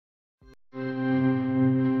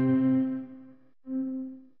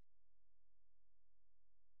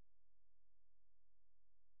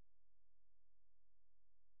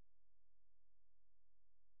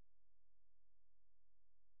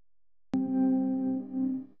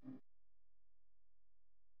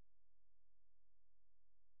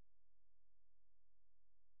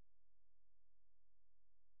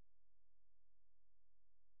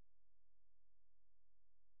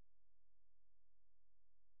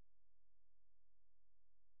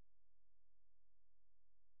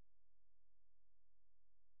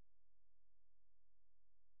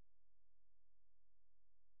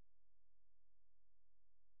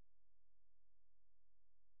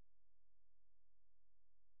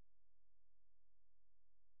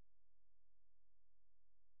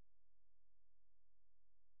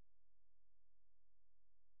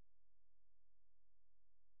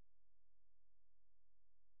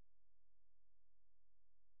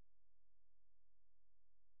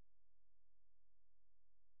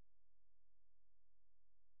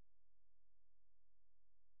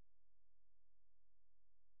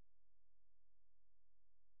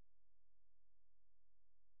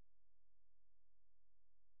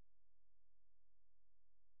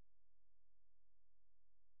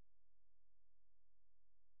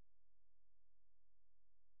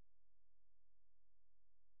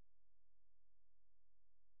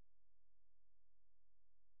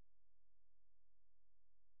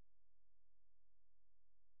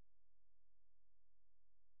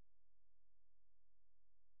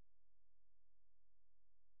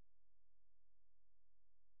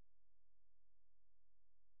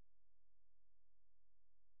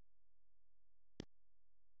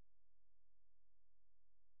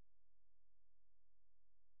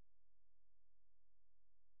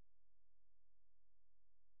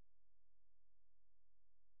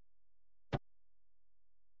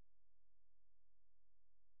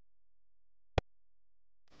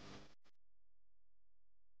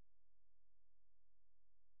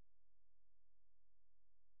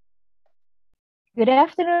Good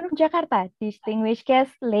afternoon, Jakarta, distinguished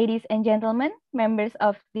guests, ladies and gentlemen, members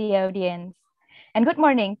of the audience, and good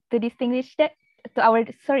morning to our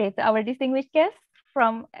distinguished guests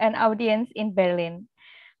from an audience in Berlin.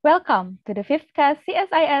 Welcome to the fifth CAS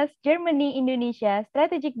CSIS Germany-Indonesia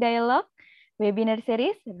Strategic Dialogue webinar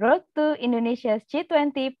series Road to Indonesia's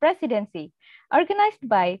G20 Presidency, organized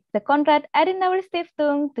by the Konrad Adenauer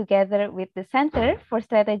Stiftung together with the Center for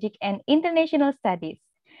Strategic and International Studies.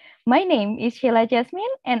 My name is Sheila Jasmine,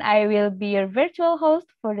 and I will be your virtual host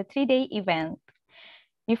for the 3-day event.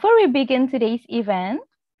 Before we begin today's event,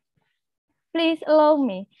 please allow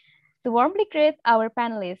me to warmly greet our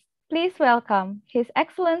panelists. Please welcome His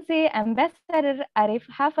Excellency Ambassador Arif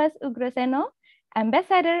Havas Oegroseno,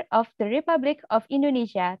 Ambassador of the Republic of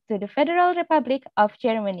Indonesia to the Federal Republic of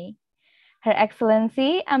Germany. Her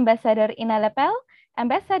Excellency Ambassador Ina Lepel,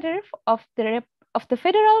 Ambassador of the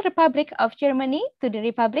Federal Republic of Germany to the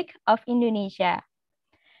Republic of Indonesia.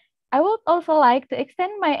 I would also like to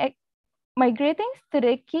extend my greetings to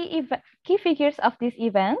the key figures of this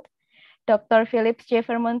event, Dr. Philips J.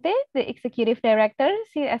 Vermonte, the Executive Director,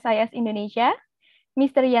 CSIS Indonesia,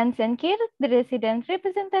 Mr. Jansen Kir, the Resident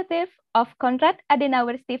Representative of Konrad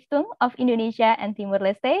Adenauer Stiftung of Indonesia and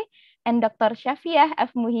Timor-Leste, and Dr. Shafiah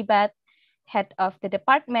F. Muhibat, Head of the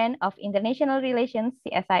Department of International Relations,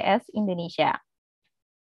 CSIS Indonesia.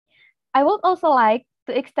 I would also like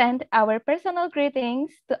to extend our personal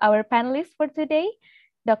greetings to our panelists for today,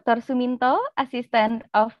 Dr. Suminto, Assistant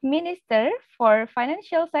of Minister for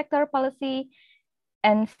Financial Sector Policy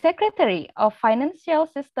and Secretary of Financial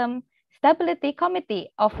System Stability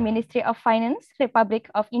Committee of Ministry of Finance,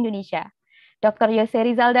 Republic of Indonesia, Dr. Yose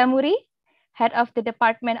Rizal Damuri, Head of the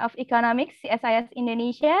Department of Economics, CSIS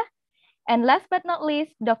Indonesia, and last but not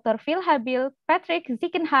least, Dr. Phil Habil Patrick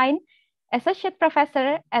Ziegenhain, Associate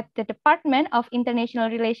Professor at the Department of International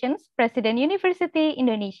Relations, President University,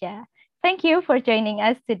 Indonesia. Thank you for joining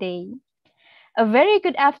us today. A very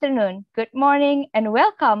good afternoon, good morning, and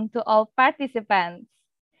welcome to all participants.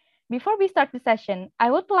 Before we start the session,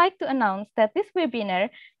 I would like to announce that this webinar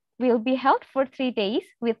will be held for 3 days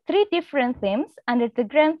with 3 different themes under the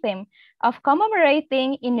grand theme of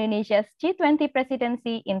commemorating Indonesia's G20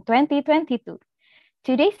 presidency in 2022.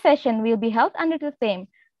 Today's session will be held under the theme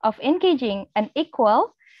of engaging an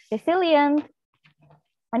equal, resilient,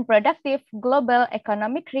 and productive global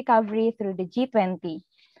economic recovery through the G20.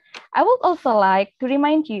 I would also like to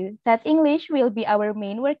remind you that English will be our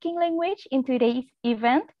main working language in today's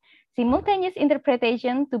event. Simultaneous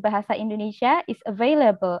interpretation to Bahasa Indonesia is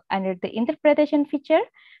available under the interpretation feature,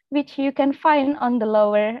 which you can find on the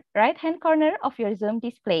lower right-hand corner of your Zoom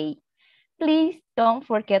display. please don't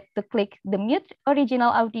forget to click the mute original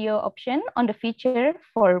audio option on the feature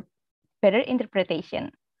for better interpretation.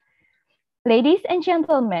 Ladies and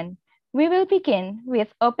gentlemen, we will begin with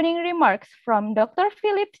opening remarks from Dr.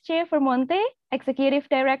 Philips J. Vermonte, Executive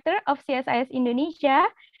Director of CSIS Indonesia,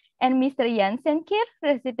 and Mr. Jansen Kir,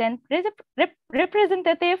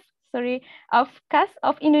 Representative of CAS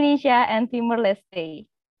of Indonesia and Timor-Leste,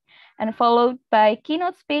 and followed by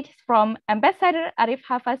keynote speech from Ambassador Arif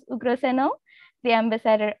Havas Oegroseno, the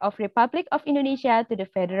Ambassador of Republic of Indonesia to the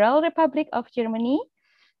Federal Republic of Germany,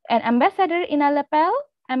 and Ambassador Ina Lepel,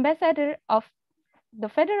 Ambassador of the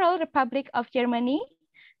Federal Republic of Germany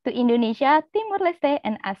to Indonesia, Timor-Leste,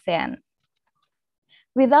 and ASEAN.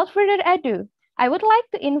 Without further ado, I would like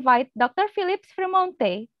to invite Dr. Philips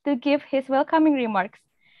Vermonte to give his welcoming remarks.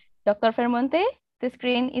 Dr. Vermonte, the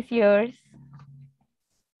screen is yours.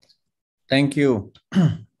 Thank you,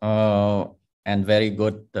 and very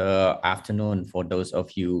good afternoon for those of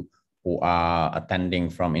you who are attending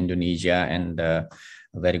from Indonesia, and a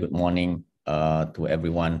very good morning to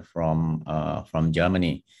everyone from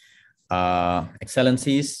Germany.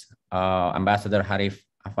 Excellencies, Ambassador Arif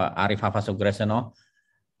Havas Oegroseno,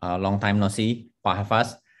 long time no see, Pak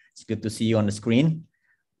Havas. It's good to see you on the screen.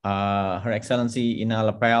 Her Excellency Ina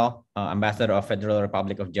Lepel, Ambassador of Federal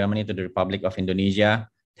Republic of Germany to the Republic of Indonesia.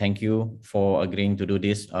 Thank you for agreeing to do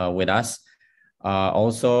this with us.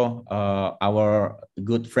 Also, our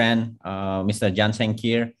good friend, Mr. Jansen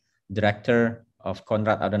Kir, Director of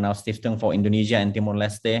Konrad Adenauer Stiftung for Indonesia and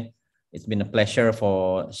Timor-Leste. It's been a pleasure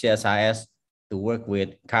for CSIS to work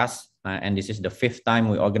with CAS, and this is the 5th time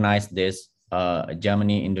we organized this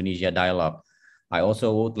Germany-Indonesia dialogue. I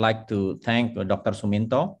also would like to thank Dr.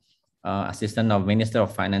 Suminto, Assistant of Minister of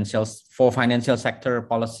Financial Sector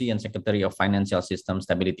Policy and Secretary of Financial System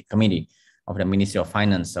Stability Committee of the Ministry of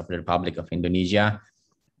Finance of the Republic of Indonesia,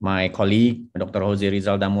 my colleague, Dr. Jose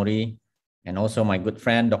Rizal Damuri, and also my good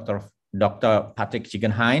friend, Dr. Patrick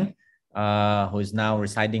Ziegenhain, who is now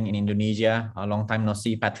residing in Indonesia. A long time no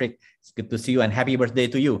see, Patrick. It's good to see you, and happy birthday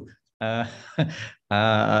to you.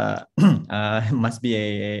 Must be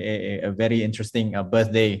a very interesting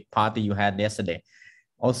birthday party you had yesterday.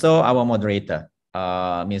 Also, our moderator,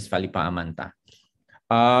 Ms. Felippa Amanta.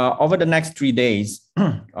 Over the next 3 days,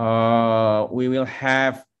 we will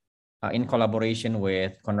have, in collaboration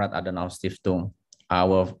with Konrad Adenauer Stiftung,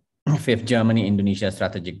 our 5th Germany-Indonesia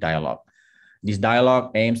Strategic Dialogue. This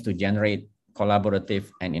dialogue aims to generate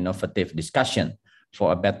collaborative and innovative discussion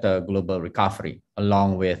for a better global recovery,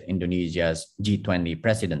 along with Indonesia's G20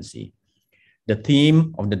 presidency. The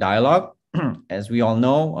theme of the dialogue, as we all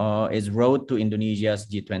know, is Road to Indonesia's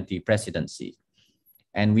G20 presidency.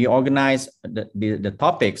 And we organize the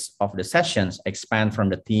topics of the sessions expand from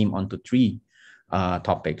the theme onto 3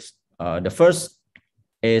 topics. The first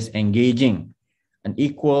is engaging an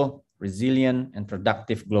equal, resilient, and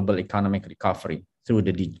productive global economic recovery through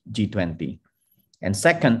the G20. And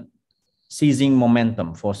second, seizing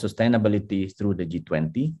momentum for sustainability through the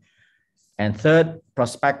G20. And third,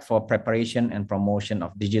 prospect for preparation and promotion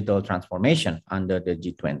of digital transformation under the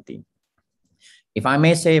G20. If I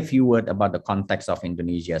may say a few words about the context of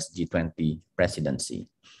Indonesia's G20 presidency.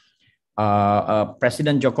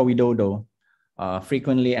 President Joko Widodo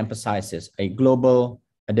frequently emphasizes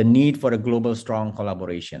the need for a global strong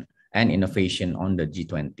collaboration and innovation on the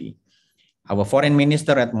G20. Our Foreign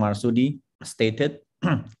Minister Retno Marsudi stated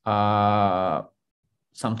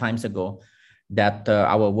some time ago that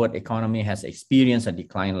our world economy has experienced a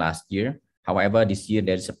decline last year. However, this year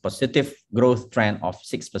there is a positive growth trend of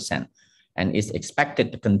 6% and is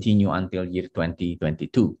expected to continue until year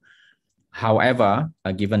 2022. However,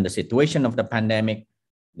 given the situation of the pandemic,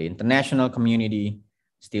 the international community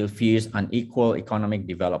still fears unequal economic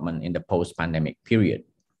development in the post-pandemic period.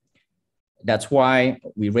 That's why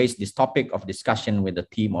we raised this topic of discussion with the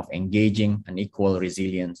theme of engaging an equal,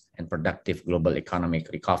 resilience, and productive global economic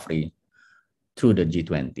recovery through the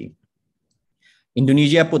G20.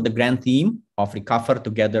 Indonesia put the grand theme of Recover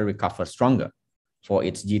Together, Recover Stronger for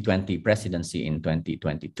its G20 presidency in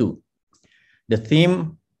 2022. The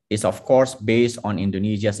theme is, of course, based on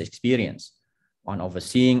Indonesia's experience on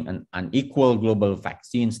overseeing an unequal global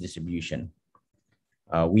vaccines distribution.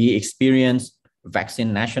 We experienced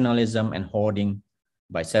vaccine nationalism and hoarding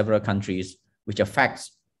by several countries, which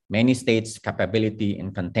affects many states' capability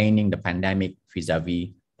in containing the pandemic vis-a-vis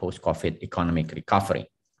post-COVID economic recovery.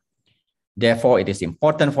 Therefore, it is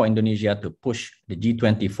important for Indonesia to push the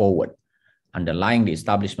G20 forward, underlying the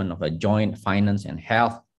establishment of a joint finance and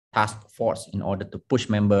health task force in order to push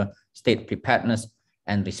member state preparedness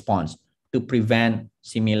and response to prevent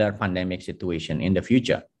similar pandemic situation in the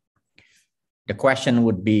future. The question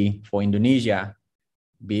would be for Indonesia,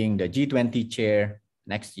 being the G20 chair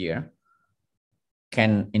next year,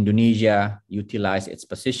 can Indonesia utilize its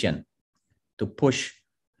position to push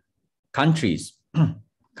countries,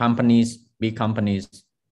 companies, big companies,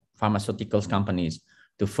 pharmaceuticals companies,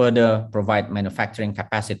 to further provide manufacturing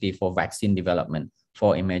capacity for vaccine development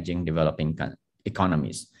for emerging developing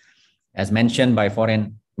economies? As mentioned by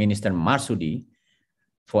Foreign Minister Marsudi,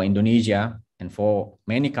 for Indonesia and for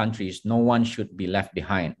many countries, no one should be left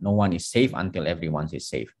behind. No one is safe until everyone is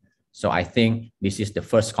safe. So I think this is the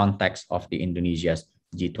first context of the Indonesia's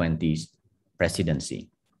G20's presidency.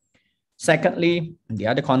 Secondly, the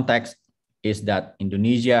other context is that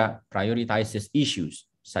Indonesia prioritizes issues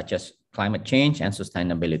such as climate change and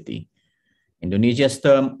sustainability. Indonesia's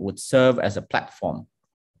term would serve as a platform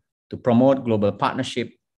to promote global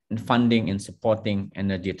partnership and funding in supporting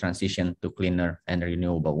energy transition to cleaner and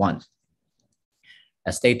renewable ones.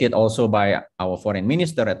 As stated also by our foreign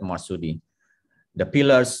minister at Marsudi, the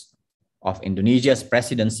pillars of Indonesia's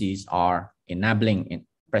presidencies are enabling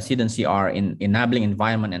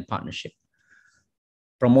environment and partnership,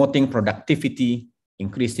 promoting productivity,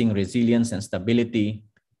 increasing resilience and stability,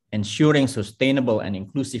 ensuring sustainable and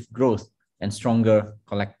inclusive growth, and stronger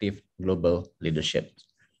collective global leadership.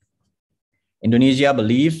 Indonesia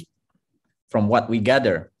believes, from what we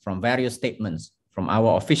gather from various statements from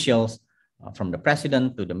our officials, from the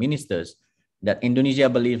president to the ministers, that Indonesia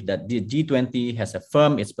believes that the G20 has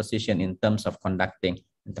affirmed its position in terms of conducting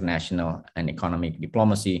international and economic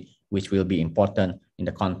diplomacy, which will be important in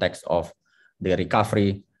the context of the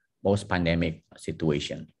recovery post-pandemic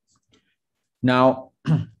situation. Now,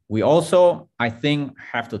 we also, I think,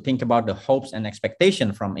 have to think about the hopes and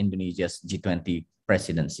expectations from Indonesia's G20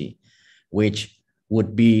 presidency, which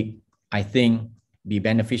would be, I think, be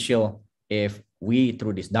beneficial if we,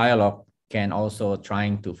 through this dialogue, can also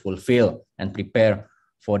trying to fulfill and prepare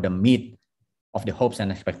for the meet of the hopes and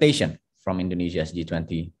expectations from Indonesia's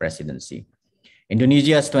G20 presidency.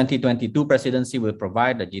 Indonesia's 2022 presidency will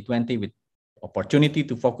provide the G20 with opportunity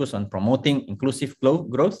to focus on promoting inclusive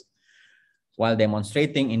growth while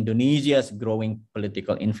demonstrating Indonesia's growing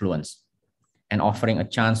political influence and offering a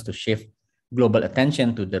chance to shift global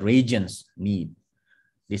attention to the region's need.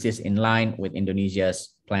 This is in line with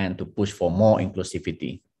Indonesia's plan to push for more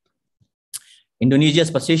inclusivity. Indonesia's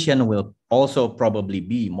position will also probably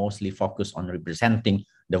be mostly focused on representing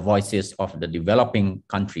the voices of the developing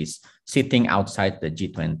countries sitting outside the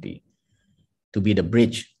G20, to be the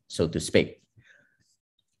bridge, so to speak.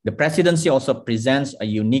 The presidency also presents a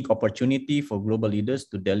unique opportunity for global leaders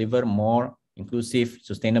to deliver more inclusive,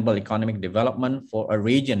 sustainable economic development for a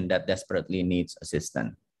region that desperately needs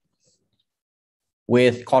assistance.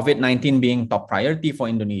 With COVID-19 being top priority for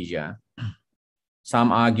Indonesia,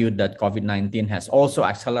 some argued that COVID-19 has also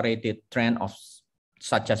accelerated trend of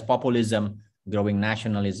such as populism, growing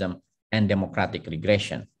nationalism, and democratic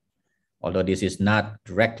regression. Although this is not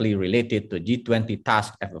directly related to G20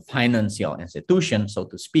 task as a financial institution, so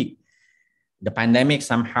to speak, the pandemic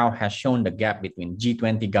somehow has shown the gap between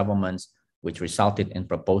G20 governments, which resulted in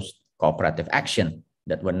proposed cooperative action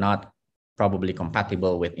that were not probably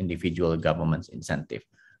compatible with individual governments' incentive.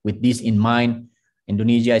 With this in mind,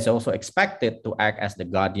 Indonesia is also expected to act as the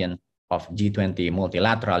guardian of G20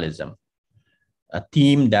 multilateralism, a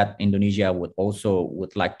theme that Indonesia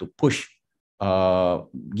would like to push,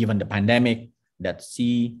 given the pandemic that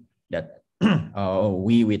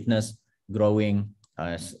we witness growing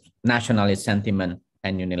nationalist sentiment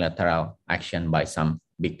and unilateral action by some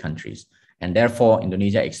big countries. And therefore,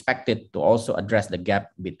 Indonesia expected to also address the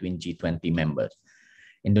gap between G20 members.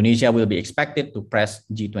 Indonesia will be expected to press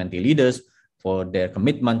G20 leaders for their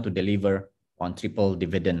commitment to deliver on triple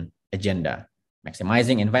dividend agenda,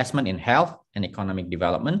 maximizing investment in health and economic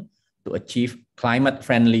development to achieve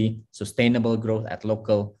climate-friendly, sustainable growth at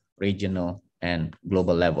local, regional, and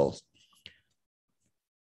global levels.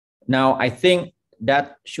 Now, I think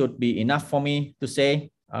that should be enough for me to say,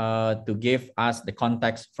 to give us the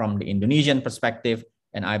context from the Indonesian perspective,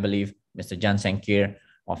 and I believe Mr. Jan Sengkir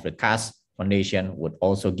of the CAS Foundation would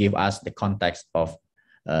also give us the context of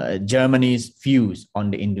Germany's views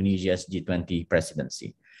on the Indonesia's G20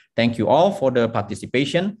 presidency. Thank you all for the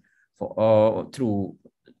participation through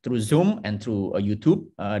Zoom and through YouTube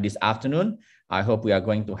this afternoon. I hope we are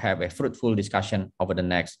going to have a fruitful discussion over the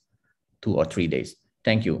next 2 or 3 days.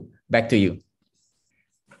 Thank you. Back to you,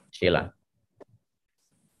 Sheila.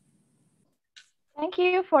 Thank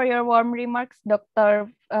you for your warm remarks, Dr.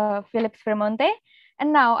 Philips Vermonte.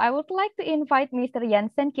 And now I would like to invite Mr.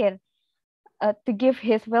 Jan Sengkir to give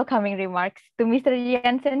his welcoming remarks. To Mr.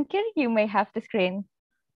 Jan Sengkir, you may have the screen.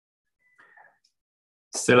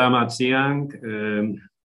 Selamat siang.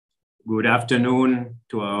 Good afternoon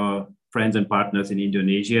to our friends and partners in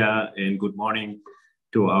Indonesia, and good morning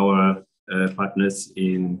to our partners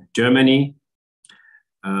in Germany.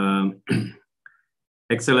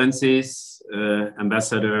 Excellencies,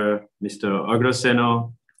 Ambassador Mr.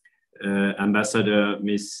 Oegroseno, Ambassador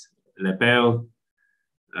Ms. Lepel,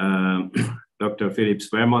 Dr.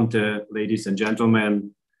 Felippa, ladies and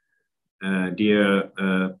gentlemen, dear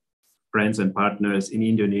friends and partners in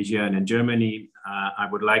Indonesia and in Germany, I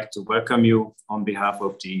would like to welcome you on behalf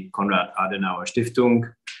of the Konrad Adenauer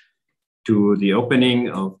Stiftung to the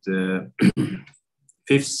opening of the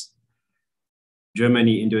 5th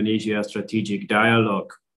Germany-Indonesia Strategic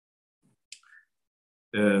Dialogue,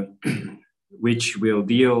 which will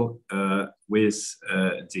deal with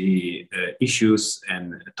the issues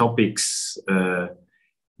and topics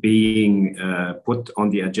being put on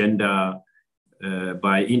the agenda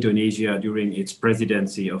by Indonesia during its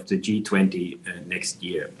presidency of the G20 next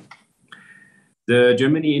year. The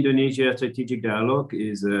Germany-Indonesia Strategic Dialogue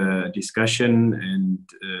is a discussion and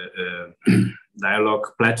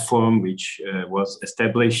dialogue platform which was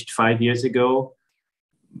established 5 years ago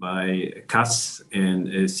by CAS and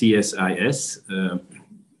CSIS.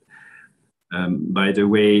 By the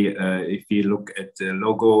way, if you look at the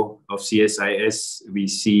logo of CSIS, we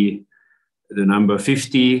see the number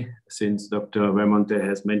 50, since Dr. Vermonte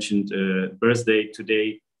has mentioned birthday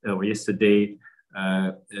today or yesterday.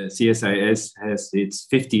 CSIS has its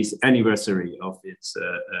 50th anniversary of its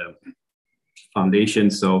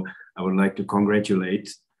foundation. So I would like to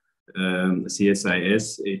congratulate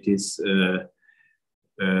CSIS. It is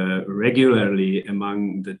regularly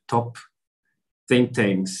among the top think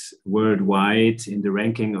tanks worldwide in the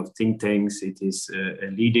ranking of think tanks. It is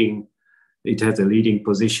it has a leading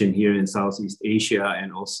position here in Southeast Asia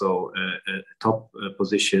and also a top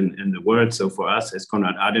position in the world. So for us as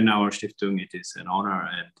Konrad Adenauer Stiftung, it is an honor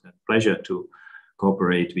and a pleasure to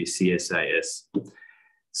cooperate with CSIS.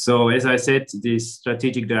 So as I said, this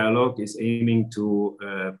strategic dialogue is aiming to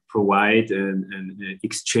provide an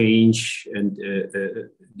exchange and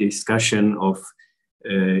discussion of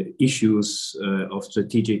issues of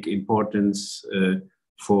strategic importance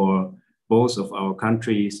for both of our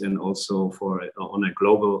countries and also on a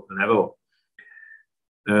global level.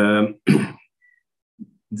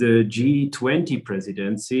 The G20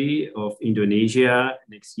 presidency of Indonesia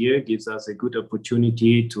next year gives us a good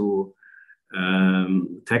opportunity to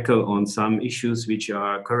tackle on some issues which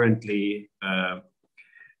are currently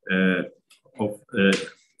of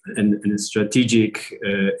strategic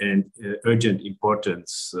and urgent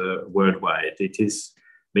importance worldwide. It is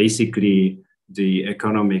basically the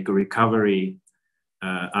economic recovery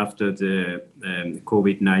after the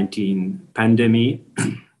COVID-19 pandemic.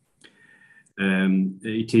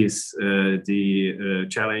 It is the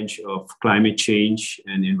challenge of climate change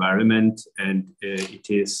and environment, and it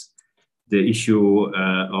is the issue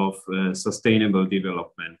of sustainable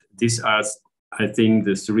development. These are, I think,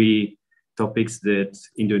 the three topics that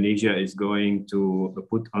Indonesia is going to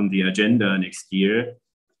put on the agenda next year.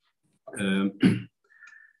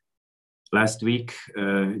 Last week,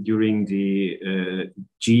 during the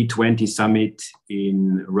G20 summit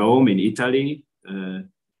in Rome, in Italy,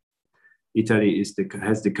 Italy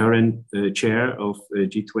has the current chair of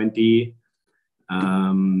G20.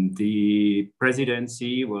 The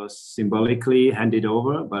presidency was symbolically handed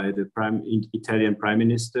over by the Italian Prime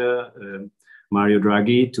Minister, Mario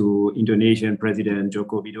Draghi, to Indonesian President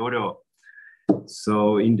Joko Widodo.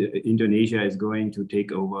 So Indonesia is going to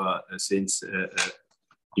take over since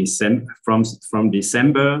from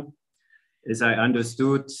December. As I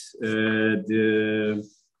understood, the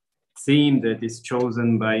theme that is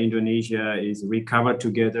chosen by Indonesia is Recover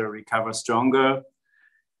Together, Recover Stronger.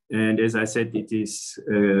 And as I said, it is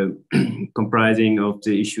comprising of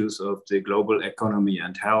the issues of the global economy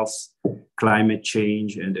and health, climate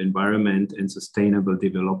change and environment and sustainable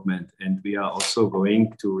development. And we are also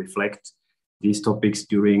going to reflect these topics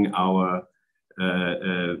during our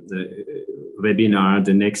the webinar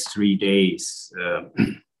the next 3 days.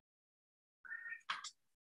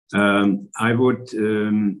 I would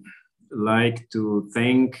like to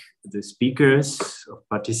thank the speakers for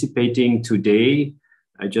participating today.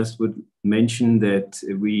 I just would mention that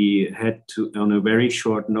we had to, on a very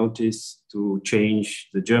short notice, to change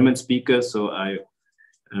the German speaker. So I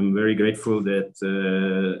am very grateful that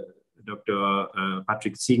Dr.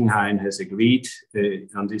 Patrick Ziegenhain has agreed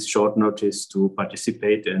on this short notice to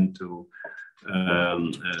participate and to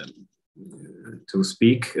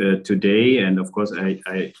speak today. And of course,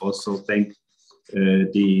 I also thank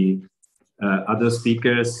the other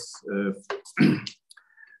speakers,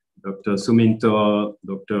 Dr. Suminto,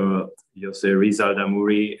 Dr. Yose Rizal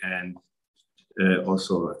Damuri, and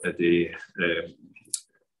also the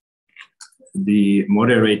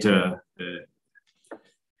moderator,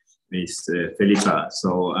 Ms. Felippa.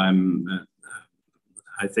 So I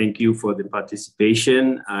thank you for the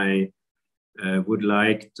participation. I would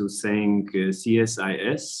like to thank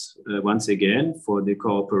CSIS once again for the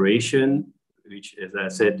cooperation, which, as I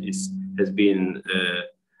said, has been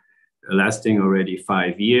lasting already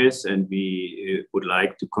 5 years, and we would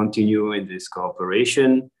like to continue in this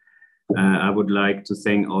cooperation. I would like to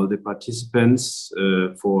thank all the participants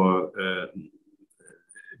for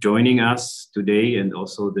joining us today and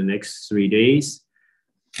also the next 3 days.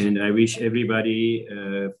 And I wish everybody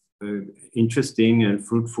interesting and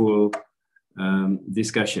fruitful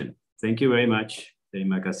discussion. Thank you very much.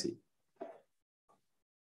 Terima kasih.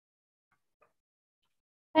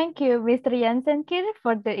 Thank you, Mr. Jansen Kir,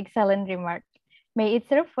 for the excellent remark. May it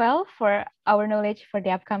serve well for our knowledge for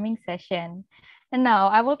the upcoming session. And now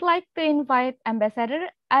I would like to invite Ambassador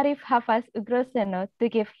Arif Havas Oegroseno to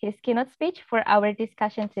give his keynote speech for our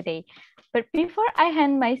discussion today. But before I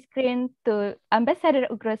hand my screen to Ambassador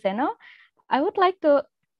Oegroseno, I would like to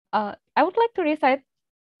recite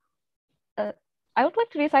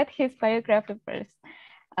his biography first.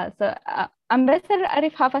 Ambassador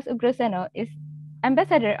Arif Havas Oegroseno is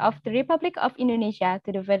Ambassador of the Republic of Indonesia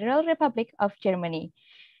to the Federal Republic of Germany,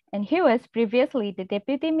 and he was previously the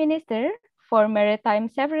Deputy Minister for Maritime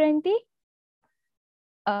Sovereignty,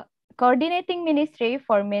 Coordinating Ministry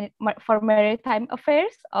for Maritime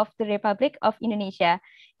Affairs of the Republic of Indonesia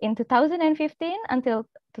in 2015 until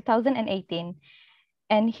 2018.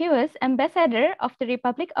 And he was Ambassador of the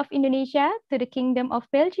Republic of Indonesia to the Kingdom of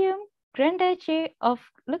Belgium, Grand Duchy of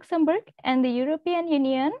Luxembourg, and the European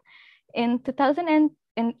Union until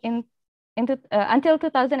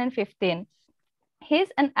 2015.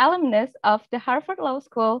 He's an alumnus of the Harvard Law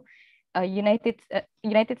School, United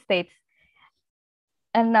States.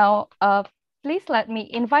 And now, please let me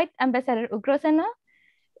invite Ambassador Oegroseno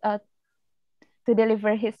to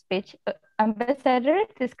deliver his speech. Ambassador,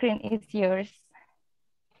 the screen is yours.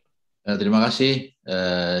 Terima kasih,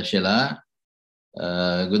 Sheila.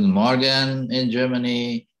 Good morning in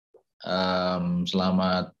Germany.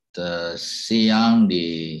 Selamat siang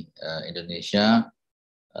di Indonesia.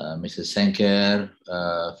 Mr. Senker,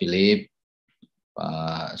 Philip,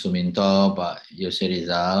 Pak Suminto, Pak Yose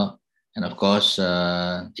Rizal, and of course,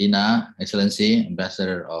 Ina, Excellency,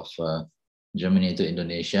 Ambassador of Germany to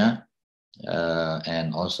Indonesia,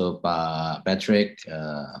 and also Pak Patrick.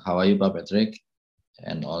 How are you, Pak Patrick?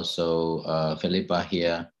 And also Felippa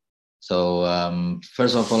here. So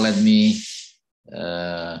first of all, let me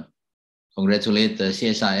congratulate the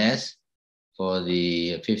CSIS for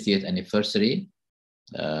the 50th anniversary.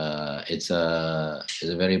 It's a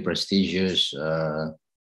very prestigious,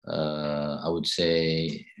 I would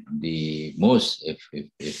say the most,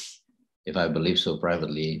 if I believe so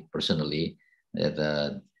privately, personally,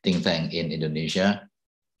 the think tank in Indonesia,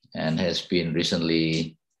 and has been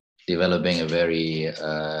recently developing a very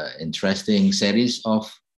interesting series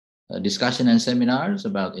of discussion and seminars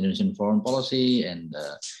about Indonesian foreign policy and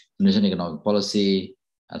Indonesian economic policy.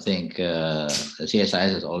 I think CSIS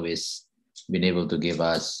has always been able to give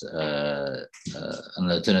us an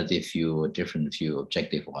alternative view, a different view,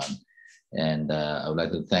 objective one. And I would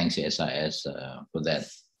like to thank CSIS for that.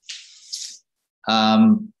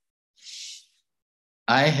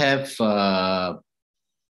 I have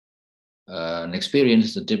an experience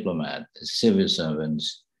as a diplomat, as a civil servant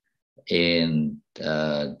in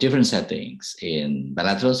different settings, in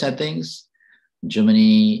bilateral settings,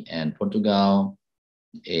 Germany and Portugal,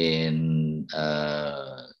 in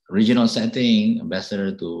regional setting,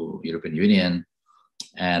 ambassador to European Union,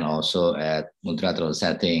 and also at multilateral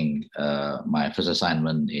setting, my first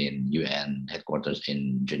assignment in UN headquarters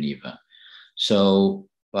in Geneva. So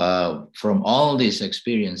from all these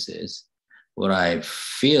experiences, what I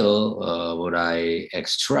feel, what I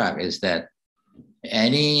extract is that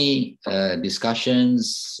any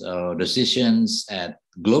discussions or decisions at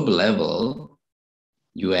global level,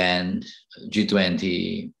 UN,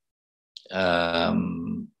 G20,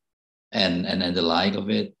 and the like of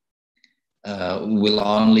it, will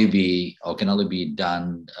only be or can only be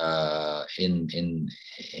done in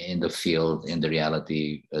the field, in the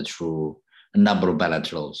reality, through a number of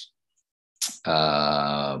bilaterals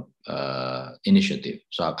initiative.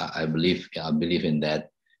 So I believe in that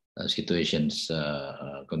situations,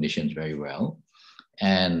 conditions very well.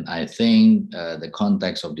 And I think the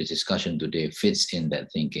context of this discussion today fits in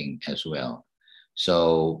that thinking as well.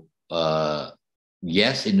 So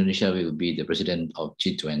yes, Indonesia will be the president of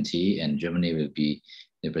G20 and Germany will be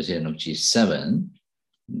the president of G7,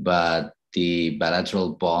 but the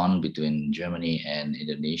bilateral bond between Germany and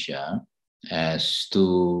Indonesia as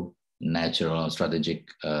two natural strategic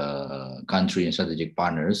country and strategic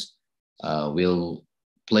partners will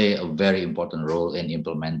play a very important role in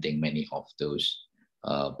implementing many of those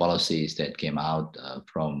policies that came out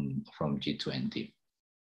from G20.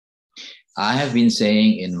 I have been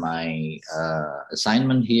saying in my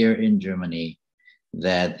assignment here in Germany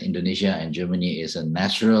that Indonesia and Germany is a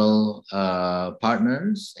natural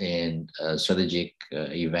partners in strategic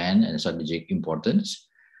event and strategic importance,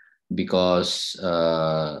 because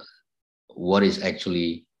what is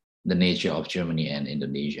actually the nature of Germany and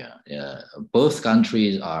Indonesia. Both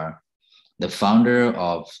countries are the founder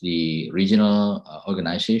of the regional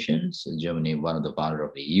organizations. Germany, one of the founder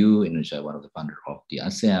of the EU, Indonesia, one of the founder of the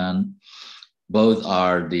ASEAN. Both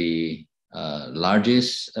are the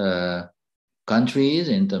largest countries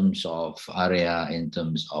in terms of area, in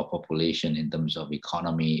terms of population, in terms of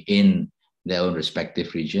economy in their own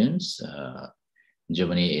respective regions.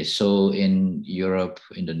 Germany is so in Europe,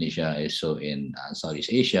 Indonesia is so in Southeast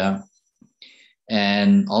Asia.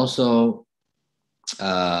 And also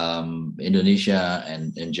Indonesia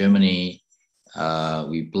and Germany,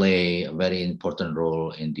 we play a very important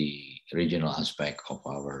role in the regional aspect of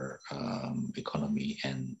our economy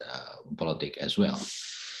and politics as well.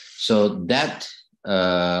 So that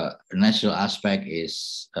national aspect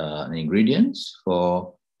is an ingredient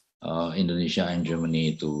for Indonesia and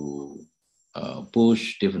Germany to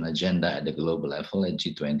push different agenda at the global level at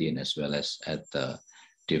G20 and as well as at the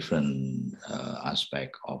different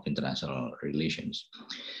aspect of international relations.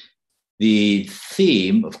 The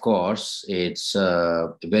theme, of course, it's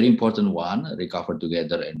a very important one, recover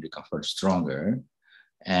together and recover stronger.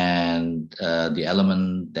 And the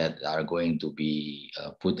element that are going to be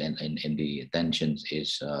put in the attentions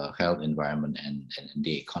is health, environment, and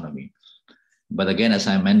the economy. But again, as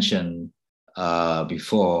I mentioned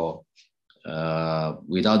before,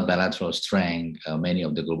 without bilateral strength, many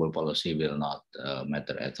of the global policy will not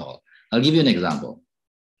matter at all. I'll give you an example.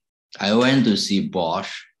 I went to see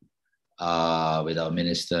Bosch with our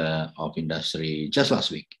Minister of Industry just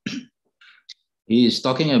last week. He is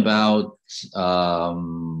talking about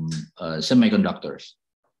semiconductors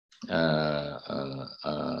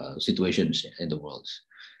situations in the world.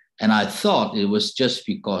 And I thought it was just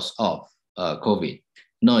because of COVID.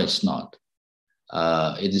 No, it's not.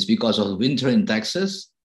 It is because of winter in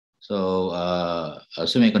Texas. So a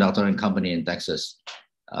semiconductor company in Texas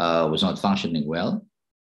was not functioning well.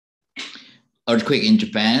 Earthquake in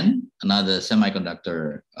Japan, another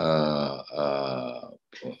semiconductor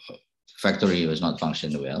factory was not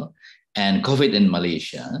functioning well, and COVID in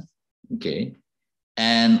Malaysia. Okay,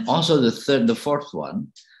 and also the fourth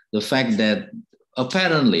one, the fact that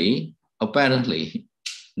apparently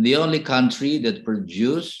the only country that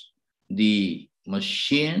produced the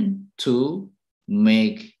machine to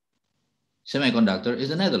make semiconductor is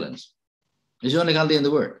the Netherlands. It's the only country in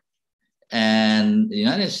the world. And the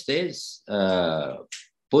United States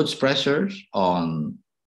puts pressures on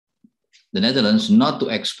the Netherlands not to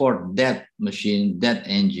export that machine, that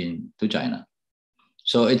engine to China.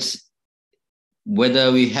 So it's whether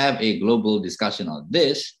we have a global discussion on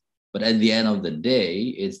this, but at the end of the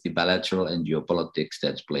day, it's the bilateral and geopolitics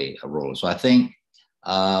that play a role. So I think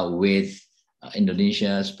with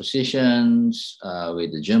Indonesia's positions,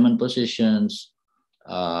 with the German positions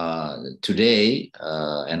today,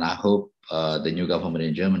 and I hope the new government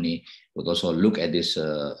in Germany would also look at this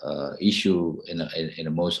issue in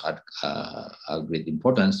the most great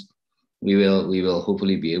importance. We will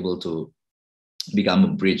hopefully be able to become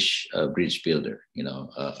a bridge builder,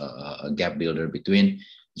 a gap builder between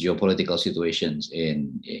geopolitical situations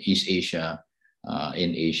in East Asia,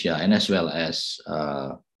 in Asia, and as well as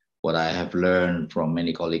what I have learned from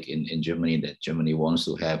many colleagues in Germany, that Germany wants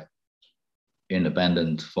to have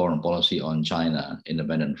independent foreign policy on China,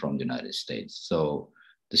 independent from the United States. So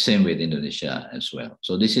the same with Indonesia as well.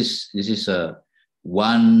 So this is a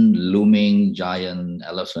one looming giant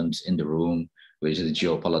elephant in the room, which is the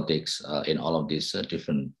geopolitics in all of these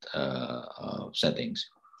different settings.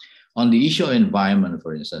 On the issue of environment,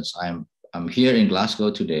 for instance, I'm here in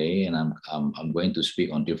Glasgow today, and I'm going to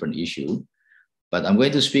speak on different issue. But I'm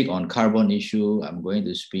going to speak on carbon issue. I'm going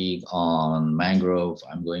to speak on mangrove.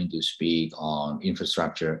 I'm going to speak on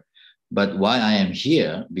infrastructure. But why I am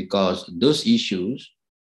here, because those issues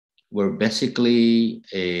were basically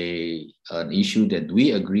an issue that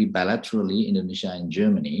we agree bilaterally, Indonesia and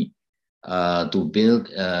Germany, to build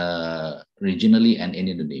regionally and in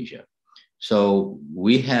Indonesia. So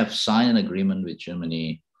we have signed an agreement with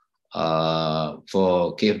Germany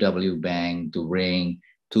for KfW Bank to bring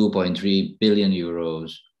 2.3 billion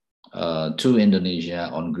euros to Indonesia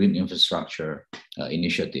on green infrastructure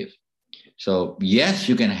initiative. So yes,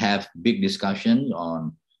 you can have big discussions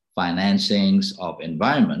on financings of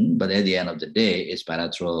environment, but at the end of the day, it's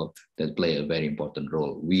bilateral that play a very important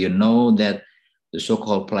role. We know that the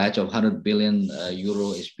so-called pledge of 100 billion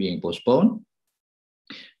euro is being postponed,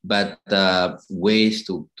 but ways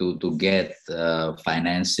to get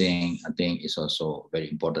financing, I think, is also very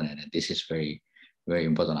important. And this is very, very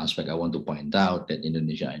important aspect. I want to point out that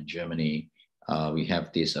Indonesia and Germany, we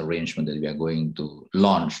have this arrangement that we are going to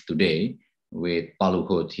launch today with Palu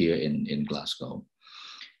Hood here in Glasgow.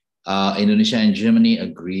 Indonesia and Germany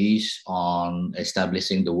agrees on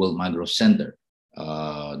establishing the World Mangrove Center.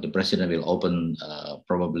 The president will open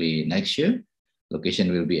probably next year.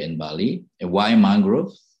 Location will be in Bali. And why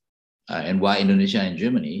mangrove? And why Indonesia and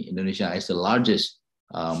Germany? Indonesia is the largest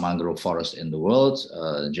mangrove forest in the world.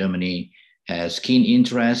 Germany has keen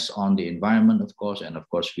interest on the environment, of course. And of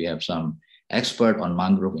course, we have some expert on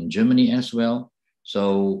mangrove in Germany as well.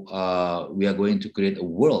 So we are going to create a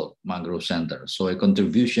World Mangrove Center. So a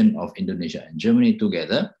contribution of Indonesia and Germany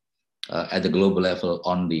together at the global level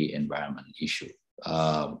on the environment issue.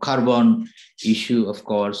 Carbon issue, of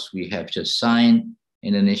course, we have just signed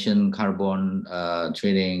Indonesian carbon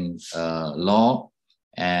trading law,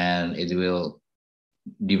 and it will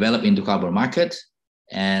develop into carbon market.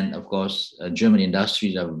 And of course, German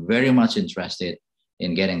industries are very much interested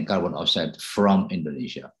in getting carbon offset from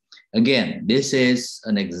Indonesia. Again, this is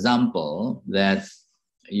an example that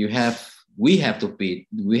we have to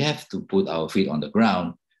put our feet on the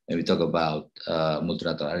ground when we talk about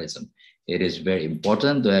multilateralism. It is very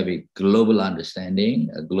important to have a global understanding,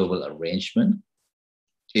 a global arrangement,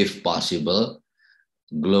 if possible,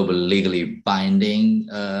 global legally binding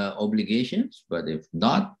obligations. But if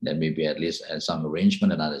not, then maybe at least some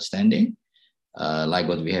arrangement and understanding, like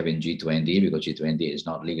what we have in G20, because G20 is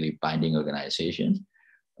not legally binding organization.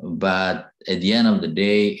 But at the end of the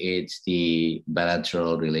day, it's the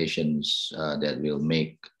bilateral relations that will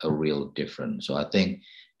make a real difference. So I think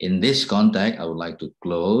in this context, I would like to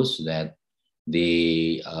close that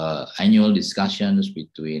the annual discussions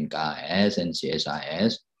between KAS and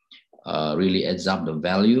CSIS really adds up the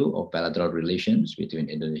value of bilateral relations between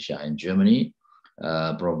Indonesia and Germany,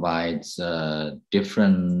 provides a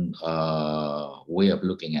different way of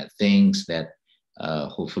looking at things that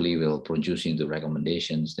hopefully will produce into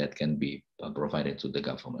recommendations that can be provided to the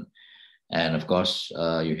government. And of course,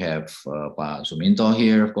 you have Pak Suminto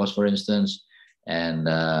here, of course, for instance, and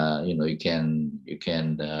you can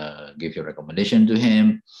give your recommendation to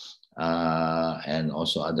him, and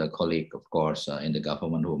also other colleague, of course, in the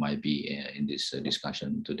government who might be in this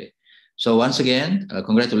discussion today. So once again,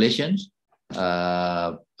 congratulations,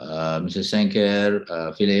 Mr. Senker,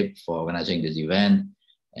 Philip, for organizing this event.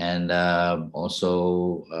 And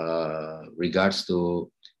also regards to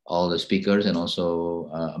all the speakers, and also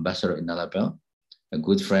Ambassador Ina Lepel, a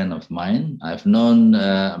good friend of mine. I've known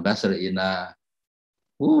Ambassador Ina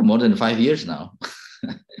more than 5 years now.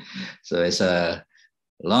 So it's a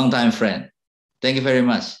long-time friend. Thank you very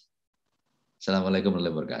much. Assalamualaikum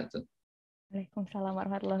warahmatullahi wabarakatuh. Waalaikumsalam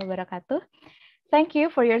warahmatullahi wabarakatuh. Thank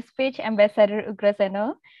you for your speech, Ambassador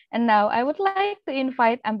Oegroseno. And now I would like to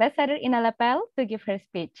invite Ambassador Ina Lepel to give her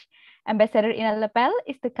speech. Ambassador Ina Lepel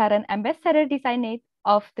is the current ambassador designate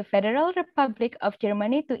of the Federal Republic of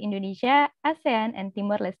Germany to Indonesia, ASEAN, and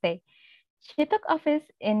Timor-Leste. She took office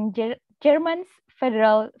in German's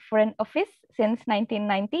Federal Foreign Office since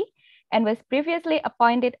 1990 and was previously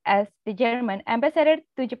appointed as the German ambassador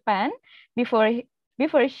to Japan before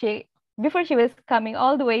she was coming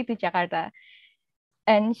all the way to Jakarta.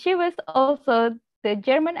 And she was also the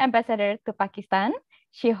German ambassador to Pakistan.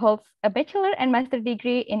 She holds a bachelor and master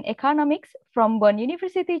degree in economics from Bonn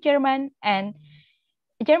University, Germany, and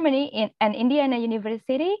Indiana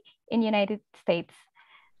University in United States.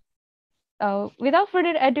 Without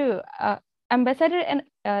further ado, I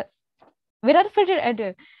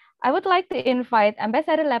would like to invite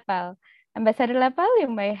Ambassador Lepel. Ambassador Lepel, you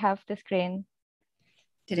may have the screen.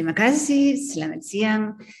 Terima kasih. Selamat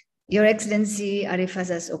siang. Your Excellency, Arif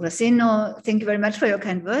Oegroseno, thank you very much for your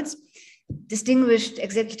kind words. Distinguished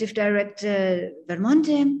Executive Director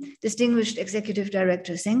Vermonte, Distinguished Executive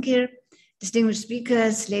Director Senker, distinguished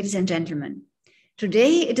speakers, ladies and gentlemen.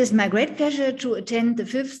 Today, it is my great pleasure to attend the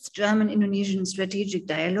 5th German-Indonesian Strategic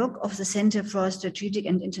Dialogue of the Center for Strategic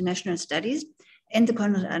and International Studies and the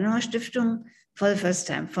Konrad Adenauer Stiftung for the first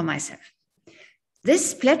time for myself.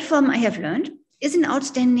 This platform, I have learned, is an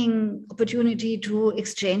outstanding opportunity to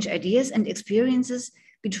exchange ideas and experiences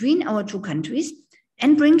between our two countries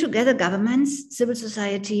and bring together governments, civil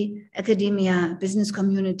society, academia, business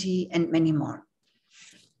community, and many more.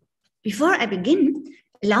 Before I begin,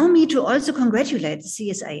 allow me to also congratulate the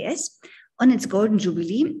CSIS on its Golden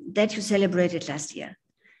Jubilee that you celebrated last year.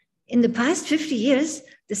 In the past 50 years,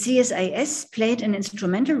 the CSIS played an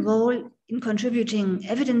instrumental role in contributing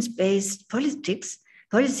evidence-based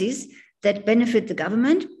policies that benefit the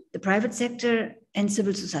government, the private sector, and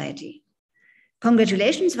civil society.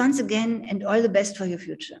 Congratulations once again, and all the best for your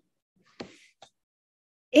future.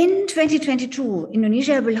 In 2022,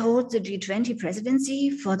 Indonesia will hold the G20 presidency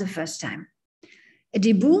for the first time. A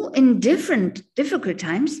debut in difficult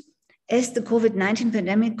times, as the COVID-19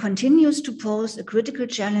 pandemic continues to pose a critical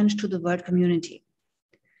challenge to the world community.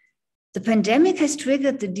 The pandemic has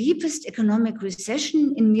triggered the deepest economic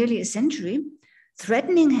recession in nearly a century,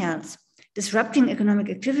 threatening health, disrupting economic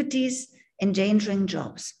activities, endangering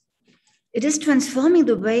jobs. It is transforming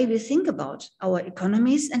the way we think about our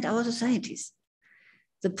economies and our societies.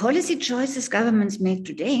 The policy choices governments make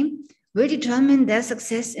today will determine their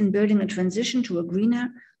success in building a transition to a greener,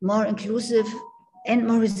 more inclusive, and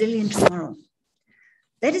more resilient tomorrow.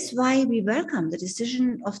 That is why we welcome the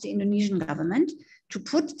decision of the Indonesian government to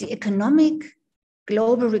put the economic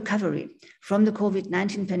global recovery from the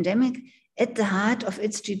COVID-19 pandemic at the heart of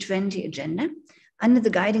its G20 agenda, under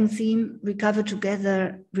the guiding theme, Recover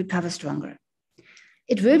Together, Recover Stronger.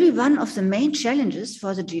 It will be one of the main challenges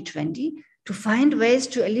for the G20 to find ways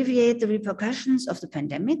to alleviate the repercussions of the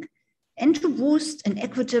pandemic and to boost an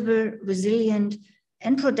equitable, resilient,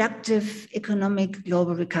 and productive economic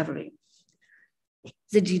global recovery.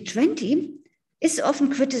 The G20 is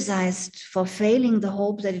often criticized for failing the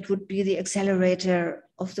hope that it would be the accelerator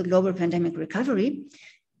of the global pandemic recovery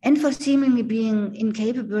and for seemingly being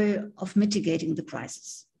incapable of mitigating the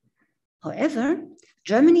crisis. However,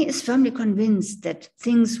 Germany is firmly convinced that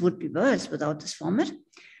things would be worse without this format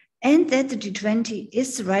and that the G20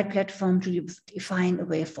 is the right platform to define a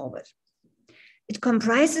way forward. It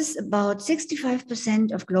comprises about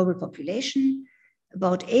 65% of global population,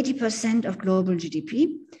 about 80% of global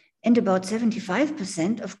GDP, and about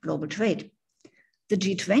 75% of global trade. The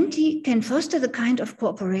G20 can foster the kind of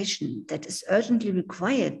cooperation that is urgently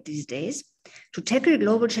required these days to tackle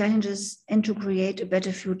global challenges and to create a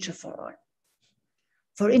better future for all.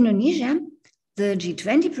 For Indonesia, the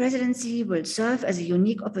G20 presidency will serve as a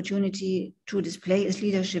unique opportunity to display its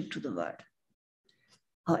leadership to the world.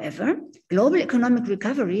 However, global economic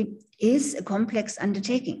recovery is a complex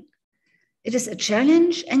undertaking. It is a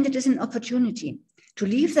challenge and it is an opportunity to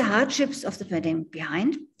leave the hardships of the pandemic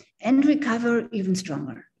behind and recover even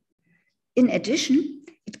stronger. In addition,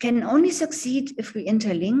 it can only succeed if we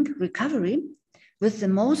interlink recovery with the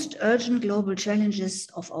most urgent global challenges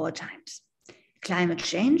of our times: climate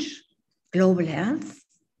change, global health,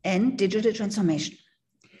 and digital transformation.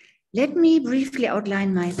 Let me briefly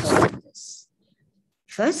outline my thoughts on this.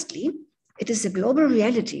 Firstly, it is a global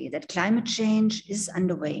reality that climate change is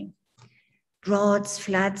underway. Droughts,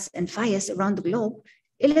 floods, and fires around the globe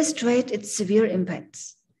illustrate its severe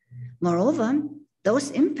impacts. Moreover,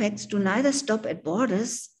 those impacts do neither stop at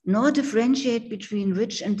borders nor differentiate between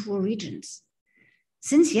rich and poor regions.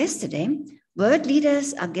 Since yesterday, world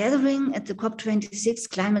leaders are gathering at the COP26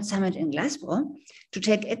 climate summit in Glasgow to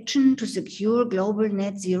take action to secure global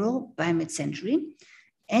net zero by mid-century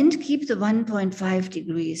and keep the 1.5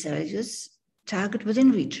 degrees Celsius target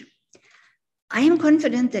within reach. I am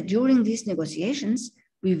confident that during these negotiations,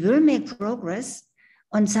 we will make progress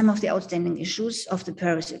on some of the outstanding issues of the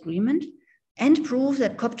Paris Agreement and prove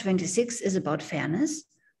that COP26 is about fairness,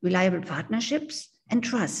 reliable partnerships, and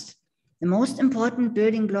trust, the most important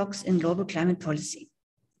building blocks in global climate policy.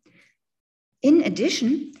 In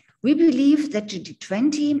addition, we believe that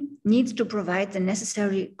G20 needs to provide the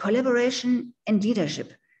necessary collaboration and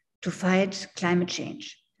leadership to fight climate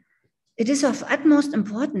change. It is of utmost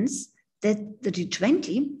importance that the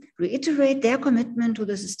G20 reiterate their commitment to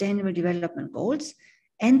the Sustainable Development Goals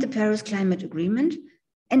and the Paris Climate Agreement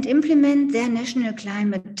and implement their national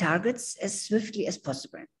climate targets as swiftly as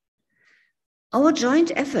possible. Our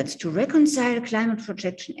joint efforts to reconcile climate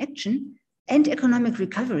protection action and economic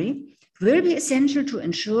recovery will be essential to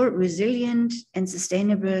ensure resilient and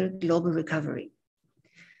sustainable global recovery.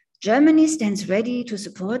 Germany stands ready to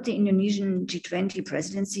support the Indonesian G20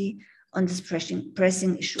 presidency on this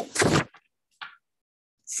pressing issue.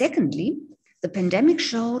 Secondly, the pandemic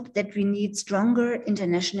showed that we need stronger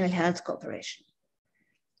international health cooperation.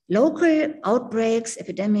 Local outbreaks,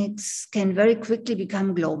 epidemics can very quickly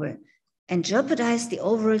become global and jeopardize the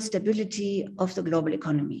overall stability of the global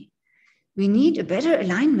economy. We need a better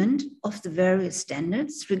alignment of the various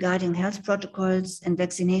standards regarding health protocols and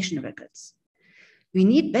vaccination records. We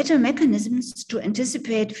need better mechanisms to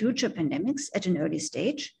anticipate future pandemics at an early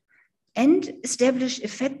stage and establish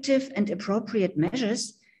effective and appropriate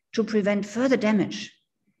measures to prevent further damage.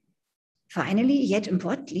 Finally, yet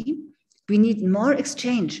importantly, we need more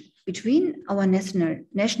exchange between our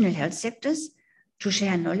national health sectors to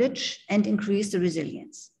share knowledge and increase the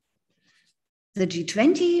resilience. The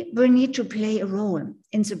G20 will need to play a role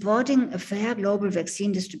in supporting a fair global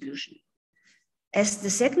vaccine distribution. As the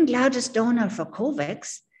second largest donor for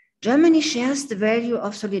COVAX, Germany shares the value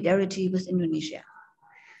of solidarity with Indonesia.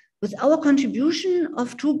 With our contribution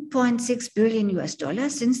of $2.6 billion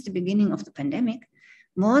since the beginning of the pandemic,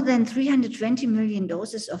 more than 320 million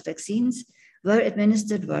doses of vaccines were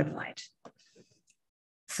administered worldwide.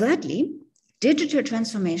 Thirdly, digital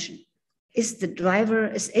transformation is a driver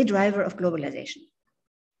of globalization.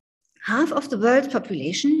 Half of the world's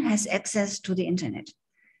population has access to the internet.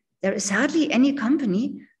 There is hardly any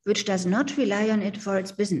company which does not rely on it for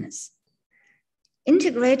its business.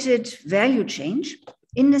 Integrated value chain,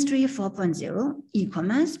 Industry 4.0,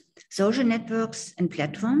 e-commerce, social networks, and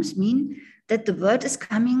platforms mean that the world is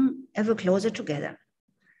coming ever closer together.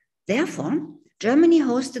 Therefore, Germany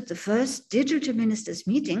hosted the first digital ministers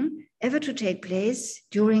meeting ever to take place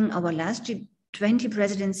during our last G20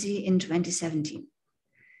 presidency in 2017.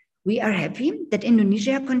 We are happy that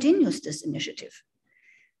Indonesia continues this initiative.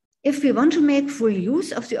 If we want to make full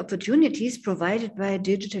use of the opportunities provided by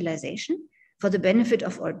digitalization for the benefit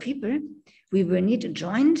of all people, we will need a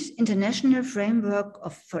joint international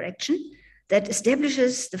framework for action that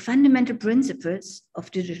establishes the fundamental principles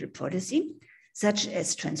of digital policy, such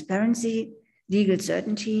as transparency, legal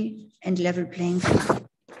certainty, and level playing field.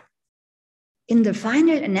 In the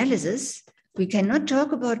final analysis, we cannot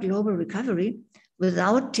talk about global recovery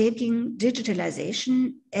without taking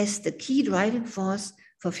digitalization as the key driving force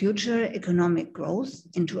for future economic growth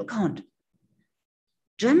into account.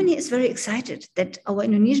 Germany is very excited that our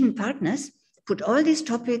Indonesian partners put all these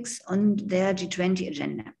topics on their G20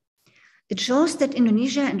 agenda. It shows that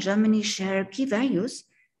Indonesia and Germany share key values,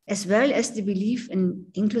 as well as the belief in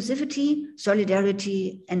inclusivity,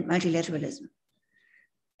 solidarity, and multilateralism.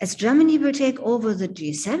 As Germany will take over the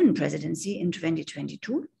G7 presidency in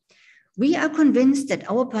 2022, we are convinced that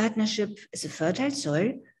our partnership is a fertile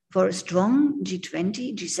soil for a strong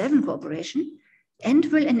G20, G7 cooperation and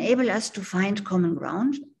will enable us to find common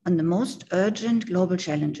ground on the most urgent global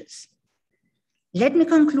challenges. Let me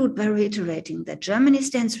conclude by reiterating that Germany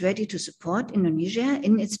stands ready to support Indonesia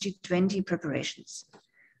in its G20 preparations.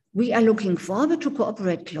 We are looking forward to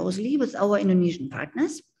cooperate closely with our Indonesian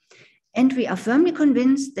partners, and we are firmly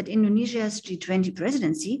convinced that Indonesia's G20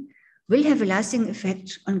 presidency will have a lasting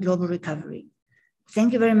effect on global recovery.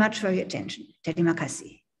 Thank you very much for your attention. Terima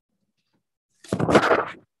kasih.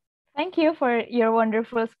 Thank you for your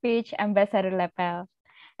wonderful speech, Ambassador Lepel.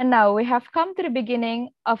 And now we have come to the beginning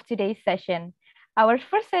of today's session. Our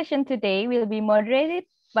first session today will be moderated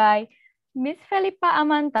by Ms. Felippa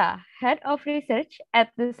Amanta, Head of Research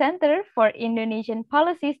at the Center for Indonesian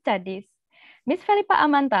Policy Studies. Ms. Felippa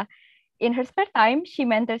Amanta, in her spare time, she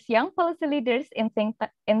mentors young policy leaders in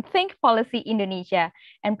Think Policy Indonesia,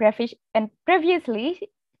 and previously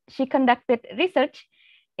she conducted research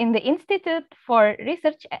in the Institute for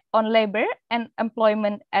Research on Labor and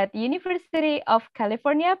Employment at the University of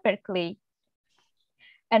California, Berkeley.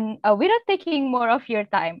 And without taking more of your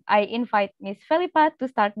time, I invite Ms. Felippa to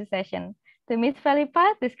start the session. So Ms.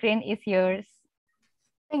 Felippa, the screen is yours.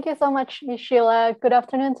 Thank you so much, Ms. Sheila. Good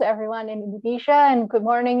afternoon to everyone in Indonesia, and good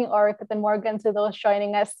morning or guten Morgen to those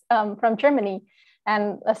joining us from Germany.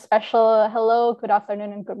 And a special hello, good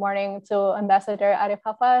afternoon, and good morning to Ambassador Arif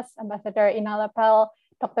Havas, Ambassador Ina Lepel,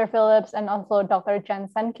 Dr. Phillips, and also Dr. Jen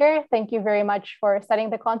Senker. Thank you very much for setting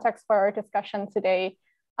the context for our discussion today.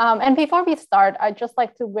 And before we start, I'd just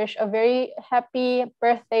like to wish a very happy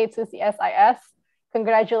birthday to CSIS.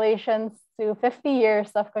 Congratulations to 50 years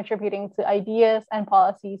of contributing to ideas and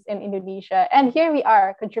policies in Indonesia. And here we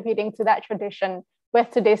are contributing to that tradition with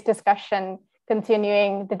today's discussion,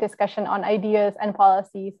 continuing the discussion on ideas and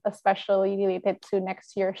policies, especially related to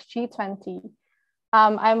next year's G20.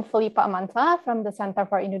 I'm Felippa Amanta from the Center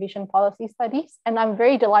for Indonesian Policy Studies, and I'm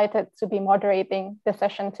very delighted to be moderating the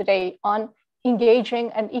session today on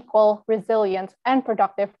engaging an equal, resilient, and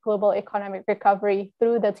productive global economic recovery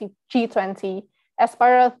through the G20 as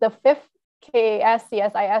part of the 5th KAS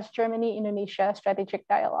CSIS Germany-Indonesia Strategic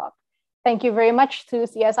Dialogue. Thank you very much to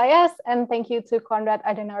CSIS, and thank you to Konrad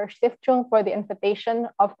Adenauer Stiftung for the invitation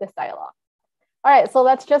of this dialogue. All right, so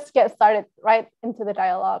let's just get started right into the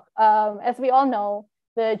dialogue. As we all know,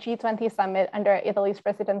 the G20 summit under Italy's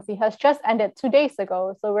presidency has just ended 2 days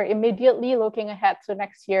ago, so we're immediately looking ahead to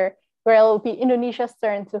next year, where it will be Indonesia's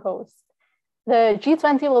turn to host. The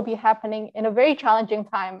G20 will be happening in a very challenging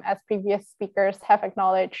time, as previous speakers have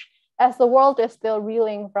acknowledged, as the world is still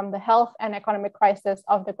reeling from the health and economic crisis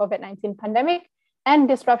of the COVID-19 pandemic and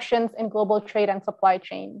disruptions in global trade and supply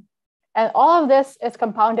chain. And all of this is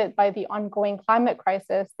compounded by the ongoing climate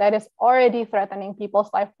crisis that is already threatening people's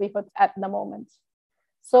livelihoods at the moment.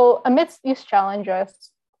 So amidst these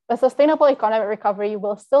challenges, a sustainable economic recovery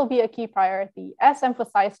will still be a key priority, as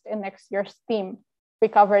emphasized in next year's theme,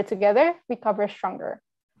 Recover Together, Recover Stronger.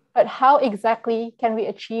 But how exactly can we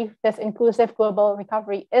achieve this inclusive global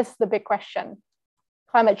recovery is the big question.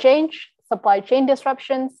 Climate change, supply chain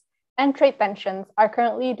disruptions, and trade tensions are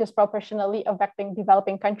currently disproportionately affecting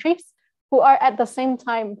developing countries who are at the same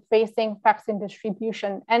time facing vaccine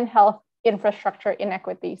distribution and health infrastructure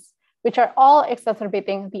inequities, which are all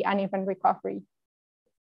exacerbating the uneven recovery.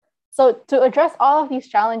 So to address all of these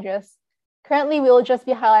challenges, currently we will just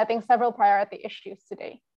be highlighting several priority issues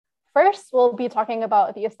today. First, we'll be talking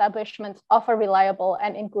about the establishment of a reliable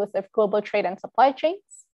and inclusive global trade and supply chains.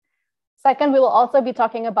 Second, we will also be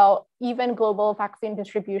talking about even global vaccine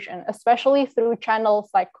distribution, especially through channels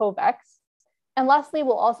like COVAX. And lastly,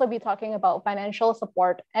 we'll also be talking about financial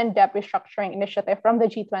support and debt restructuring initiative from the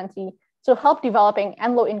G20 to help developing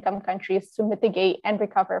and low-income countries to mitigate and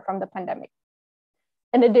recover from the pandemic.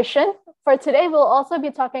 In addition, for today, we'll also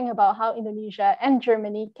be talking about how Indonesia and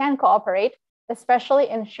Germany can cooperate, especially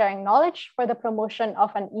in sharing knowledge for the promotion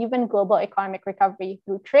of an even global economic recovery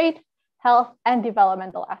through trade, health, and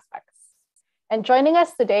developmental aspects. And joining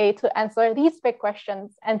us today to answer these big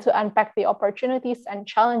questions and to unpack the opportunities and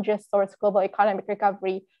challenges towards global economic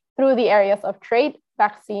recovery through the areas of trade,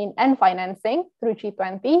 vaccine, and financing through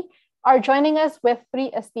G20 are joining us with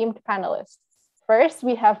three esteemed panelists. First,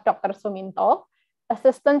 we have Dr. Suminto,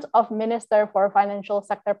 Assistant of Minister for Financial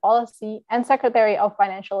Sector Policy and Secretary of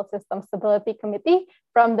Financial System Stability Committee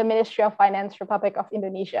from the Ministry of Finance, Republic of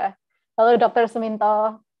Indonesia. Hello, Dr.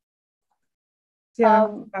 Suminto.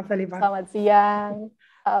 Felippa. Selamat siang.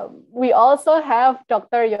 We also have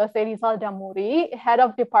Dr. Yose Rizal Damuri, Head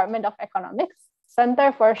of Department of Economics,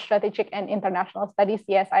 Center for Strategic and International Studies,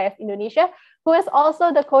 CSIS Indonesia, who is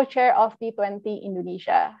also the co-chair of G20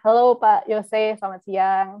 Indonesia. Hello, Pak Yose, selamat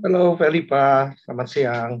siang. Hello, Felippa, selamat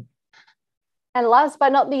siang. And last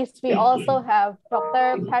but not least, we also have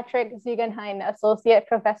Dr. Patrick Ziegenhain, Associate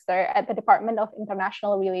Professor at the Department of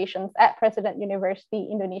International Relations at President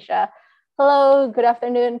University, Indonesia. Hello, good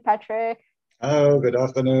afternoon, Patrick. Hello, good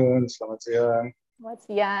afternoon, selamat siang. Selamat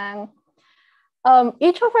siang.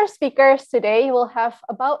 Each of our speakers today will have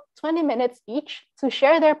about 20 minutes each to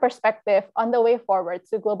share their perspective on the way forward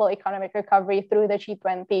to global economic recovery through the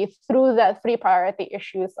G20, through the three priority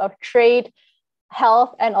issues of trade,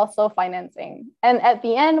 health, and also financing. And at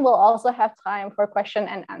the end, we'll also have time for question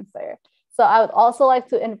and answer. So I would also like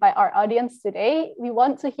to invite our audience today. We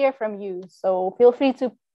want to hear from you. So feel free to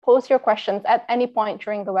post your questions at any point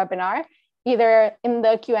during the webinar, either in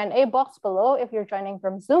the Q&A box below if you're joining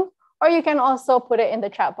from Zoom, or you can also put it in the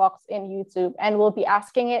chat box in YouTube, and we'll be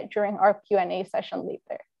asking it during our Q&A session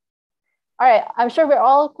later. All right, I'm sure we're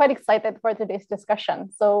all quite excited for today's discussion.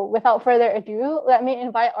 So without further ado, let me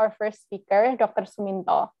invite our first speaker, Dr.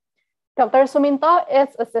 Suminto. Dr. Suminto is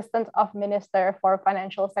Assistant of Minister for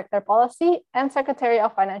Financial Sector Policy and Secretary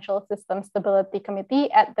of Financial System Stability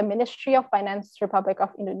Committee at the Ministry of Finance, Republic of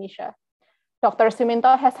Indonesia. Dr.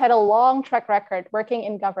 Suminto has had a long track record working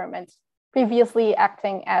in government, previously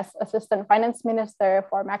acting as Assistant Finance Minister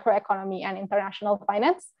for Macroeconomy and International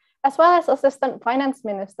Finance, as well as Assistant Finance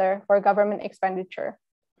Minister for Government Expenditure.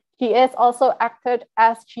 He is also acted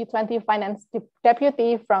as G20 Finance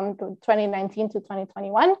Deputy from 2019 to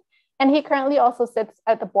 2021, and he currently also sits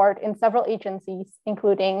at the board in several agencies,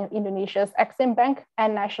 including Indonesia's Exim Bank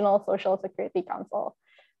and National Social Security Council.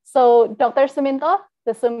 So, Dr. Suminto,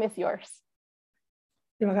 the Zoom is yours.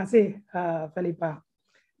 Terima kasih, Felippa.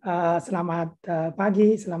 Selamat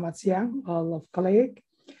pagi, selamat siang, all of colleagues.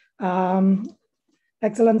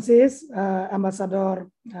 Excellencies, Ambassador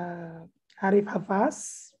Arif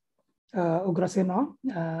Havas, Oegroseno,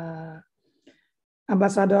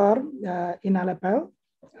 Ambassador Ina Lepel,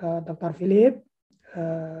 Dr. Felippa,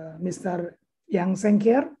 Mr. Yang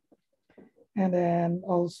Sengkir, and then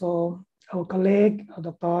also our colleague,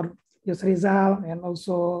 Dr. Yose Rizal, and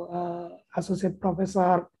also Associate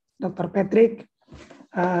Professor Dr. Patrick,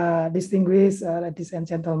 distinguished ladies and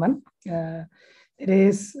gentlemen. It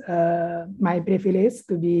is my privilege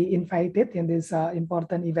to be invited in this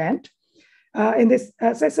important event. In this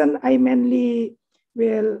session, I mainly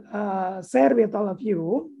will share with all of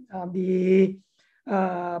you the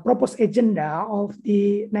proposed agenda of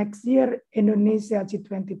the next year Indonesia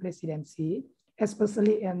G20 presidency,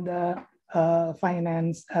 especially in the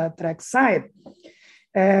finance track side.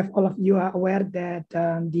 If all of you are aware that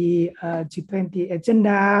the G20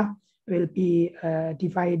 agenda will be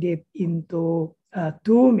divided into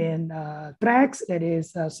two main tracks, that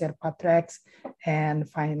is Sherpa tracks and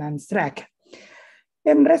finance track.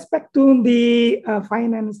 In respect to the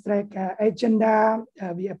finance track agenda,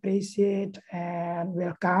 we appreciate and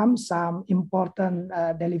welcome some important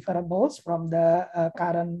deliverables from the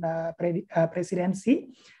current presidency,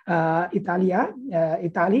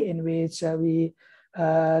 Italy, in which we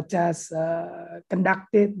just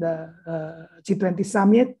conducted the G20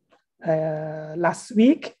 summit last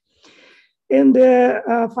week. In the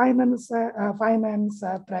finance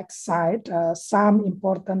track side, some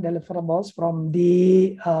important deliverables from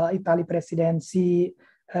the Italy presidency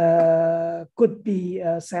could be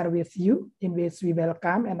shared with you, in which we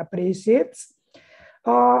welcome and appreciate.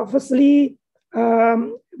 Firstly,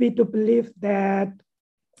 we do believe that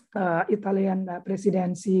Italian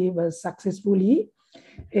presidency was successfully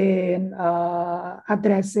in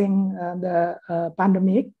addressing the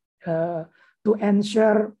pandemic to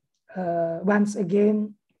ensure once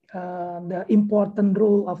again the important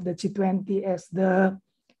role of the G20 as the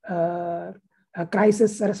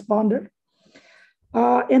crisis responder.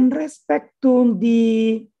 In respect to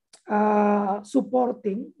the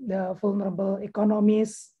supporting the vulnerable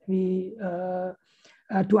economies, we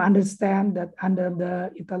do understand that under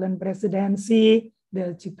the Italian presidency,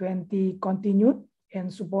 the G20 continued in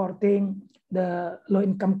supporting the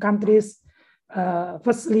low-income countries.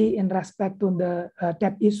 Firstly, in respect to the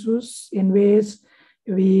debt issues, in which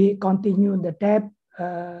we continue the debt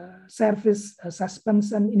service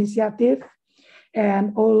suspension initiative,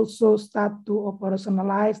 and also start to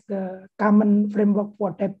operationalize the common framework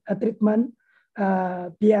for debt treatment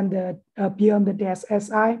beyond the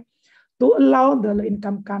DSSI, to allow the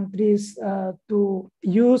low-income countries to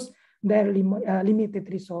use their limited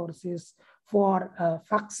resources for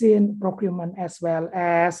vaccine procurement, as well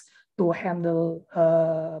as to handle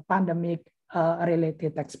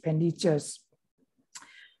pandemic-related expenditures.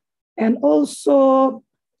 And also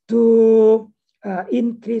to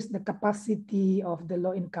increase the capacity of the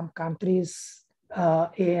low-income countries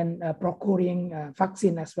in procuring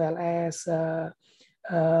vaccine, as well as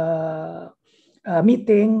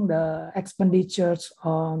meeting the expenditures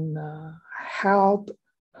on health,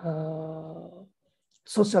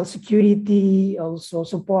 social security, also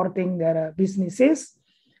supporting their businesses.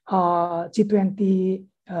 G20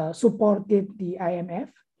 supported the IMF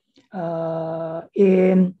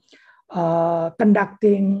in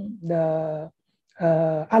conducting the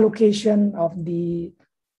allocation of the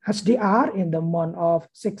HDR in the amount of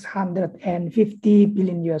 $650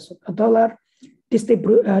 billion,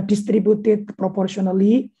 distributed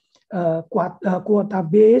proportionally,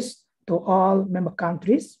 quota-based to all member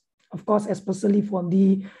countries. Of course, especially for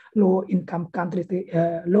the low-income countries,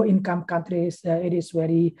 it is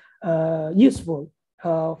very useful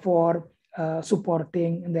for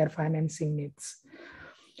supporting their financing needs.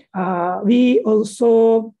 We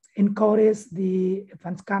also encourage the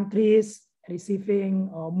advanced countries receiving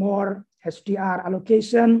more HDR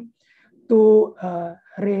allocation to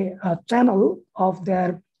channel of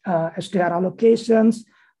their HDR allocations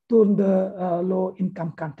to the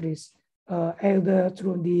low-income countries, either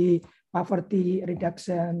through the poverty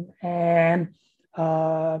reduction and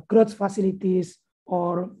growth facilities,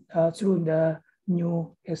 or through the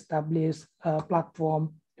new established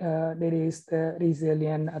platform, that is the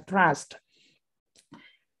Resilient Trust.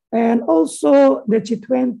 And also the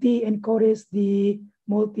G20 encouraged the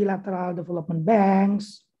multilateral development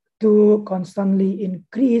banks to constantly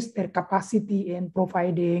increase their capacity in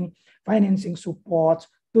providing financing support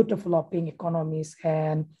to developing economies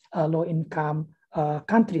and low-income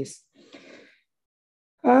countries.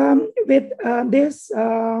 With this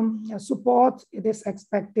support, it is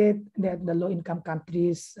expected that the low-income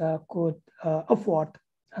countries could afford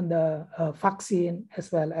the vaccine,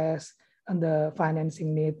 as well as the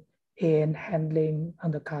financing need in handling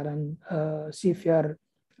the current severe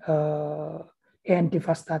and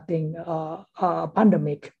devastating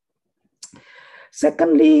pandemic.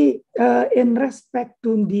 Secondly, in respect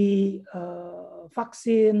to the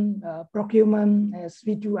vaccine procurement, as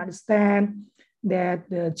we do understand that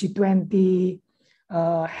the G20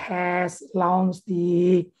 has launched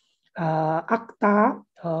the ACTA,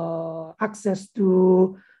 access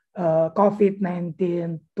to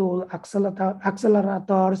COVID-19 tool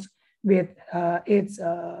accelerators, with its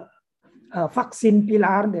vaccine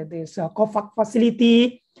pillar, that is COVAX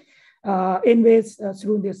facility, in which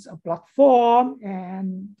through this platform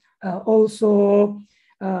and also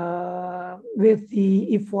with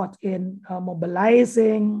the effort in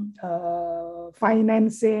mobilizing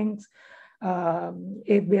financing,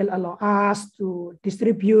 it will allow us to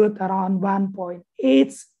distribute around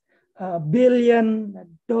 1.8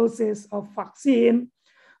 billion doses of vaccine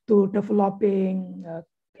to developing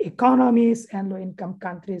economies and low-income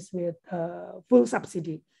countries with full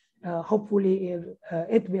subsidy. Hopefully,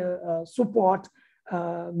 it will support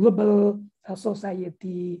global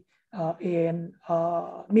society in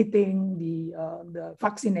meeting the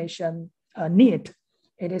vaccination need.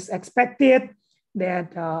 It is expected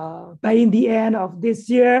that by the end of this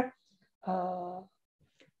year,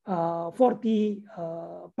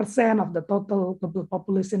 40% of the total global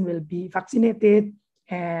population will be vaccinated,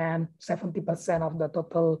 and 70% of the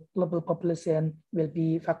total global population will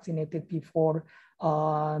be vaccinated before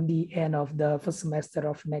the end of the first semester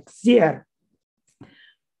of next year.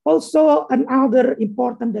 Also, another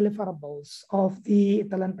important deliverables of the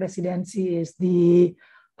Italian presidency is the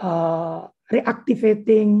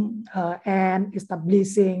reactivating and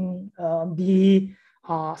establishing the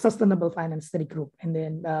Sustainable Finance Study Group, and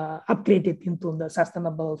then upgraded into the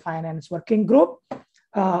Sustainable Finance Working Group,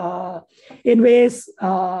 in which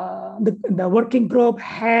the working group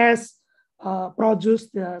has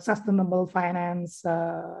produced the Sustainable Finance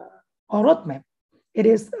roadmap. It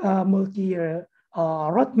is a multi-year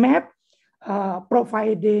roadmap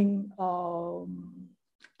providing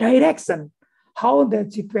direction how the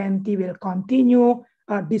G20 will continue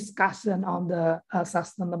discussion on the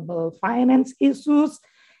sustainable finance issues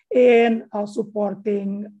in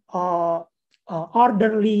supporting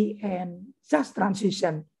orderly and just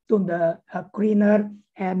transition to the greener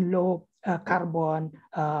and low carbon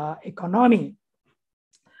economy.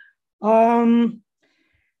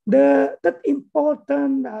 The third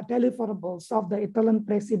important deliverables of the Italian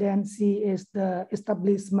presidency is the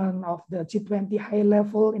establishment of the G20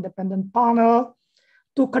 high-level independent panel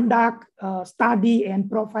to conduct study and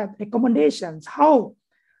provide recommendations how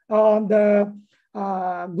the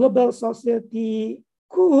global society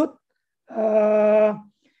could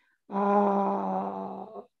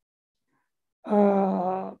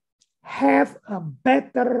have a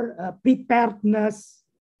better preparedness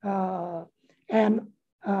and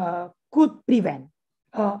could prevent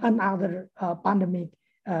another pandemic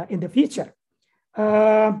in the future.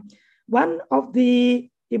 One of the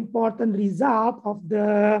important result of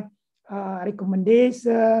the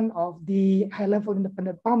recommendation of the high-level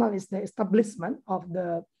independent panel is the establishment of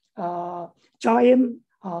the joint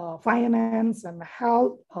finance and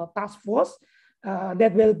health task force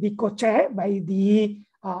that will be co-chaired by the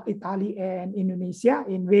Italy and Indonesia,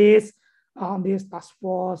 in which this task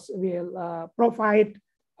force will provide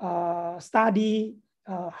study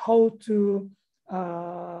how to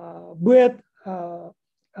build a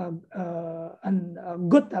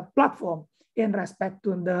good platform in respect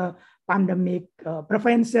to the pandemic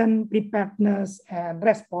prevention, preparedness, and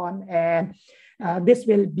response. And this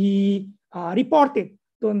will be reported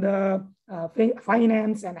to the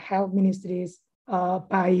finance and health ministries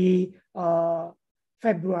by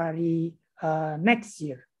February next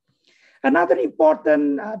year. Another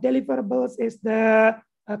important deliverables is the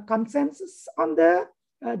consensus on the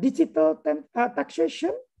digital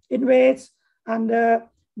taxation, in which under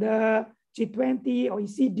the G20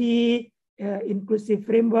 OECD inclusive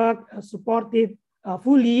framework supported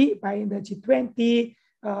fully by the G20,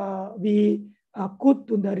 we could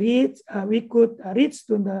reach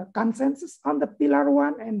to the consensus on the Pillar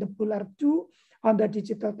 1 and the Pillar 2 on the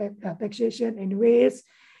digital taxation, in which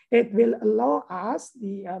it will allow us,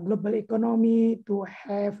 the global economy, to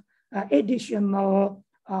have additional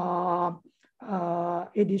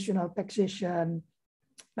taxation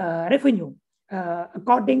revenue.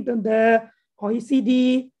 According to the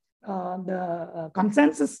OECD, the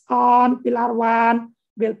consensus on Pillar 1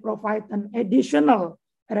 will provide an additional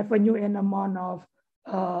revenue in amount of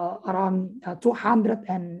around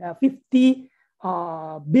 250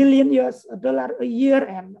 billion US dollar a year,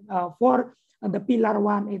 and for the Pillar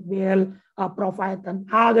 1, it will provide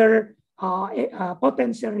another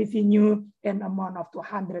potential revenue in amount of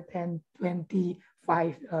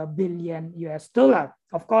 225 billion US dollar.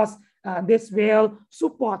 Of course, this will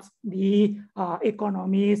support the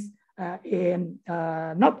economies in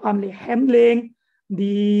not only handling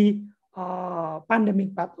the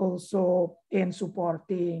pandemic, but also in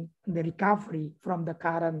supporting the recovery from the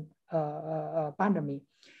current pandemic.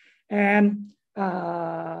 And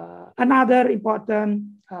another important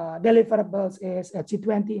deliverables is a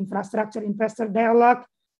G20 infrastructure investor dialogue,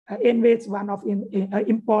 in which one of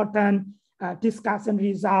important discussion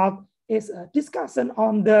result is a discussion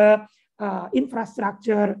on the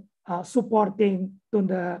infrastructure supporting to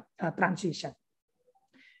the transition.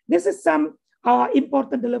 This is some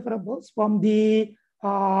important deliverables from the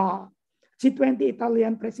G20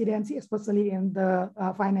 Italian presidency, especially in the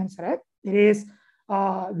finance track. It is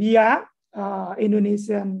via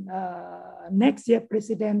Indonesian next year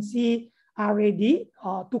presidency are ready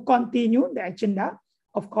to continue the agenda.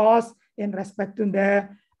 Of course, in respect to the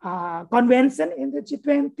convention in the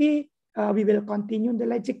G20, we will continue the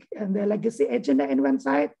legacy agenda in one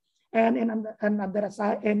side, and in another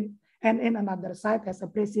side, and in another side, as a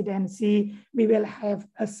presidency, we will have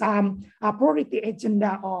some priority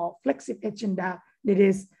agenda or flagship agenda. That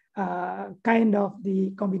is kind of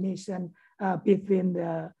the combination between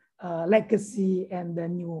the legacy and the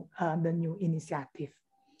new initiative.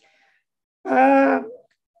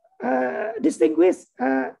 Distinguished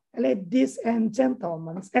ladies and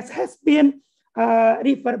gentlemen, as has been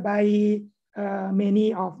referred by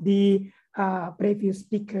many of the previous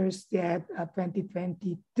speakers, that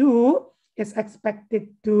 2022 is expected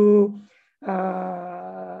to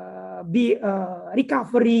be a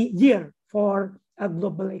recovery year for a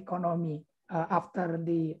global economy after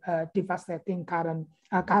the devastating current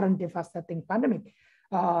devastating pandemic.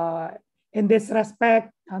 In this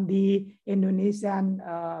respect, the Indonesian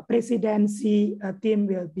presidency team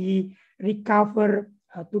will be recover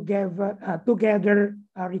together,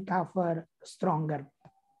 recover stronger.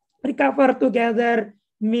 Recover together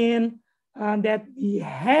means that we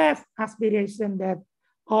have aspiration that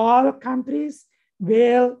all countries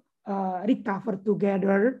will recover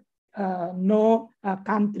together, no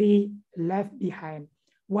country left behind.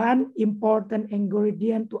 One important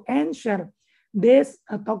ingredient to ensure this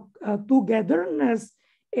togetherness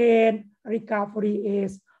in recovery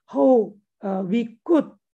is how we could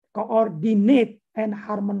coordinate and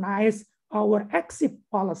harmonize our exit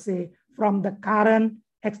policy from the current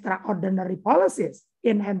extraordinary policies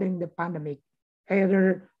in handling the pandemic,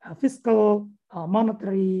 either fiscal,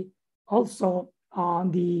 monetary, also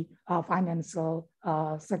on the financial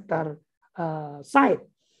sector side.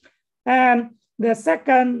 And the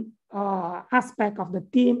second aspect of the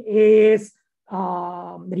theme is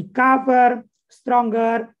recover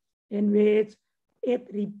stronger, in which it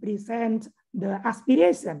represents the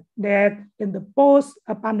aspiration that in the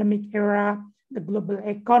post-pandemic era, the global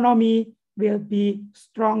economy will be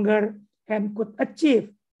stronger and could achieve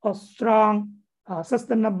a strong,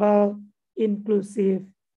 sustainable, inclusive,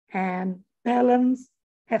 and balanced,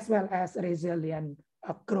 as well as resilient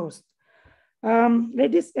growth.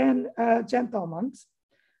 Ladies and gentlemen,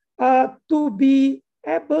 to be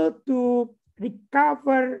able to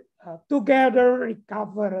recover together,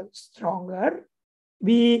 recover stronger,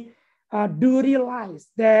 we do realize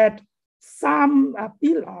that some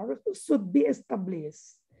pillars should be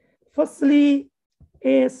established. Firstly,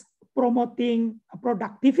 is promoting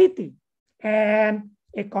productivity and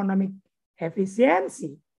economic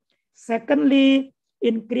efficiency. Secondly,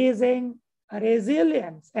 increasing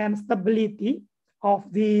resilience and stability of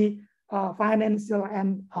the financial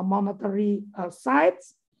and monetary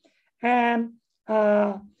sides. And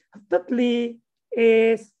thirdly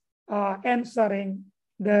is ensuring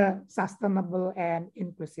the sustainable and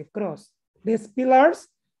inclusive growth. These pillars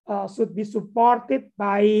should be supported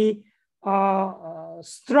by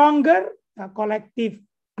stronger collective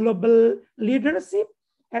global leadership,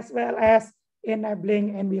 as well as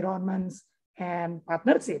enabling environments and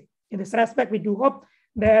partnership. In this respect, we do hope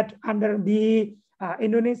that under the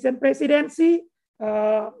Indonesian presidency,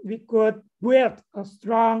 we could build a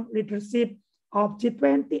strong leadership of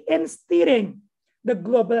G20 in steering the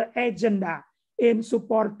global agenda in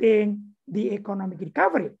supporting the economic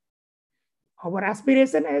recovery. Our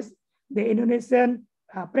aspiration as the Indonesian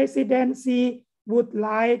presidency would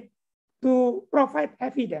like to provide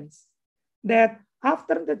evidence that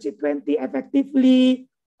after the G20 effectively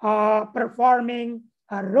performing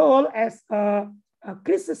a role as a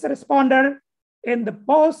crisis responder in the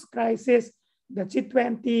post-crisis, the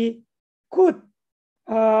G20 could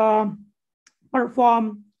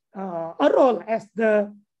perform a role as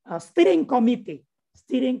the steering committee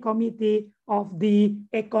of the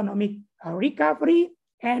economic recovery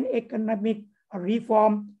and economic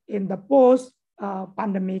reform in the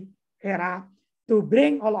post-pandemic era, to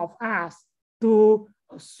bring all of us to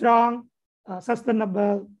a strong,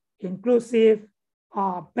 sustainable, inclusive,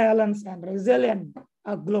 balanced, and resilient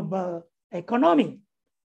global economy.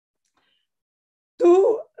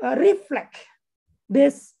 To reflect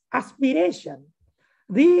this aspiration,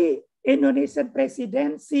 the Indonesian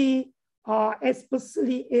presidency,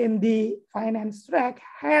 especially in the finance track,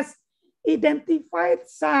 has identified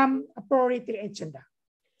some priority agenda.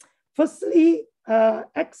 Firstly,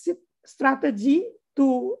 exit strategy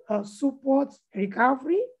to support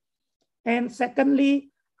recovery. And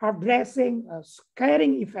secondly, addressing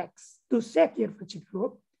scaring effects to secure future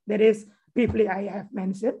growth. That is briefly I have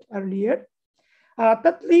mentioned earlier.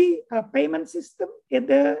 Thirdly, payment system in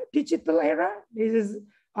the digital era. This is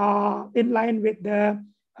in line with the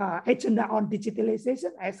agenda on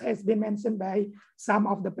digitalization, as has been mentioned by some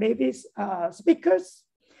of the previous speakers.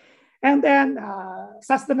 And then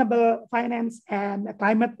sustainable finance and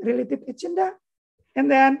climate-related agenda. And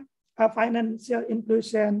then financial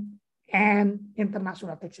inclusion and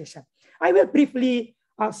international taxation. I will briefly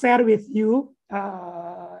share with you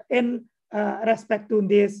in respect to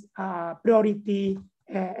this priority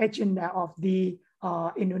agenda of the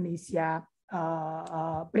Indonesia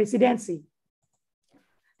presidency.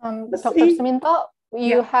 Dr. Suminto,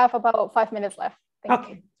 you have about 5 minutes left. Thank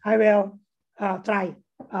you. I will try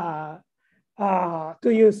to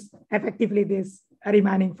use effectively this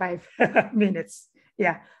remaining 5 minutes.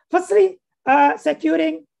 Yeah. Firstly,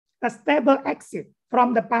 securing a stable exit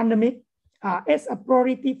from the pandemic is a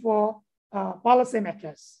priority for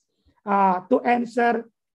policymakers to ensure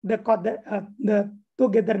the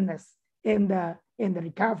togetherness in the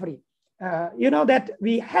recovery. You know that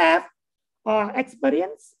we have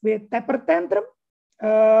experience with taper tantrum.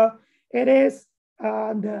 It is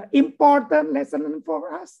the important lesson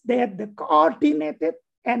for us that the coordinated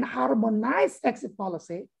and harmonized exit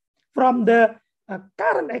policy from the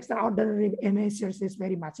current extraordinary measures is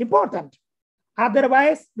very much important.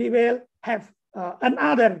 Otherwise, we will have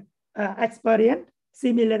another experience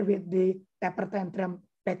similar with the taper tantrum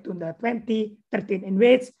back to the 2013, in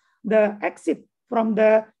which the exit from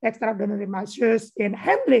the extraordinary measures in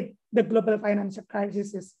handling the global financial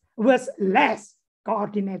crisis was less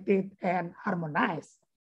coordinated and harmonized.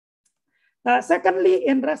 Secondly,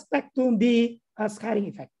 in respect to the scaring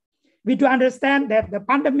effect, we do understand that the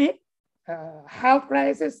pandemic, health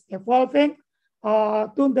crisis evolving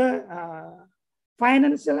to the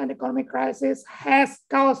financial and economic crisis has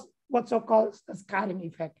caused what's so-called a scaring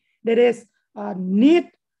effect. There is a need,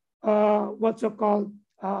 what's so-called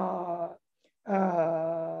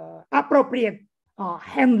appropriate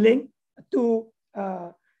handling to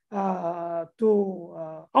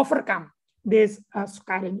overcome this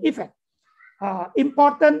scaring effect.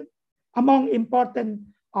 Among important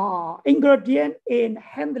ingredient in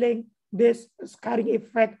handling this scaring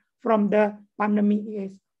effect from the pandemic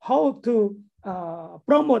is how to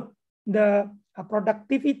promote the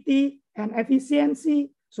productivity and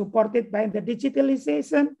efficiency supported by the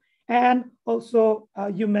digitalization and also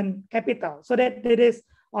human capital. So that it is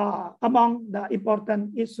among the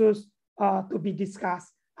important issues to be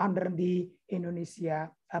discussed under the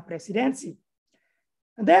Indonesia presidency.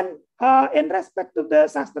 And then in respect to the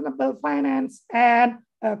sustainable finance and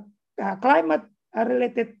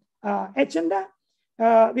climate-related agenda,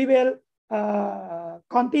 we will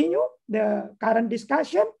continue the current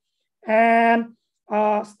discussion and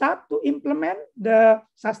start to implement the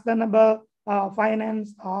sustainable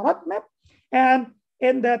finance roadmap. And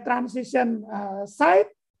in the transition side,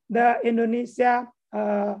 the Indonesia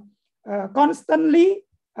constantly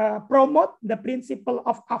promote the principle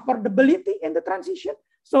of affordability in the transition.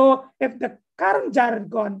 So if the current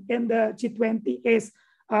jargon in the G20 is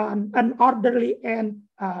an orderly and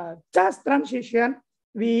just transition,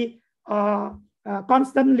 we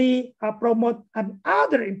constantly promote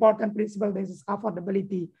another important principle, this is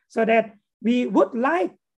affordability, so that we would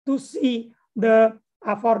like to see the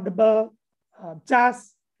affordable,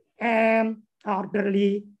 just and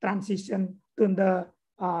orderly transition to the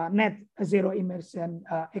net zero emission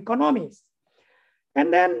economies.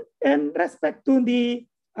 And then in respect to the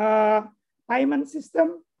payment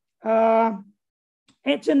system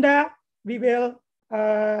agenda, we will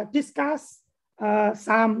discuss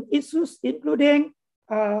some issues including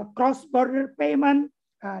cross-border payment,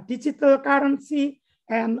 digital currency,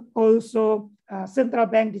 and also central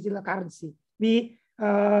bank digital currency. We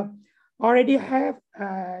already have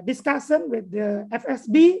discussion with the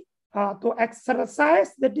FSB to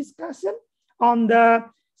exercise the discussion on the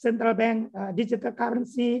central bank digital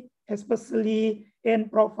currency, especially in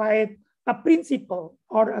provide a principle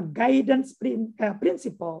or a guidance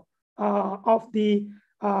principle of the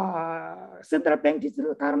central bank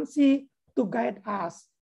digital currency to guide us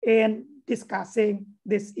in discussing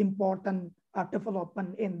this important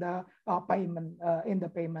development in the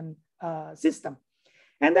payment system.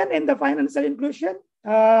 And then in the financial inclusion,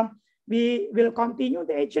 we will continue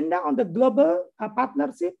the agenda on the global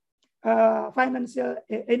partnership financial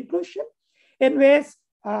inclusion, in which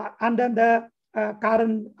under the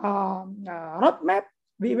current roadmap,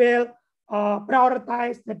 we will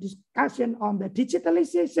prioritize the discussion on the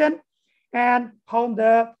digitalization and how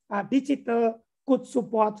the digital could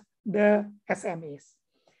support the SMEs.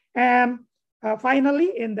 And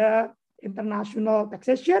finally, in the international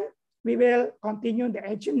taxation, we will continue the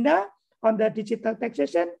agenda on the digital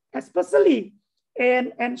taxation, especially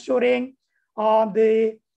in ensuring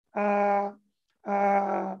the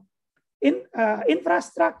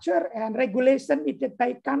infrastructure and regulation needed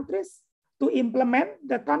by countries to implement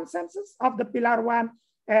the consensus of the Pillar 1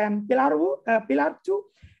 and Pillar 2.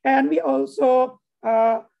 And we also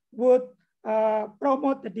would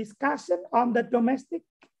promote the discussion on the domestic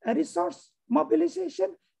resource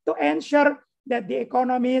mobilization to ensure that the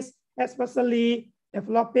economies, especially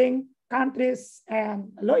developing countries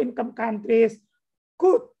and low-income countries,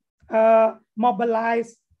 could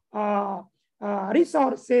mobilize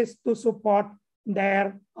resources to support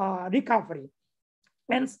their recovery.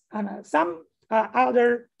 And some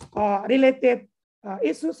other related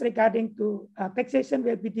issues regarding to taxation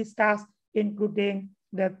will be discussed, including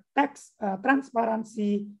the tax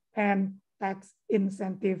transparency and tax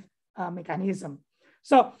incentive mechanism.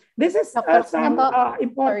 So this is some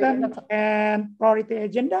important and priority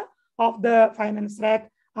agenda of the finance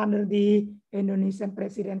track under the Indonesian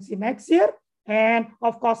presidency next year. And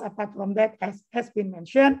of course, apart from that, as has been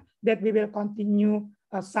mentioned, that we will continue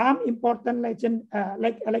some important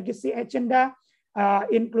legacy agenda,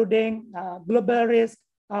 including global risk,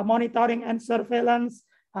 monitoring and surveillance,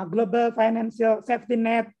 global financial safety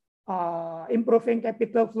net, improving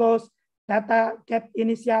capital flows, data gap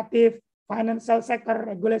initiative, financial sector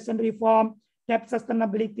regulation reform, debt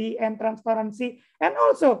sustainability and transparency, and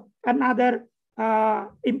also another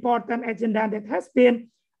important agenda that has been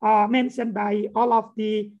mentioned by all of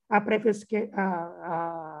the previous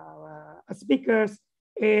speakers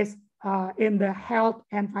is in the health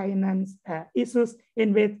and finance issues,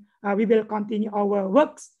 in which we will continue our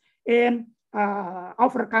works in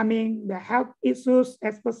overcoming the health issues,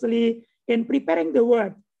 especially in preparing the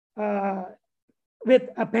world with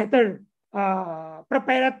a better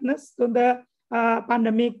preparedness to the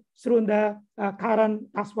pandemic through the current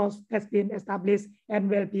task force has been established and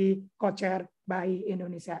will be co-chaired by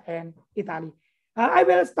Indonesia and Italy. I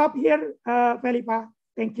will stop here, Felippa.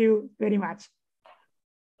 Thank you very much.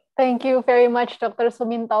 Thank you very much, Dr.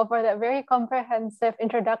 Suminto, for that very comprehensive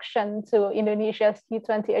introduction to Indonesia's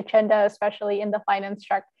G20 agenda, especially in the finance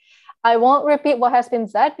track. I won't repeat what has been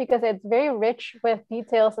said because it's very rich with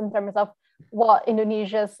details in terms of what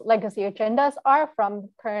Indonesia's legacy agendas are from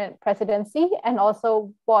current presidency and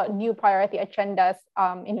also what new priority agendas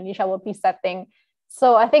Indonesia will be setting.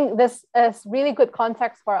 So I think this is really good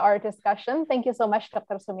context for our discussion. Thank you so much,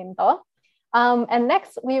 Dr. Suminto. And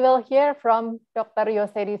next, we will hear from Dr.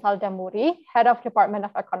 Yose Rizal Damuri, Head of Department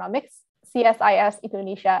of Economics,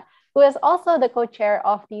 CSIS-Indonesia, who is also the co-chair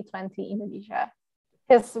of G20 Indonesia.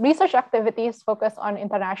 His research activities focus on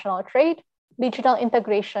international trade, digital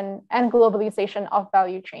integration, and globalization of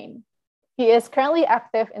value chain. He is currently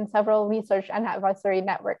active in several research and advisory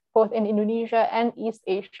networks, both in Indonesia and East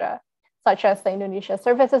Asia, such as the Indonesia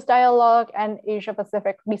Services Dialogue and Asia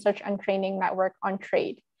Pacific Research and Training Network on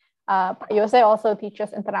Trade. Yose also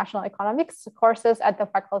teaches international economics courses at the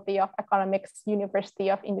Faculty of Economics,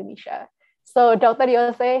 University of Indonesia. So Dr.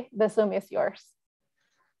 Yose, the Zoom is yours.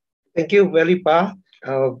 Thank you, Felippa,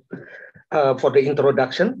 for the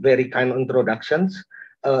introduction, very kind introductions.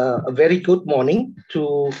 A very good morning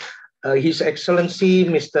to His Excellency,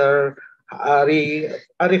 Mr.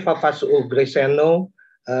 Arif Havas Oegroseno,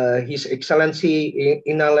 His Excellency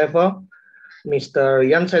Inaleva, Mr.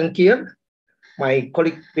 Jansen Kier, my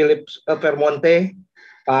colleague Felippa,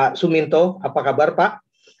 Pak Suminto, apa kabar Pak?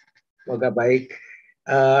 Semoga baik.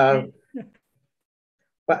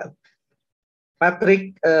 Pak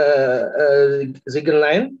Patrick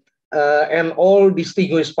Ziegenhain, and all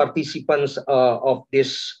distinguished participants of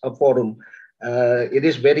this forum. It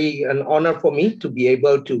is an honor for me to be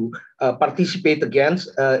able to participate again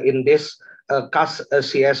in this CAS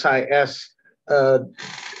CSIS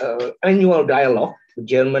annual dialogue,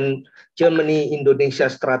 Germany-Indonesia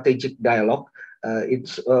strategic dialogue.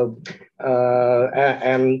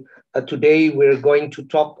 Today we're going to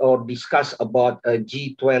talk or discuss about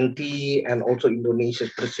G20 and also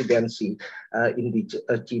Indonesia's presidency in the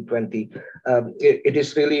G20. It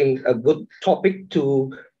is really a good topic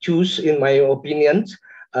to choose, in my opinion,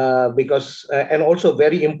 because and also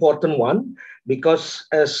very important one, because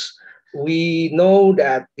as we know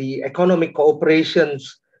that the economic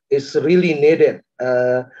cooperations is really needed,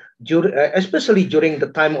 especially during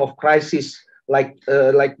the time of crisis like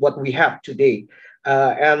what we have today.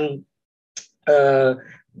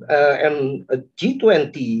 and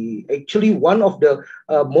G20 actually one of the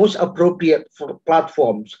most appropriate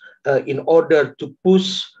platforms in order to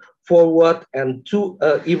push forward and to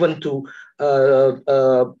even to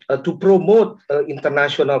promote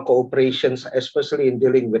international cooperations, especially in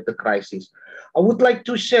dealing with the crisis. I would like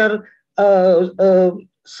to share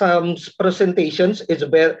some presentations. It's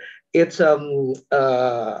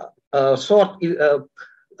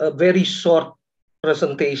very short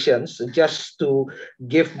presentations just to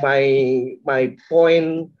give my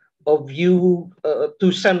point of view,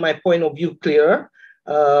 to send my point of view clearer.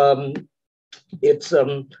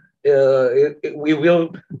 We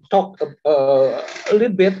will talk a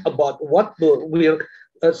little bit about what we're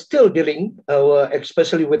still dealing,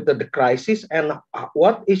 especially with the crisis, and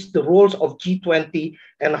what is the roles of G20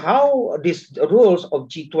 and how these roles of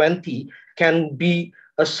G20 can be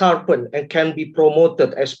sharpened and can be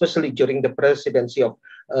promoted, especially during the presidency of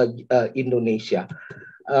Indonesia.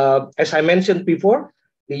 As I mentioned before,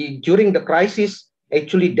 during the crisis,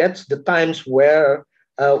 actually that's the times where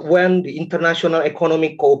when the international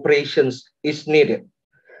economic cooperation is needed.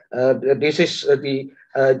 This is the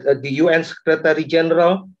UN Secretary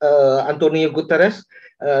General Antonio Guterres.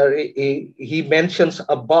 He mentions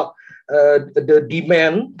about the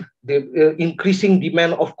demand, the increasing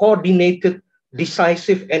demand of coordinated,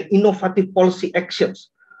 decisive, and innovative policy actions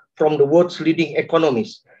from the world's leading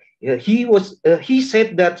economies. He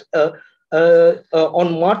said that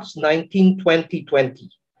on March 19, 2020,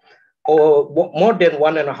 or more than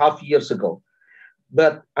 1.5 years ago.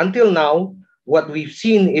 But until now, what we've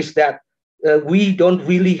seen is that we don't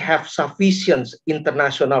really have sufficient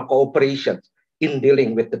international cooperation in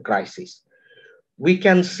dealing with the crisis. We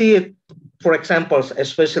can see it, for example,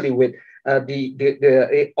 especially with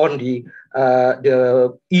the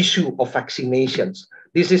issue of vaccinations.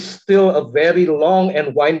 This is still a very long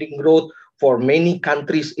and winding road for many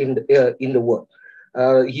countries in the world.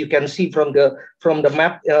 You can see from the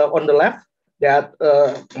map on the left that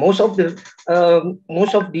most of the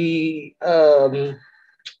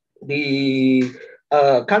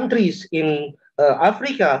countries in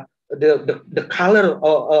Africa, the color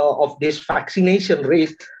of this vaccination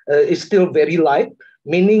rate is still very light,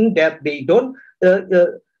 meaning that they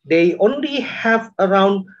only have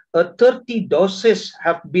around 30 doses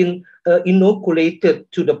have been inoculated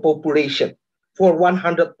to the population. For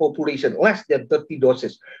 100 population, less than 30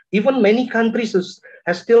 doses. Even many countries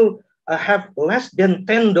still have less than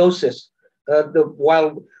 10 doses.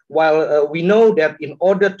 While we know that in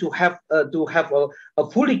order to have a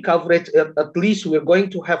fully coverage, at least we're going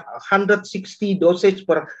to have 160 doses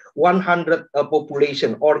per 100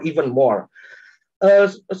 population, or even more.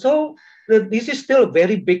 So this is still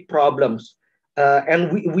very big problems.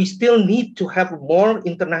 And we still need to have more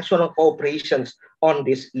international cooperations on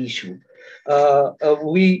this issue.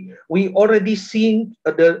 We already seen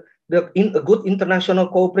the good international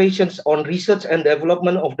cooperations on research and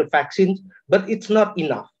development of the vaccines, but it's not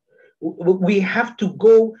enough. We have to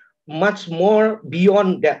go much more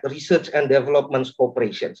beyond that research and development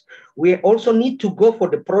cooperations. We also need to go for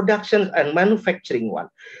the production and manufacturing one.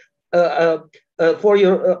 For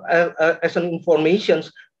your as an information,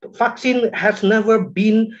 vaccine has never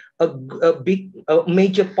been a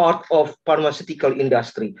major part of pharmaceutical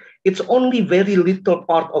industry. It's only very little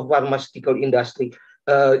part of pharmaceutical industry,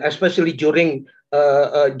 especially during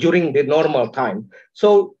the normal time.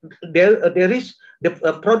 So there is the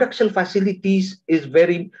production facilities is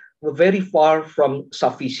very far from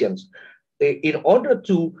sufficient. In order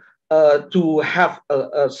to have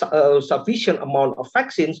a sufficient amount of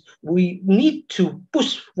vaccines, we need to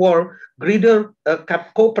push for greater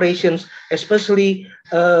cooperations, especially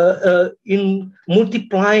in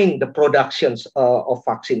multiplying the productions of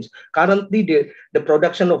vaccines. Currently, the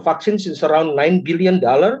production of vaccines is around $9 billion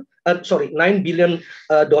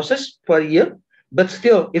doses per year, but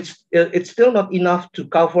still, it's still not enough to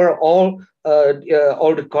cover all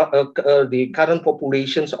the current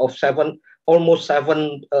populations of almost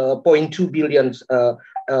 7.2 billion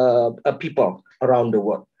people around the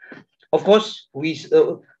world. Of course,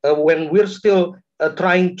 when we're still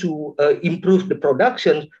trying to improve the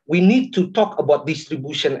production, we need to talk about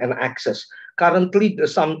distribution and access. Currently,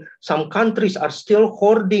 some countries are still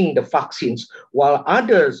hoarding the vaccines, while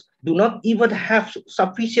others do not even have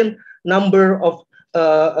sufficient number of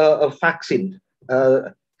vaccine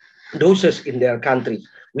doses in their countries.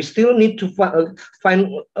 We still need to find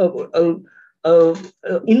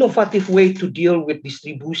innovative way to deal with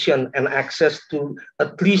distribution and access to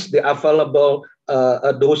at least the available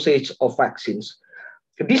dosage of vaccines.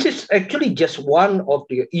 this is actually just one of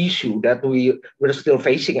the issue that we're still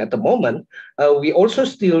facing at the moment. We also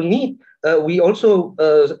still need, still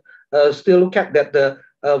look at that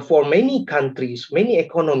for many countries, many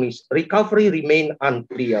economies, recovery remain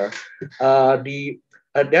unclear.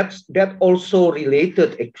 That also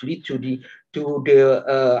related actually to the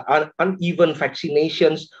uneven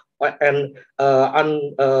vaccinations and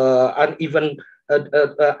uneven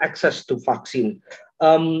access to vaccine.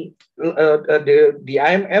 The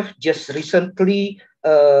IMF just recently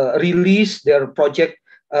released their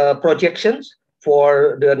projections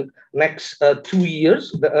for the next 2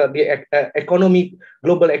 years, the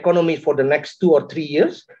global economy for the next 2 or 3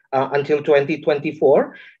 years until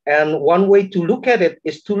 2024. And one way to look at it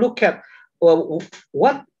is to look at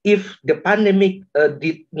what if the pandemic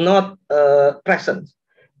did not present,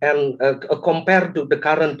 and compared to the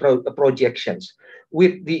current projections.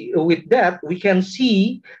 With that, we can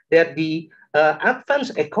see that the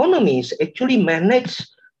advanced economies actually managed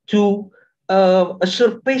to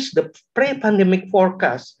surpass the pre-pandemic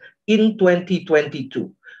forecast in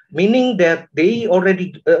 2022, meaning that they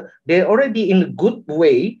already in a good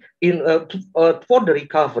way for the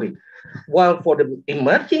recovery. While for the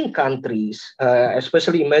emerging countries,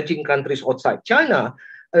 especially emerging countries outside China,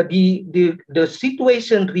 the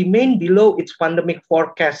situation remained below its pandemic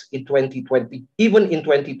forecast in 2020, even in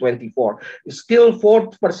 2024. It's still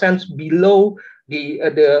 4% below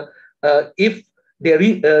if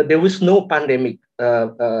there was no pandemic.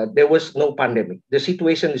 The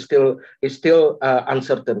situation is still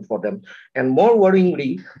uncertain for them. And more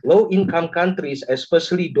worryingly, low-income countries,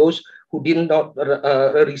 especially those who did not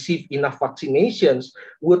receive enough vaccinations,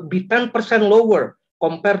 would be 10% lower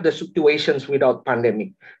compared to situations without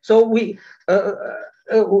pandemic. So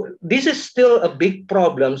this is still a big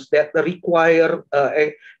problems that require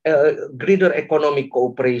greater economic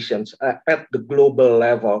cooperations at the global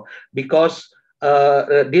level, because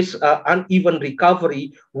this uneven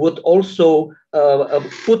recovery would also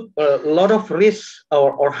put a lot of risk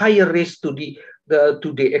or higher risk to the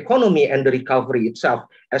economy and the recovery itself,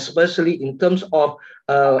 especially in terms of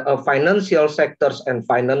financial sectors and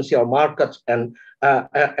financial markets and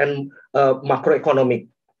macroeconomic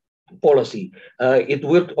policy. It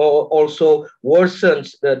would also worsen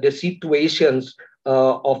the situations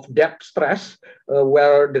of debt stress,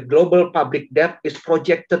 where the global public debt is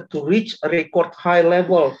projected to reach a record high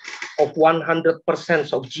level of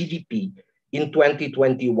 100% of GDP in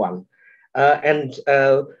 2021.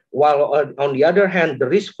 While on the other hand, the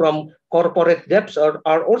risk from corporate debts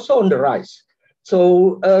are also on the rise.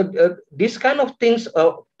 So these kind of things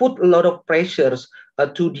put a lot of pressures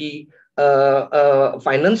to the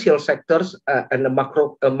financial sectors and the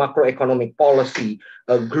macroeconomic policy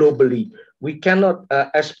globally. We cannot,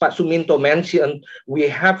 as Pak Suminto mentioned, we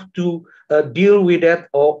have to deal with that,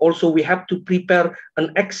 or also we have to prepare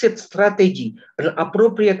an exit strategy, an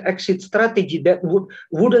appropriate exit strategy that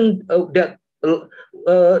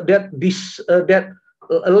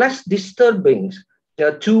less disturbing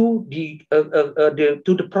to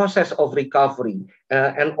the process of recovery,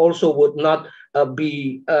 and also would not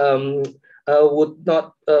be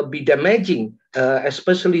damaging,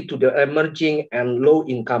 especially to the emerging and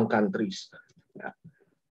low-income countries.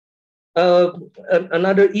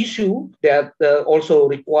 Another issue that also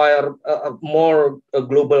require more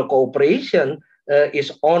global cooperation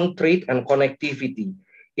is on trade and connectivity.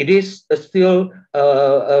 It is still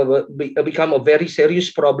become a very serious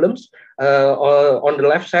problem. On the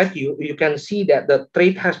left side, you can see that the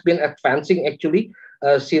trade has been advancing actually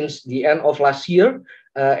since the end of last year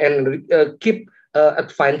and keep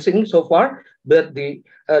advancing so far. But the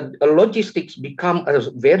logistics become a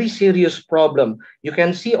very serious problem. You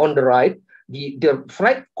can see on the right, the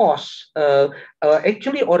freight costs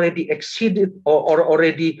actually already exceeded or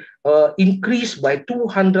already increased by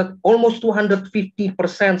almost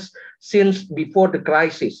 250% since before the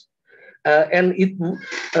crisis. And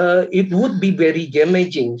it would be very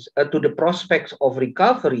damaging to the prospects of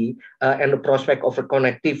recovery and the prospect of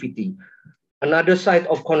connectivity. Another side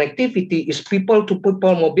of connectivity is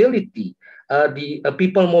people-to-people mobility, the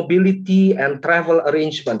people mobility and travel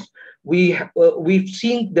arrangements. We've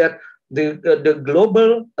seen that the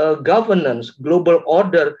global governance, global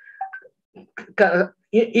order,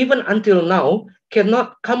 even until now,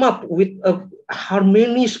 cannot come up with a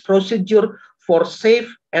harmonious procedure for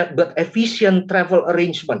safe but efficient travel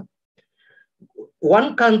arrangement.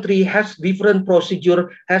 One country has different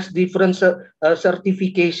procedure, has different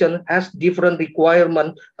certification, has different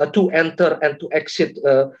requirement to enter and to exit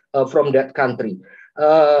from that country.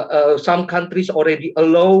 Some countries already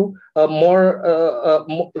allow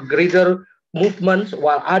greater movements,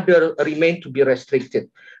 while others remain to be restricted.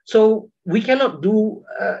 So we cannot do,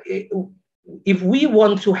 if we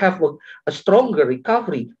want to have a stronger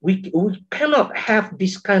recovery, we cannot have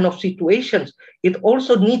this kind of situations. It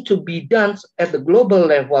also needs to be done at the global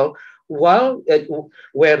level, while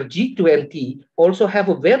where G20 also have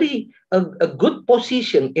a very a good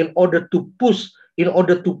position in order to push, in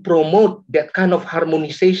order to promote that kind of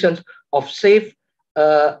harmonization of safe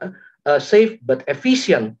but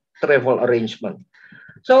efficient travel arrangement.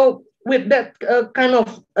 So with that kind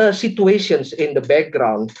of situations in the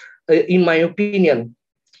background, in my opinion,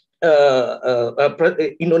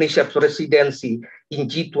 Indonesia presidency in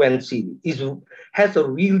G20 has a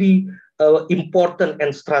really important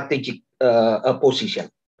and strategic position.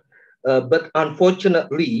 But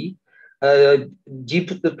unfortunately,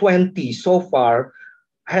 G20 so far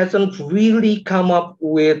hasn't really come up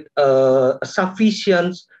with a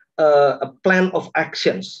sufficient plan of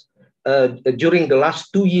actions during the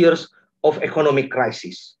last 2 years of economic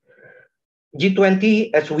crisis.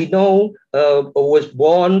 G20, as we know, was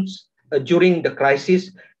born during the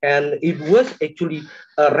crisis, and it was actually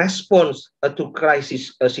a response to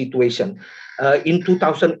crisis situation. In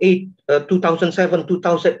 2008, 2007,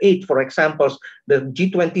 2008, for example, the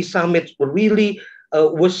G20 summit really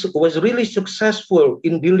was really successful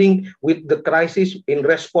in dealing with the crisis, in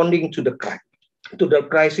responding to the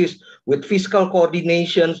crisis with fiscal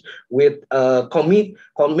coordinations, with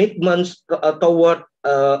commitments toward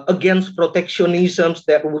against protectionisms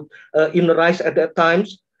that would rise at that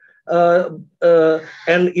times,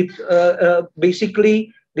 and it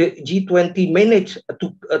basically the G20 managed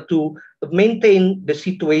to maintain the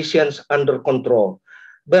situations under control.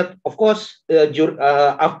 But of course,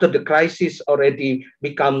 after the crisis already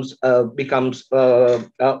becomes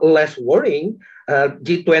less worrying,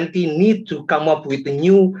 G20 need to come up with a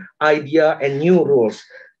new idea and new rules.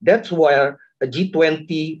 That's where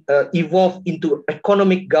G20 evolved into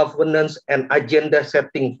economic governance and agenda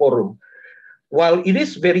setting forum. While it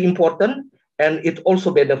is very important and it's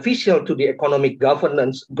also beneficial to the economic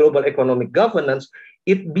governance, global economic governance,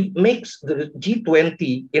 it makes the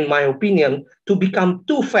G20, in my opinion, to become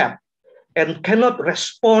too fat and cannot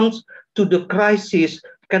respond to the crisis,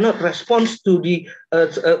 cannot respond to the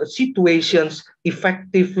situations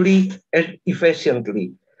effectively and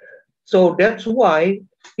efficiently. So that's why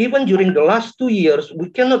even during the last 2 years,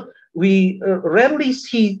 we rarely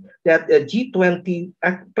see that a G20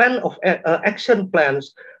 plan of action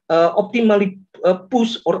plans optimally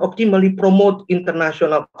push or optimally promote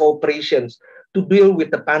international cooperations to deal with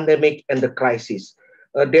the pandemic and the crisis.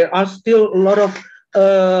 There are still a lot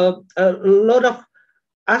of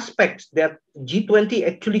aspects that G20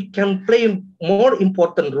 actually can play more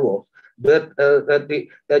important role, but the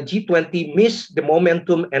G20 missed the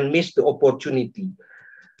momentum and missed the opportunity.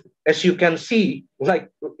 As you can see,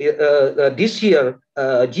 like this year,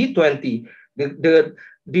 G20, the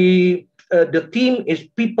theme is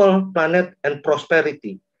people, planet, and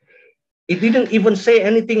prosperity. It didn't even say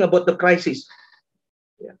anything about the crisis.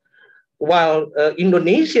 Yeah. While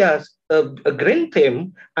Indonesia's green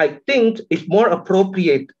theme, I think, is more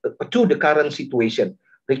appropriate to the current situation.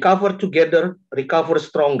 Recover together, recover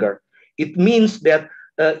stronger. It means that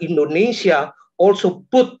Indonesia also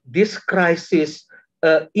put this crisis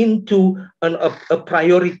into a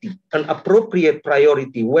priority, an appropriate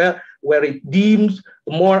priority, where it deems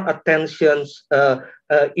more attentions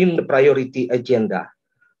in the priority agenda.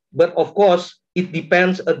 But of course, it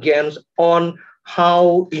depends again on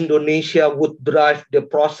how Indonesia would drive the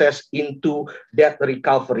process into that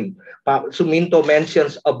recovery. Pak Suminto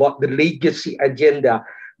mentions about the legacy agenda.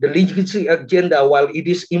 The legacy agenda, while it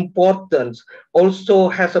is important, also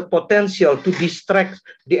has a potential to distract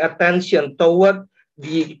the attention toward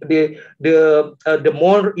the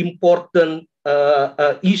more important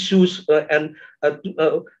issues and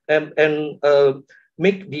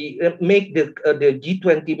make the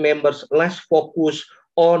G20 members less focused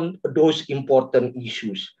on those important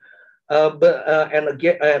issues.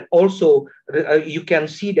 And also you can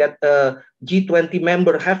see that G20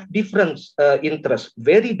 members have different interests,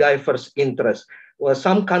 very diverse interests. Well,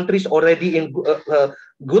 some countries already in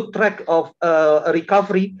good track of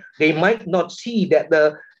recovery, they might not see that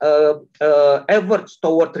the efforts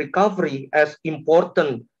toward recovery as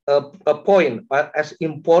important a point, as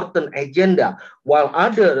important agenda, while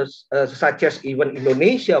others, such as even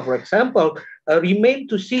Indonesia, for example, remain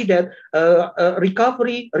to see that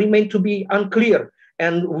recovery remain to be unclear,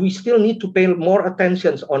 and we still need to pay more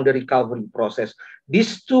attention on the recovery process.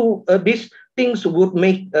 These things would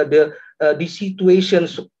make the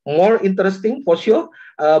situations more interesting for sure,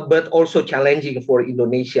 but also challenging for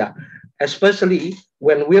Indonesia. especially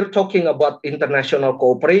when we're talking about international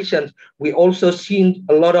cooperation. We also seen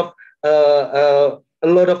a lot of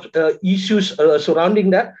issues surrounding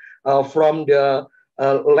that, from the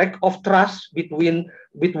lack of trust between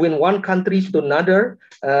one country to another,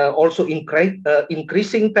 also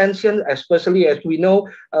increasing tension, especially as we know,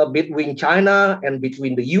 between China and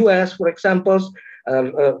between the US, for example.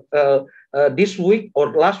 This week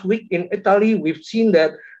or last week in Italy, we've seen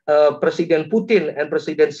that President Putin and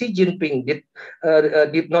President Xi Jinping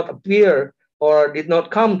did not appear or did not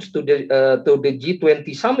come to the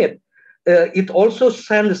G20 summit. It also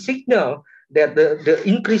sent a signal that the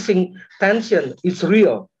increasing tension is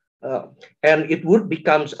real. And it would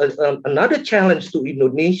become another challenge to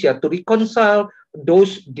Indonesia to reconcile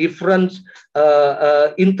those different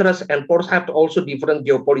interests and perhaps also different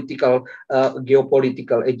geopolitical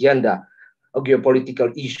agenda,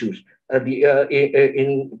 geopolitical issues.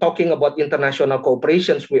 In talking about international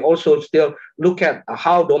cooperations, we also still look at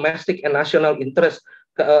how domestic and national interests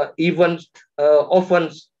even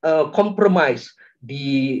often compromise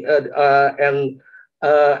and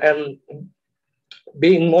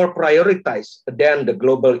being more prioritized than the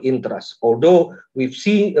global interests. Although we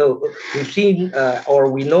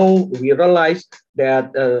realize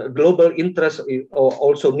that global interests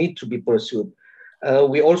also need to be pursued.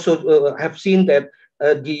 We also have seen that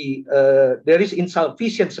there is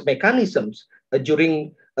insufficient mechanisms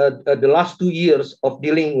during the last 2 years of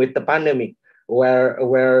dealing with the pandemic,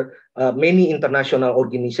 where many international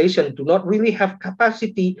organizations do not really have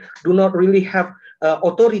capacity, do not really have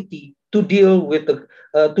authority to deal with the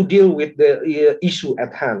issue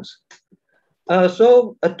at hand.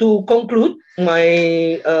 So to conclude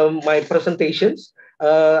my presentations,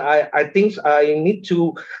 I think I need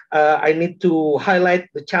to highlight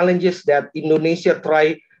the challenges that Indonesia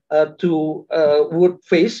would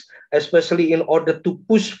face, especially in order to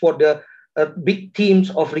push for the big themes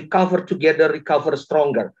of recover together, recover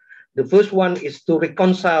stronger. The first one is to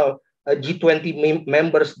reconcile G20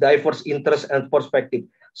 members' diverse interests and perspective.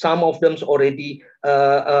 Some of them already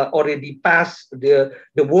passed the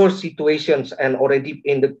worst situations and already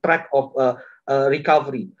in the track of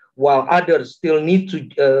recovery, while others still need to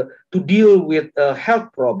deal with health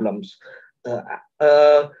problems.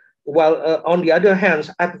 While on the other hand,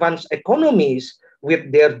 advanced economies with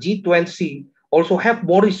their G20 also have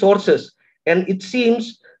more resources, and it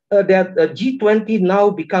seems that G20 now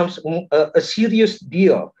becomes a serious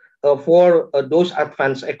deal for those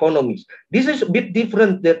advanced economies. This is a bit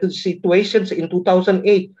different than the situations in 2008,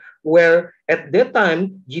 where at that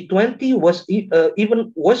time G20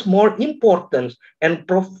 was more important and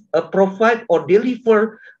provide or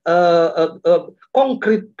deliver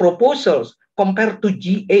concrete proposals compared to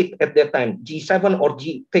G8 at that time, G7 or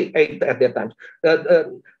G8 at that time.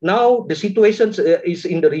 Now the situation is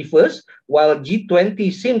in the reverse, while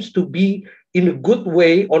G20 seems to be in a good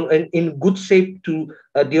way, in good shape to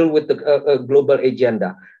deal with the global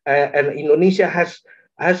agenda. And Indonesia has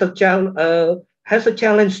a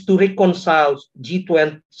challenge to reconcile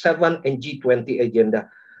G27 and G20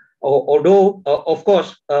 agenda. Although, of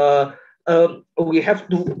course, we have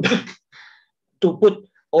to put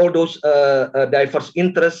all those diverse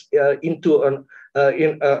interests into an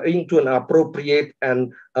appropriate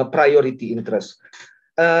and priority interest.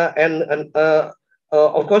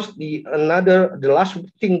 Of course, the last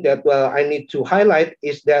thing that I need to highlight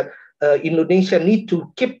is that Indonesia need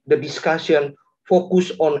to keep the discussion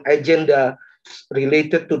focused on agenda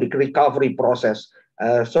related to the recovery process,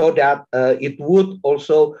 so that it would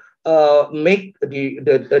also make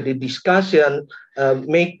the discussion,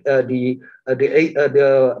 make the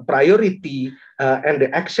priority and the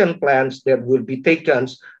action plans that will be taken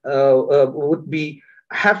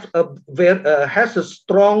has a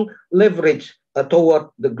strong leverage toward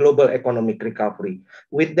the global economic recovery.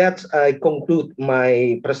 With that, I conclude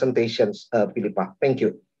my presentations, Felippa. Thank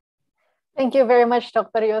you. Thank you very much,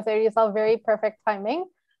 Dr. Yose Rizal. Very perfect timing.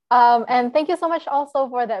 And thank you so much also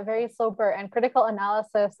for that very sober and critical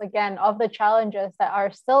analysis, again, of the challenges that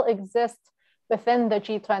still exist within the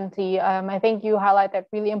G20. I think you highlighted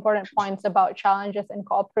really important points about challenges in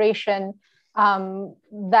cooperation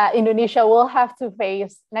that Indonesia will have to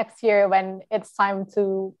face next year when it's time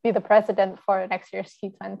to be the president for next year's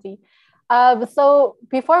G20. So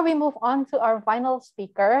before we move on to our final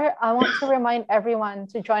speaker, I want to remind everyone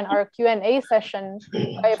to join our Q&A session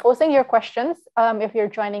by posting your questions. If you're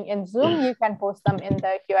joining in Zoom, you can post them in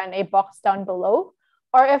the Q&A box down below.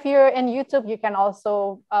 Or if you're in YouTube, you can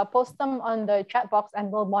also post them on the chat box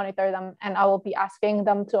and we'll monitor them, and I will be asking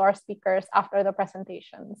them to our speakers after the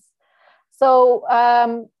presentations. So,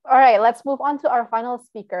 all right, let's move on to our final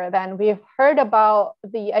speaker then. We've heard about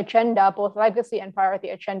the agenda, both legacy and priority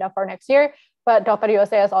agenda for next year, but Dr.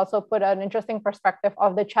 Yose has also put an interesting perspective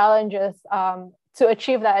of the challenges to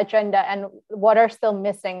achieve that agenda and what are still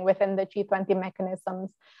missing within the G20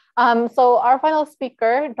 mechanisms. So our final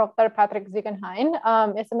speaker, Dr. Patrick Ziegenhain,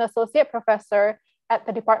 is an associate professor at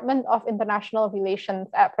the Department of International Relations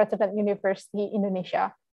at President University,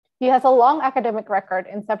 Indonesia. He has a long academic record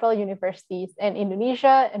in several universities in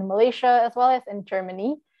Indonesia, in Malaysia, as well as in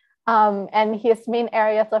Germany. And his main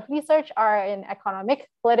areas of research are in economic,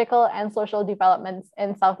 political, and social developments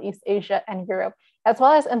in Southeast Asia and Europe, as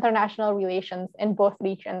well as international relations in both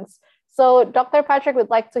regions. So Dr. Patrick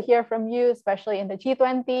would like to hear from you, especially in the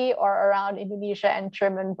G20 or around Indonesia and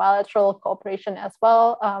German bilateral cooperation as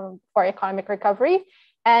well for economic recovery.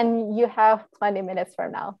 And you have 20 minutes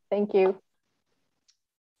from now. Thank you.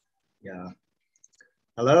 Yeah.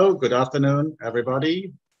 Hello, good afternoon,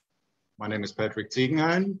 everybody. My name is Patrick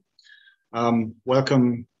Ziegenhain.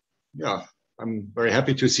 Welcome. Yeah, I'm very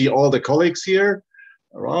happy to see all the colleagues here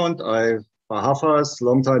around. I've Havas,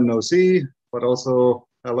 long time no see, but also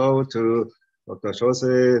hello to Dr.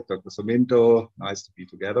 Yose, Dr. Suminto. Nice to be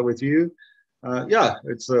together with you. Yeah,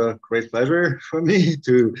 it's a great pleasure for me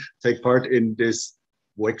to take part in this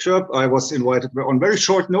workshop. I was invited on very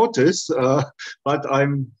short notice, but I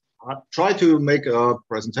try to make a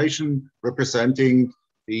presentation representing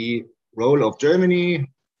the role of Germany,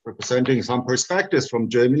 representing some perspectives from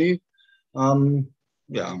Germany. I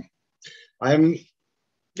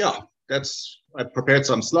prepared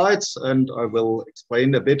some slides and I will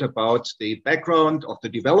explain a bit about the background of the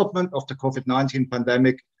development of the COVID-19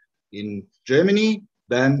 pandemic in Germany,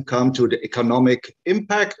 then come to the economic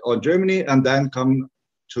impact on Germany, and then come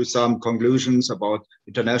to some conclusions about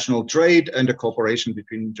international trade and the cooperation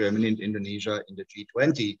between Germany and Indonesia in the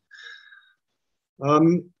G20.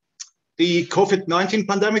 The COVID-19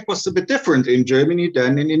 pandemic was a bit different in Germany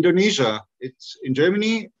than in Indonesia. In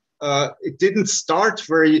Germany, it didn't start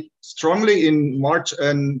very strongly in March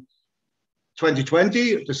and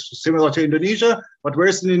 2020, similar to Indonesia, but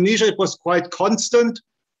whereas in Indonesia it was quite constant,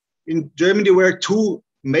 in Germany there were two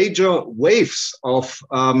major waves of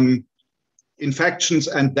infections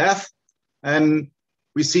and death. And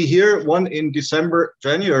we see here one in December,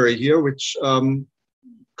 January here, which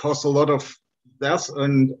caused a lot of deaths.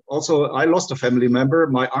 And also I lost a family member.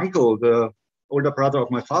 My uncle, the older brother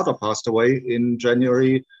of my father, passed away in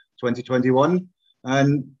January 2021.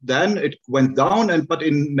 And then it went down, but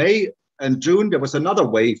in May and June, there was another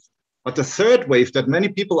wave. But the third wave that many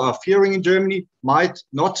people are fearing in Germany might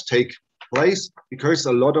not take place because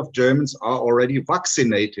a lot of Germans are already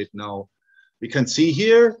vaccinated now. We can see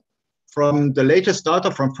here from the latest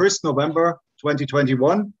data from 1st November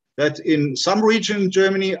 2021 that in some region in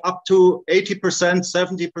Germany, up to 80%,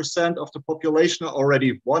 70% of the population are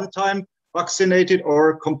already one time vaccinated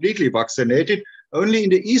or completely vaccinated. Only in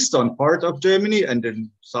the eastern part of Germany and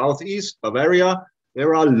in southeast Bavaria,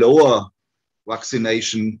 there are lower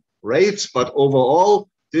vaccination rates, but overall,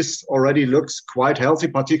 this already looks quite healthy,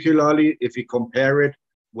 particularly if we compare it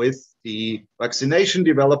with the vaccination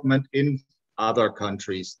development in other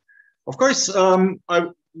countries. Of course, I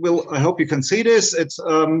hope you can see this. It's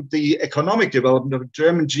the economic development of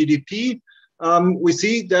German GDP. We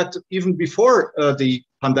see that even before the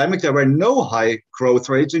pandemic, there were no high growth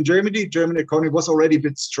rates in Germany. German economy was already a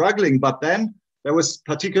bit struggling, but then there was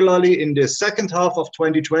particularly in the second half of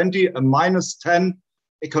 2020, a -10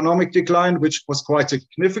 economic decline, which was quite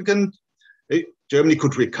significant. Germany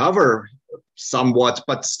could recover somewhat,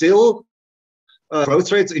 but still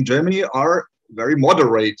growth rates in Germany are very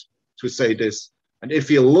moderate, to say this. And if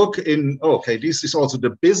you look in, okay, this is also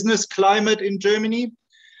the business climate in Germany,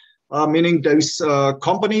 meaning those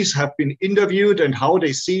companies have been interviewed and how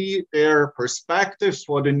they see their perspectives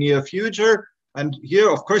for the near future. And here,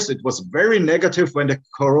 of course, it was very negative when the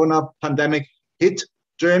corona pandemic hit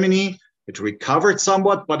Germany. It recovered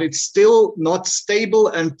somewhat, but it's still not stable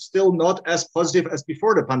and still not as positive as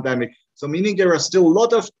before the pandemic. So meaning there are still a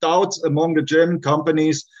lot of doubts among the German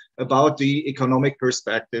companies about the economic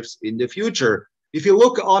perspectives in the future. If you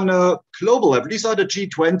look on a global level, these are the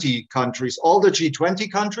G20 countries, all the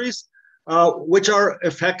G20 countries, which are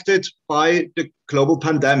affected by the global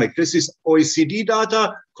pandemic. This is OECD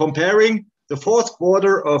data comparing the fourth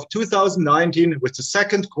quarter of 2019 with the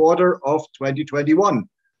second quarter of 2021,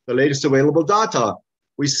 the latest available data.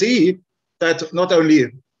 We see that not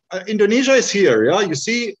only Indonesia is here, yeah, you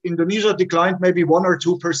see Indonesia declined maybe 1 or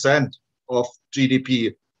 2% of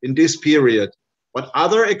GDP in this period, but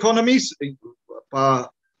other economies,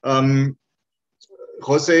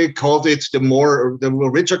 Jose called it the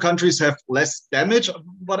richer countries have less damage,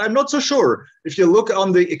 but I'm not so sure. If you look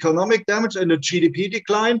on the economic damage and the GDP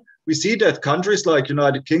decline, we see that countries like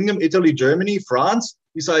United Kingdom, Italy, Germany, France,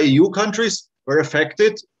 these are EU countries, were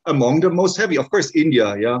affected among the most heavy. Of course,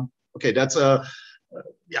 India, yeah. Okay, that's a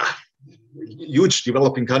huge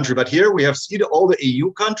developing country. But here we have seen all the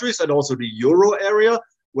EU countries and also the Euro area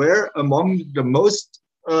were among the most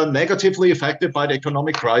negatively affected by the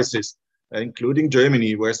economic crisis, including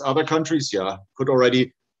Germany, whereas other countries, could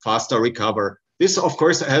already faster recover. This, of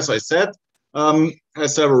course, as I said,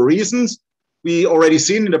 has several reasons. We already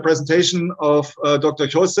seen in the presentation of Dr.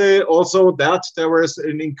 Yose also that there was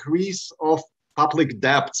an increase of public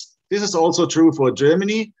debt. This is also true for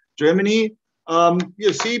Germany. Germany,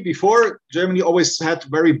 you see, before Germany always had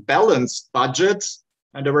very balanced budgets,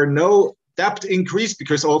 and there were no debt increase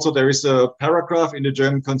because also there is a paragraph in the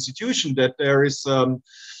German constitution that there is,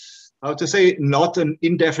 not an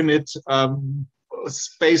indefinite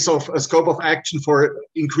scope of action for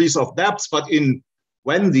increase of debts. But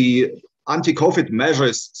when the anti-COVID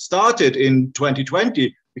measures started in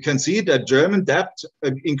 2020, we can see that German debt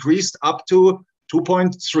increased up to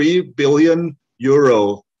 2.3 billion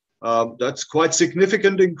euro. That's quite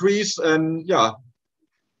significant increase, and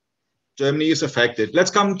Germany is affected.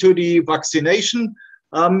 Let's come to the vaccination.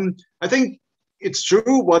 I think it's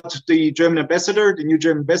true what the German ambassador, the new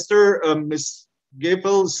German ambassador, Ms.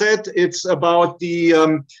 Lepel said. It's about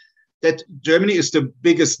that Germany is the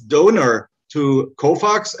biggest donor to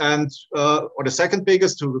COVAX and or the second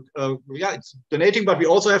biggest to it's donating. But we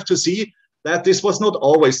also have to see that this was not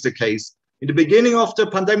always the case. In the beginning of the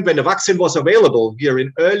pandemic, when the vaccine was available here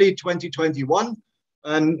in early 2021,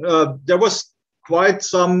 and there was quite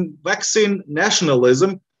some vaccine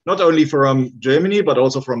nationalism, not only from Germany, but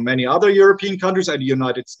also from many other European countries and the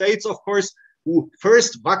United States, of course, who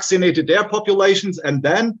first vaccinated their populations, and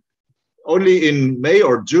then only in May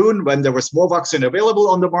or June, when there was more vaccine available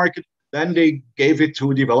on the market, then they gave it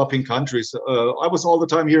to developing countries. I was all the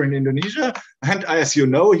time here in Indonesia, and as you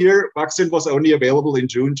know, here, vaccine was only available in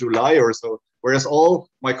June, July or so, whereas all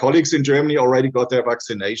my colleagues in Germany already got their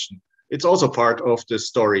vaccination. It's also part of the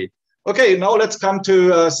story. Okay, now let's come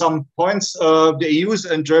to some points of the EU's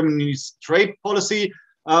and Germany's trade policy.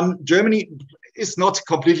 Germany is not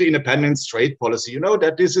completely independent trade policy. You know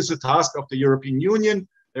that this is a task of the European Union.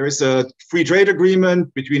 There is a free trade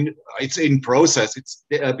agreement it's in process. It's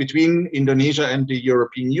between Indonesia and the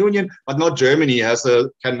European Union, but not Germany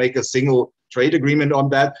can make a single trade agreement on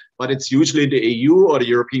that. But it's usually the EU or the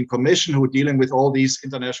European Commission who are dealing with all these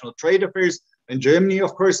international trade affairs. And Germany,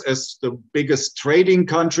 of course, as the biggest trading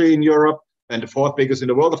country in Europe and the fourth biggest in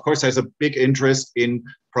the world, of course, has a big interest in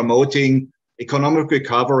promoting economic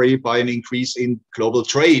recovery by an increase in global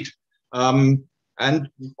trade. And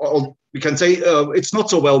we can say it's not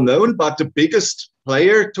so well known, but the biggest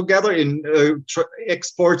player together in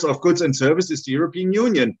exports of goods and services is the European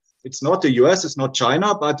Union. It's not the US, it's not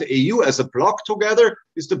China, but the EU as a bloc together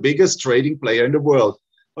is the biggest trading player in the world.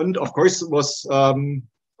 And of course, it was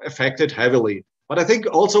affected heavily. But I think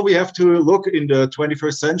also we have to look in the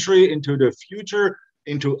 21st century into the future,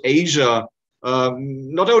 into Asia.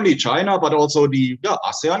 Not only China, but also the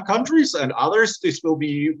ASEAN countries and others. This will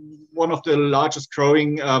be one of the largest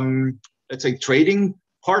growing, let's say, trading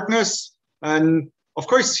partners. And of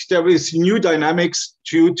course, there is new dynamics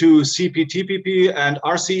due to CPTPP and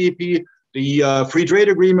RCEP, the free trade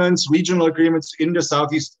agreements, regional agreements in the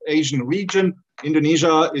Southeast Asian region.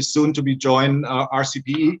 Indonesia is soon to be joined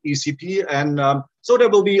RCEP, ECP. And so there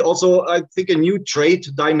will be also, I think, a new trade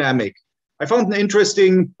dynamic. I found an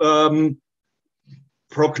interesting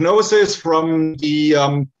prognosis from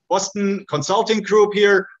the Boston Consulting Group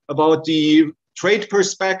here about the trade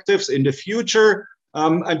perspectives in the future.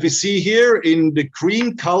 And we see here in the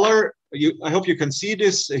green color, I hope you can see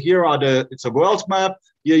this. Here it's a world map.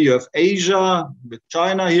 Here you have Asia with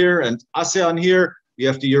China here and ASEAN here. We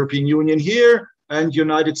have the European Union here and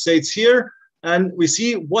United States here. And we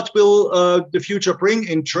see what will the future bring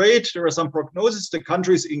in trade. There are some prognoses. The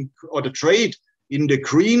countries or the trade in the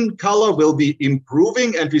green color will be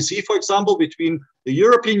improving. And we see, for example, between the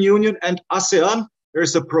European Union and ASEAN,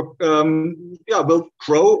 there's will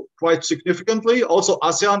grow quite significantly. Also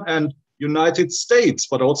ASEAN and United States,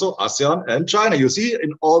 but also ASEAN and China. You see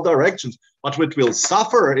in all directions, but it will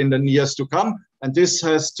suffer in the years to come. And this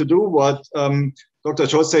has to do what Dr.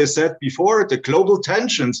 Yose said before, the global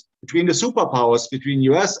tensions between the superpowers, between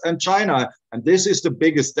US and China. And this is the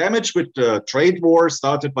biggest damage with the trade war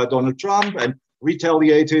started by Donald Trump and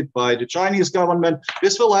retaliated by the Chinese government.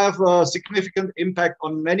 This will have a significant impact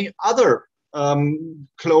on many other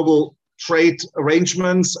global trade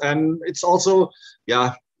arrangements. And it's also,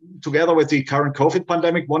 yeah, together with the current COVID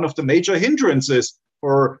pandemic, one of the major hindrances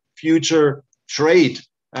for future trade.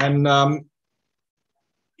 And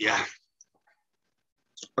yeah.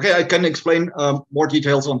 Okay, I can explain more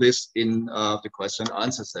details on this in the question and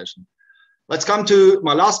answer session. Let's come to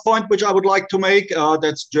my last point, which I would like to make.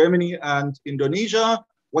 That's Germany and Indonesia,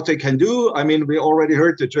 what they can do. I mean, we already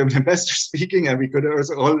heard the German ambassador speaking, and we could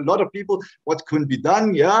also a lot of people, what can be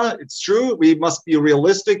done. Yeah, it's true. We must be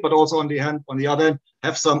realistic, but also on the other hand,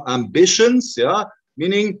 have some ambitions. Yeah,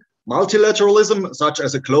 meaning multilateralism, such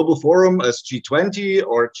as a global forum as G20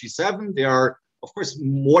 or G7. They are, of course,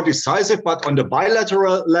 more decisive, but on the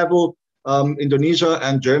bilateral level, Indonesia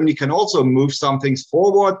and Germany can also move some things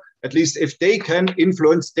forward, at least if they can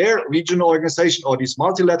influence their regional organization or these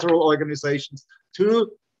multilateral organizations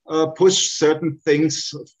to push certain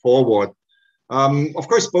things forward. Of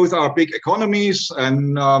course, both are big economies,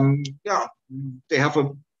 and yeah, they have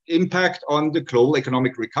an impact on the global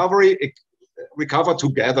economic recovery. Recover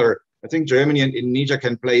together. I think Germany and Indonesia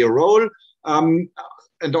can play a role.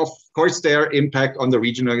 And of course, their impact on the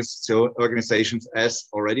regional organizations, as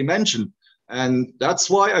already mentioned. And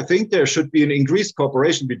that's why I think there should be an increased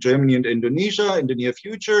cooperation between Germany and Indonesia in the near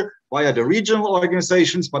future via the regional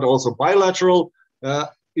organizations, but also bilateral,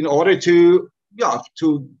 in order to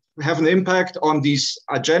have an impact on this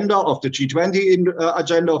agenda of the G20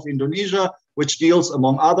 agenda of Indonesia, which deals,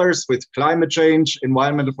 among others, with climate change,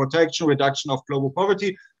 environmental protection, reduction of global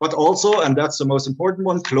poverty, but also, and that's the most important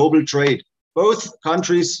one, global trade. Both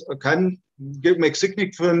countries can make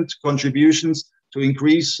significant contributions to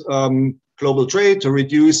increase global trade, to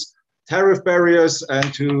reduce tariff barriers,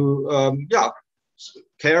 and to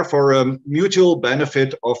care for a mutual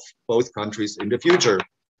benefit of both countries in the future.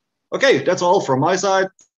 Okay, that's all from my side.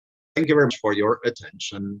 Thank you very much for your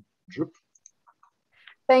attention.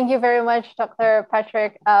 Thank you very much, Dr.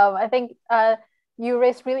 Patrick. I think you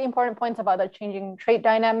raised really important points about the changing trade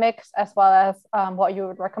dynamics, as well as what you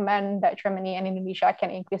would recommend that Germany and Indonesia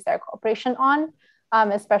can increase their cooperation on,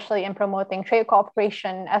 especially in promoting trade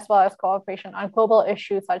cooperation, as well as cooperation on global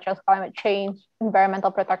issues such as climate change,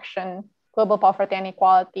 environmental protection, global poverty and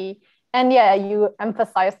equality. And yeah, you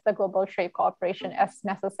emphasized the global trade cooperation as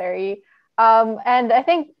necessary. And I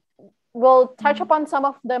think we'll touch upon some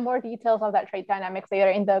of the more details of that trade dynamics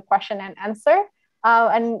later in the question and answer.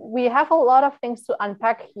 And we have a lot of things to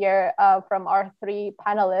unpack here from our three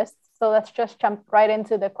panelists. So let's just jump right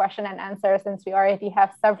into the question and answer, since we already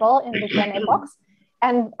have several in the Q&A box.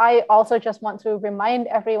 And I also just want to remind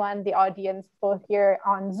everyone, the audience, both here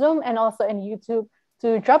on Zoom and also in YouTube,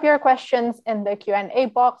 to drop your questions in the Q&A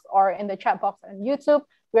box or in the chat box on YouTube.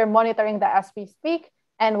 We're monitoring that as we speak,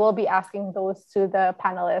 and we'll be asking those to the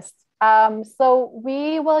panelists. So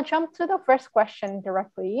we will jump to the first question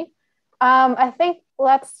directly. I think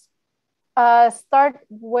let's start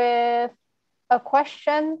with a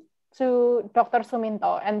question to Dr.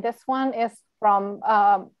 Suminto, and this one is from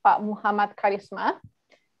Pak Muhammad Karisma.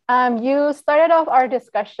 You started off our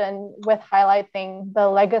discussion with highlighting the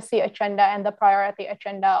legacy agenda and the priority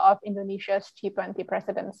agenda of Indonesia's G20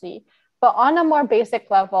 presidency. But on a more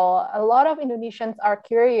basic level, a lot of Indonesians are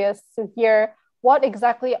curious to hear what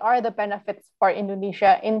exactly are the benefits for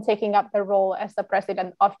Indonesia in taking up the role as the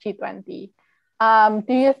president of G20.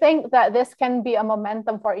 Do you think that this can be a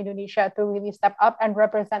momentum for Indonesia to really step up and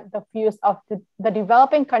represent the views of the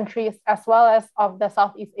developing countries as well as of the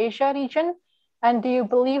Southeast Asia region? And do you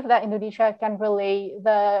believe that Indonesia can relay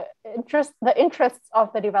the interests of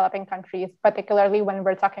the developing countries, particularly when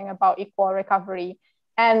we're talking about equal recovery?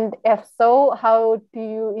 And if so, how do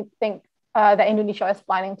you think that Indonesia is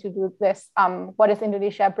planning to do this? What is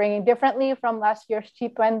Indonesia bringing differently from last year's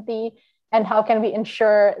G20? And how can we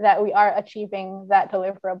ensure that we are achieving that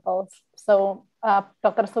deliverables? So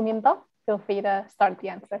Dr. Suminto, feel free to start the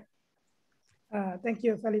answer. Thank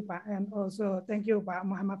you, Felippa, and also thank you, Pak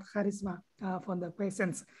Muhammad Karisma, for the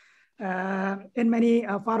questions. In many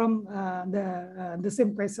forums, the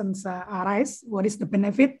same questions arise. What is the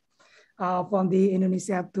benefit from the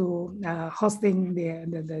Indonesia to hosting the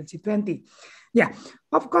G20? Yeah,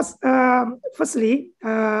 of course. Firstly,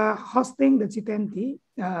 hosting the G20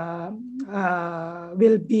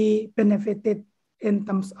 will be benefited in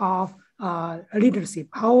terms of leadership.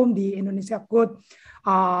 How the Indonesia could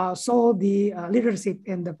show the leadership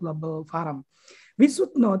in the global forum. We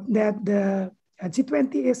should note that the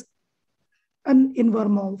G20 is an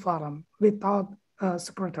informal forum without a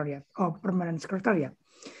secretariat or permanent secretariat.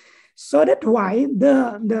 So that's why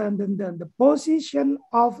the position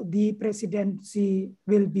of the presidency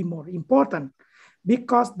will be more important,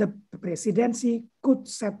 because the presidency could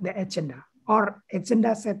set the agenda or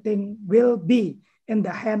agenda setting will be in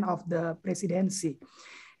the hand of the presidency.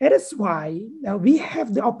 It is why we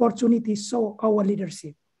have the opportunity to show our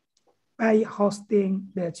leadership by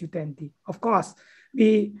hosting the G20. Of course,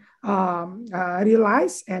 we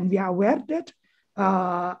realize and we are aware that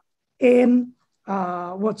in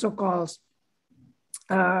what so-called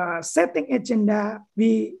setting agenda,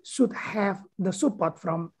 we should have the support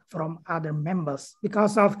from other members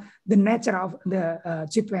because of the nature of the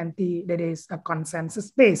G20 that is a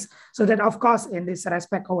consensus based. So that, of course, in this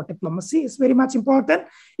respect, our diplomacy is very much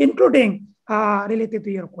important, including related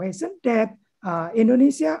to your question that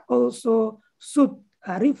Indonesia also should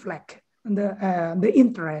reflect the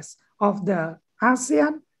interest of the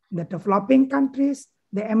ASEAN, the developing countries,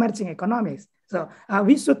 the emerging economies. So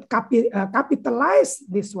we should capitalize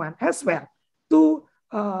this one as well to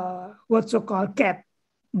what so-called get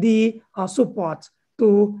the support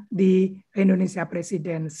to the Indonesia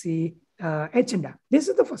presidency agenda. This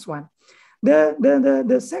is the first one.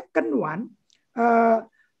 The second one,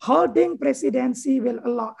 holding presidency will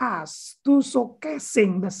allow us to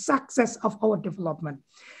showcasing the success of our development.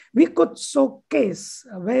 We could showcase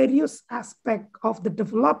various aspects of the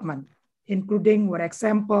development, including, for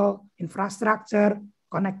example, infrastructure,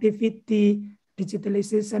 connectivity,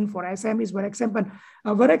 digitalization for SMEs, for example.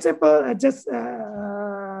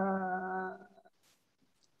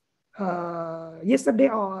 Yesterday,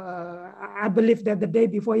 or I believe that the day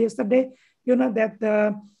before yesterday, you know that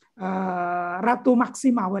Ratu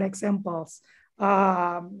Maxima, for examples,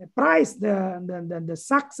 praised the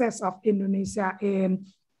success of Indonesia in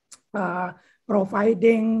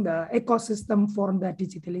providing the ecosystem for the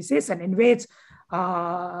digitalization, in which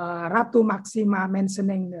Ratu Maxima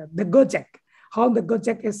mentioning the Gojek, how the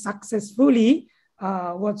Gojek is successfully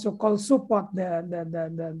what so-called support the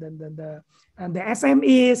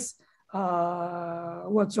SMEs,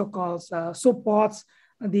 what so-called supports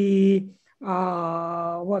the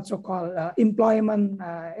what so-called employment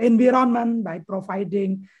environment by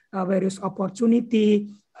providing various opportunity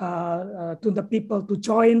to the people to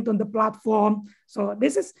join on the platform. So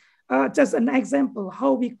this is just an example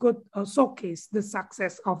how we could showcase the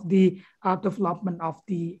success of the development of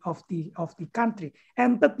the country.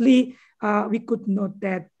 And thirdly, we could note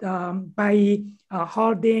that by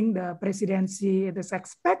holding the presidency, it is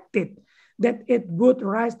expected that it would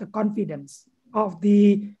raise the confidence of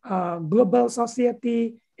the global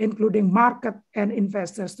society, including market and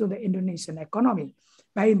investors to the Indonesian economy.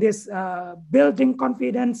 By this building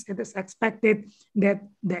confidence, it is expected that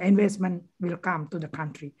the investment will come to the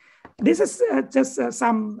country. This is just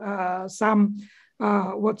some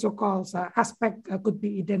what so-called aspect could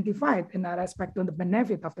be identified in respect to the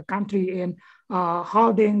benefit of the country in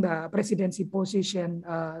holding the presidency position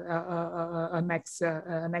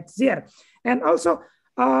next year. And also,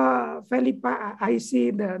 Felippa, I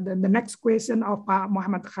see the next question of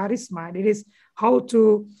Muhammad Charisma. It is how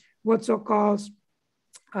to what so-called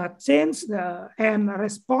change and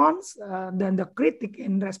response then the critic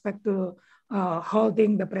in respect to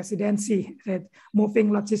holding the presidency, that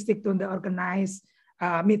moving logistic to the organized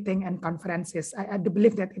meeting and conferences. I do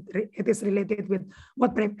believe that it is related with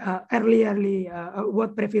what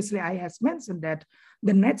what previously I has mentioned, that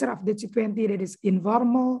the nature of the G20 that is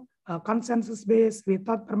informal, consensus-based,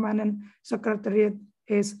 without permanent secretariat,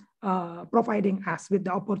 is providing us with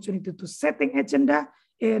the opportunity to setting agenda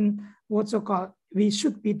in what so-called we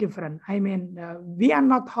should be different. I mean, we are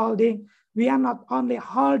not only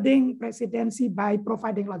holding presidency by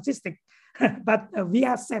providing logistics, but we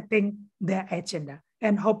are setting the agenda.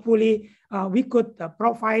 And hopefully we could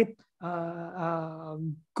provide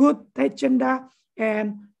good agenda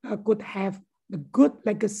and could have a good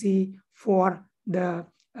legacy for the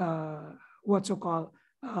what so-called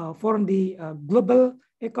for the global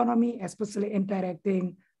economy, especially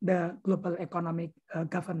interacting the global economic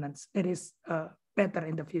governance that is better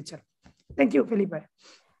in the future. Thank you, Felippa.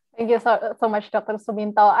 Thank you so much, Dr.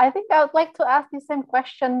 Suminto. I think I would like to ask the same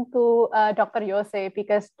question to Dr. Yose,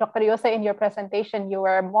 because Dr. Yose, in your presentation, you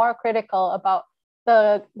were more critical about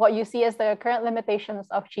what you see as the current limitations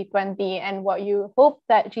of G20 and what you hope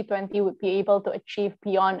that G20 would be able to achieve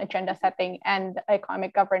beyond agenda setting and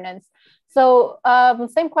economic governance. So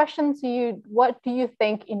same question to you. What do you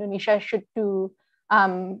think Indonesia should do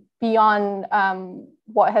beyond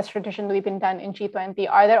what has traditionally been done in G20?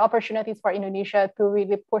 Are there opportunities for Indonesia to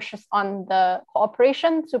really push us on the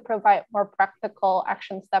cooperation to provide more practical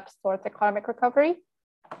action steps towards economic recovery?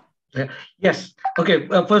 Yes. Okay.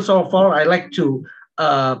 First of all, I'd like to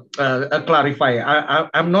clarify.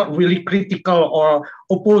 I'm not really critical or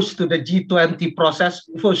opposed to the G20 process.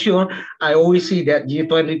 For sure, I always see that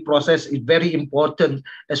G20 process is very important,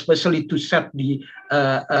 especially to set the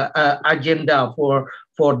agenda for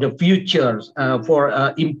the future,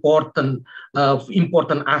 for important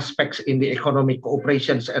aspects in the economic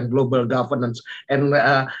operations and global governance. And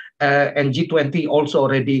G20 also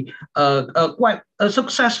already quite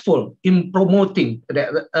successful in promoting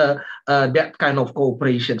that kind of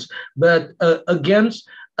cooperations. But against,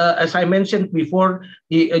 as I mentioned before,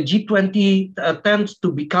 the G20 tends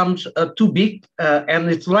to become too big,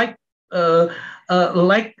 and it's like a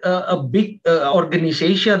big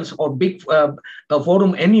organizations or big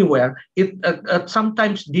forum anywhere. It's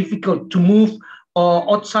sometimes difficult to move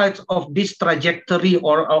outside of this trajectory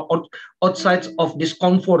or outside of this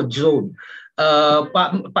comfort zone.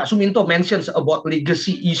 Pak Suminto mentions about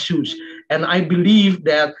legacy issues, and I believe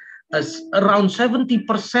that around 70%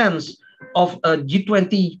 of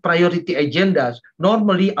G20 priority agendas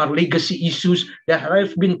normally are legacy issues that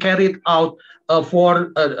have been carried out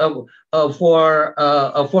for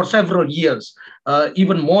several years,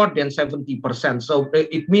 even more than 70%. So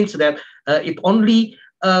it means that it only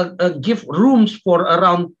give rooms for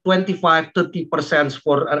around 25-30%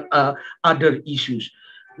 for other issues.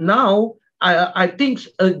 Now, I think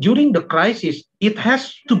during the crisis, it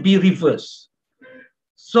has to be reversed.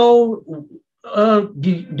 So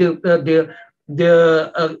the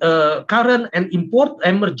current and important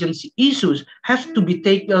emergency issues has to be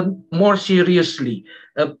taken more seriously.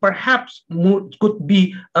 Perhaps could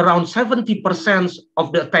be around 70%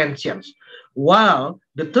 of the attentions, while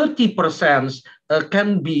the 30%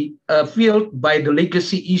 can be filled by the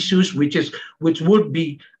legacy issues, which would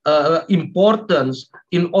be important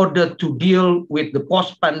in order to deal with the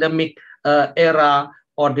post-pandemic era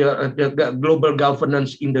or the global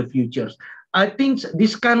governance in the future. I think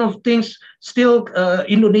this kind of things still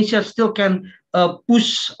Indonesia still can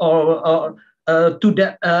push or to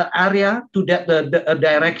that area, to that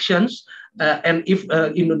directions. And if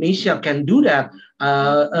Indonesia can do that,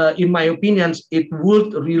 in my opinion, it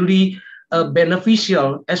would really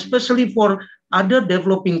beneficial, especially for other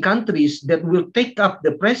developing countries that will take up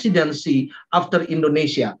the presidency after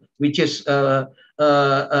Indonesia, which is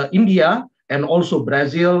India and also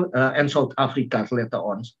Brazil and South Africa later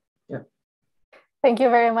on. Yeah. Thank you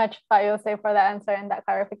very much, Pak Yose, for that answer and that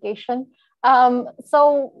clarification.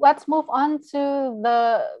 So let's move on to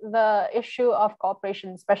the issue of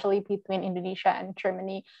cooperation, especially between Indonesia and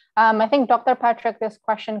Germany. I think, Dr. Patrick, this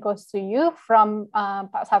question goes to you from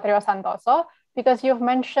Pak Satrio Santoso, because you've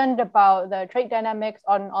mentioned about the trade dynamics,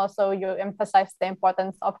 and also you emphasized the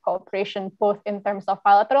importance of cooperation, both in terms of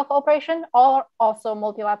bilateral cooperation or also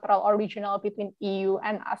multilateral or regional between EU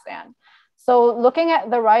and ASEAN. So looking at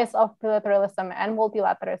the rise of bilateralism and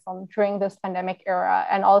multilateralism during this pandemic era,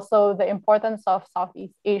 and also the importance of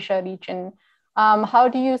Southeast Asia region, how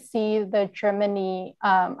do you see the Germany,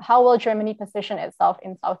 how will Germany position itself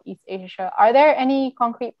in Southeast Asia? Are there any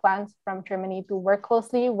concrete plans from Germany to work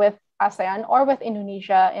closely with ASEAN or with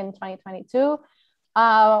Indonesia in 2022?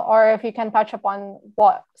 Or if you can touch upon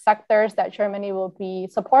what sectors that Germany will be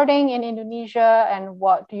supporting in Indonesia, and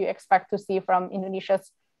what do you expect to see from Indonesia's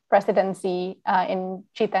presidency in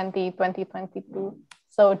G20 2022.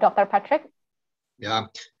 So Dr. Patrick? Yeah,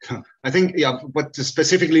 I think, what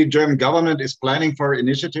specifically German government is planning for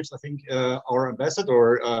initiatives, I think our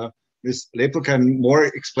ambassador, Ms. Lepel, can more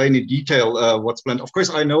explain in detail what's planned. Of course,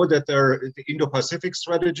 I know that the Indo-Pacific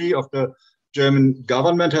strategy of the German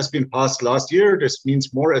government has been passed last year. This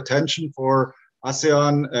means more attention for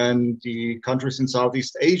ASEAN and the countries in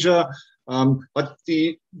Southeast Asia. But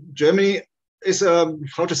Germany is,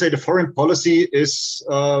 how to say, the foreign policy is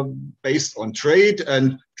based on trade,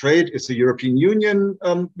 and trade is a European Union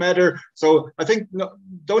matter. So I think,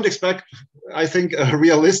 don't expect, I think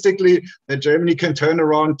realistically, that Germany can turn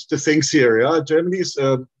around the things here. Yeah? Germany is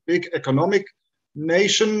a big economic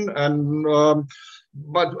nation, and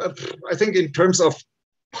but I think in terms of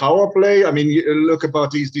power play, I mean, you look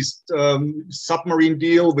about these submarine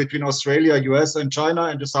deal between Australia, US, and China,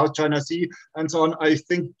 and the South China Sea, and so on. I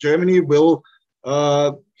think Germany will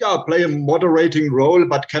play a moderating role,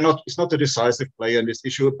 but it's not a decisive player in this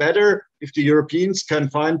issue. Better if the Europeans can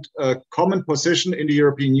find a common position in the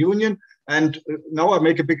European Union. And now I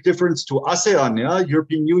make a big difference to ASEAN. Yeah,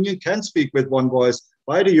 European Union can speak with one voice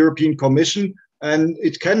by the European Commission, and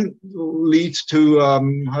it can lead to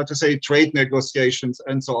how to say, trade negotiations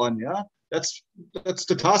and so on. Yeah, that's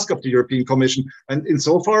the task of the European Commission. And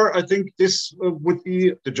insofar, I think this would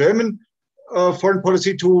be the German foreign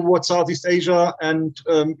policy towards Southeast Asia and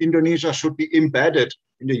Indonesia should be embedded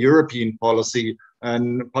in the European policy.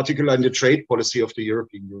 and particularly in the trade policy of the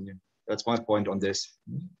European Union. That's my point on this.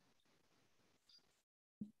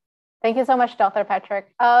 Thank you so much, Dr.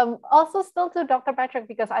 Patrick. Also still to Dr. Patrick,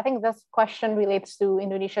 because I think this question relates to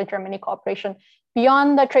Indonesia-Germany cooperation.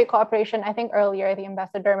 Beyond the trade cooperation, I think earlier the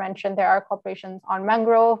ambassador mentioned there are cooperations on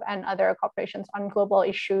mangrove and other cooperations on global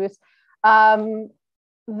issues.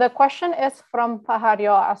 The question is from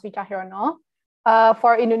Pahario Aswicahyono.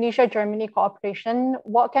 For Indonesia-Germany cooperation,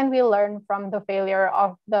 what can we learn from the failure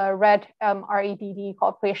of the RED REDD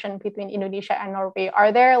cooperation between Indonesia and Norway?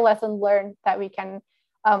 Are there lessons learned that we can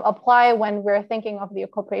apply when we're thinking of the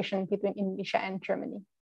cooperation between Indonesia and Germany?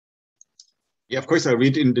 Yeah, of course, I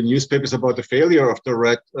read in the newspapers about the failure of the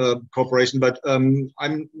RED cooperation, but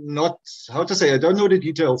I'm not, how to say, I don't know the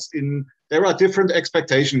details. There are different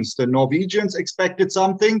expectations. The Norwegians expected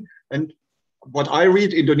something, and what I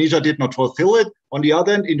read, Indonesia did not fulfill it. On the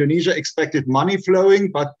other hand, Indonesia expected money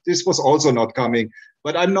flowing, but this was also not coming.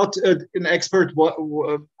 But I'm not an expert.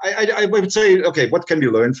 I would say, okay, what can we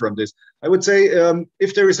learn from this? I would say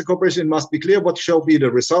if there is a cooperation, it must be clear what shall be the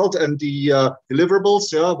result and the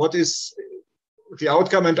deliverables. Yeah, what is the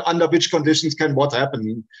outcome and under which conditions can what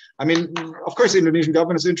happen? I mean, of course, the Indonesian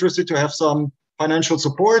government is interested to have some financial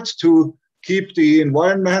support to keep the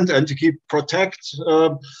environment and to protect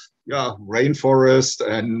rainforest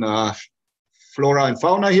and flora and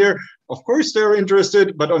fauna here. Of course, they're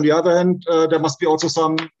interested, but on the other hand, there must be also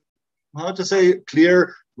some, how to say,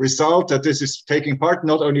 clear result that this is taking part,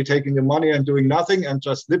 not only taking the money and doing nothing and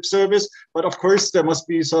just lip service, but of course, there must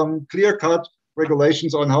be some clear-cut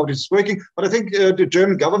regulations on how this is working. But I think the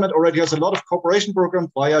German government already has a lot of cooperation programs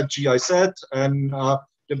via GIZ, and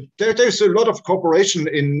there's a lot of cooperation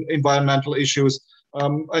in environmental issues.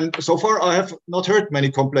 And so far, I have not heard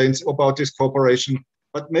many complaints about this cooperation.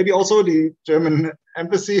 But maybe also the German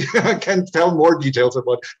embassy can tell more details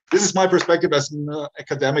about it. This is my perspective as an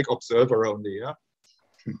academic observer only. Yeah.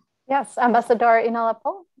 Yes, Ambassador in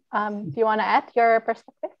Lepel, do you want to add your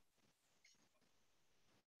perspective?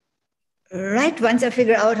 Right, once I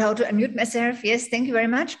figure out how to unmute myself, yes, thank you very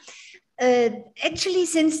much. Actually,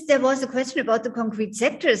 since there was a question about the concrete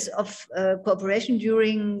sectors of cooperation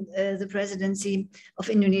during the presidency of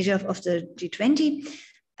Indonesia of the G20,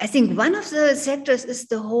 I think one of the sectors is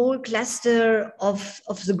the whole cluster of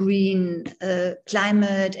the green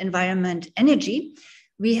climate, environment, energy.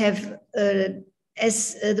 We have,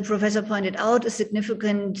 as the professor pointed out, a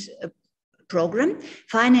significant program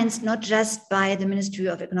financed not just by the Ministry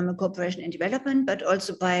of Economic Cooperation and Development, but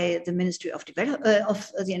also by the Ministry of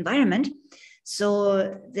the Environment.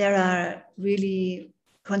 So there are really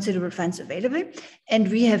considerable funds available, and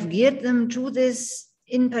we have geared them to this,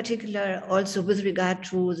 in particular also with regard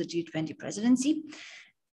to the G20 presidency.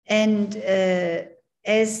 And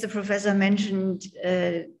as the professor mentioned,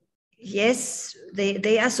 yes,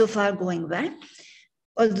 they are so far going well.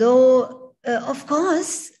 Although, of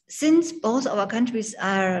course, since both our countries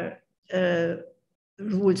are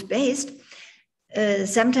rules-based,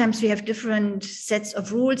 sometimes we have different sets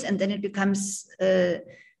of rules, and then it becomes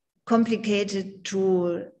complicated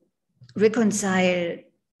to reconcile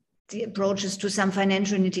the approaches to some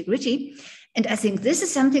financial nitty-gritty. And I think this is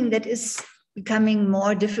something that is becoming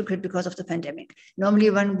more difficult because of the pandemic. Normally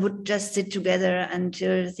one would just sit together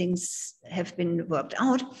until things have been worked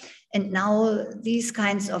out. And now these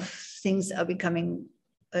kinds of things are becoming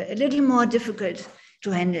a little more difficult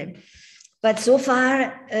to handle. But so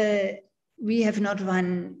far, we have not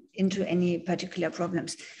run into any particular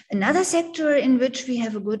problems. Another sector in which we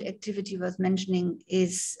have a good activity worth mentioning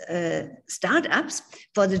is startups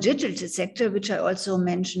for the digital sector, which I also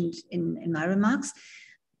mentioned in my remarks.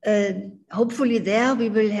 Hopefully there we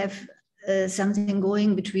will have something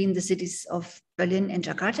going between the cities of Berlin and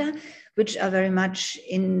Jakarta, which are very much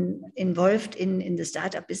involved in the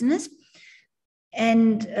startup business.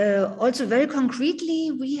 And also very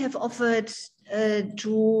concretely, we have offered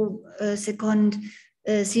to second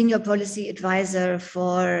senior policy advisor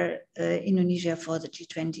for Indonesia for the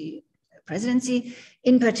G20 presidency,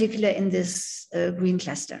 in particular in this green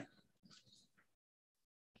cluster.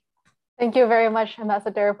 Thank you very much,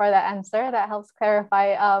 Ambassador, for that answer. That helps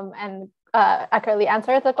clarify and accurately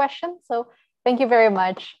answer the question. So thank you very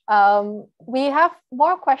much. We have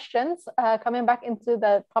more questions coming back into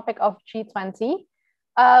the topic of G20.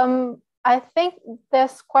 I think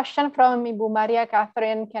this question from Ibu Maria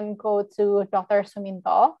Catherine can go to Dr.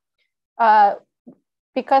 Suminto.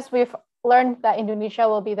 Because we've learned that Indonesia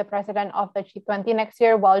will be the president of the G20 next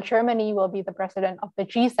year, while Germany will be the president of the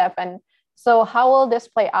G7. So how will this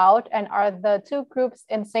play out? And are the two groups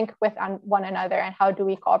in sync with one another? And how do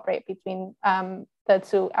we cooperate between the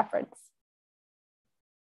two efforts?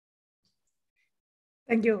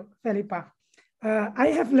 Thank you, Felippa. I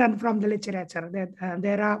have learned from the literature that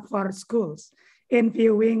there are 4 schools in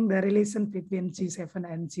viewing the relation between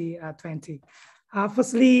G7 and G20.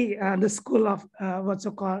 Firstly, the school of what's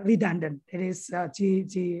so-called redundant. It is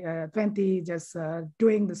G20 just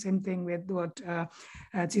doing the same thing with what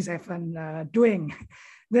G7 doing.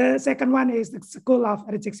 The second one is the school of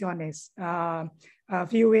rejectionist,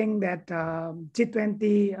 viewing that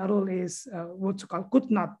G20 rule is what's called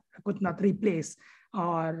could not replace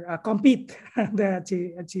or compete the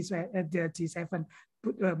G7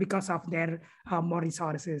 because of their more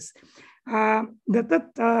resources. The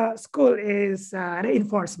third school is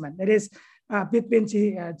reinforcement. That is between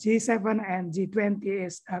G7 and G20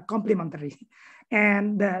 is complementary.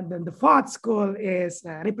 And the fourth school is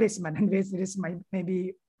replacement, in which it is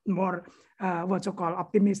maybe more what you call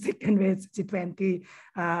optimistic, in which G20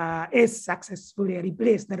 is successfully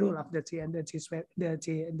replaced the rule of the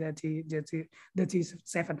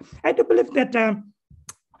G7. I do believe that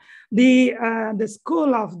the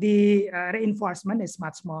school of the reinforcement is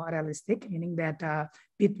much more realistic, meaning that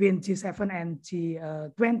between G7 and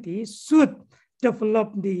G20 should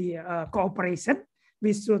develop the cooperation.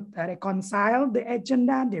 We should reconcile the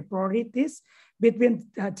agenda, the priorities between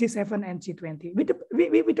G7 and G20.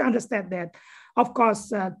 We understand that, of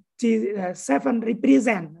course, G7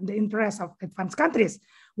 represent the interests of advanced countries,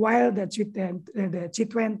 while the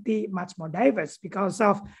G20 much more diverse because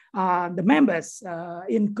of the members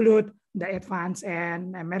include the advanced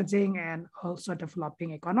and emerging and also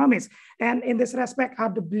developing economies. And in this respect, I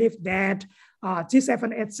do believe that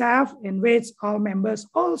G7 itself, in which all members,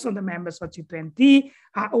 also the members of G20,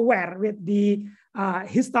 are aware with the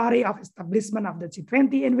history of establishment of the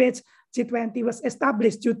G20, in which G20 was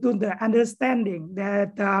established due to the understanding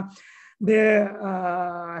that the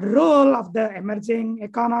role of the emerging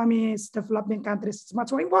economies, developing countries is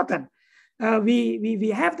much more important.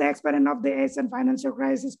 We have the experience of the Asian financial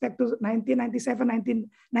crisis back to 1997,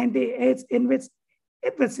 1998, in which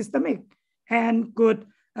it was systemic and could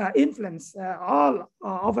influence all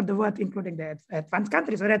over the world, including the advanced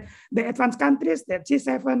countries. So that the advanced countries, that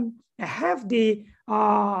G7 have the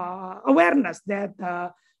awareness that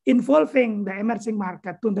involving the emerging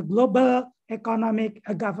market to the global economic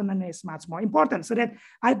governance is much more important. So that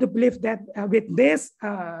I do believe that with this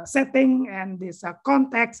setting and this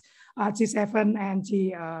context, G7 and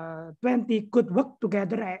G20 could work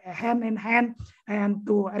together hand in hand and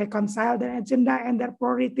to reconcile the agenda and their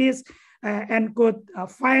priorities and could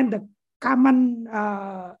find the common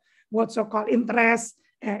what so-called interest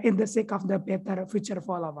in the sake of the better future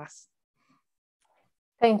for all of us.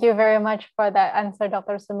 Thank you very much for that answer,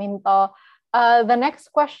 Dr. Suminto. The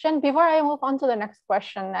next question, before I move on to the next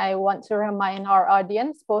question, I want to remind our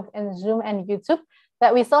audience, both in Zoom and YouTube,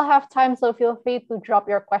 that we still have time, so feel free to drop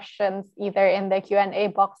your questions either in the Q&A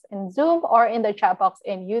box in Zoom or in the chat box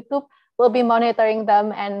in YouTube. We'll be monitoring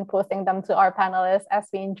them and posting them to our panelists as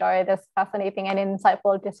we enjoy this fascinating and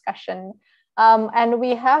insightful discussion. And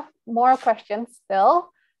we have more questions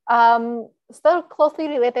still. Still closely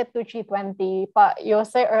related to G20, but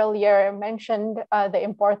Yose earlier mentioned the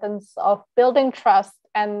importance of building trust,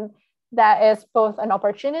 and that is both an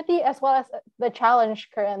opportunity as well as the challenge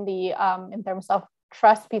currently in terms of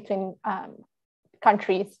trust between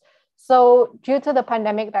countries. So due to the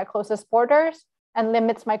pandemic that closes borders and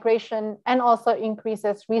limits migration and also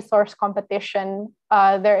increases resource competition,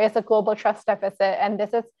 there is a global trust deficit. And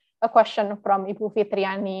this is a question from Ibu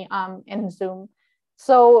Fitriani in Zoom.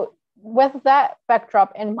 So with that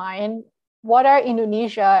backdrop in mind, what are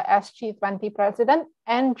Indonesia as G20 president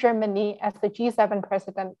and Germany as the G7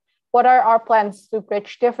 president? What are our plans to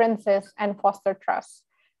bridge differences and foster trust?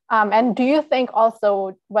 And do you think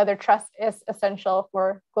also whether trust is essential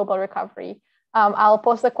for global recovery? I'll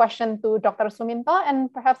pose the question to Dr. Suminto,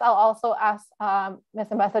 and perhaps I'll also ask Ms.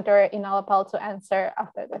 Ambassador Ina Lepel to answer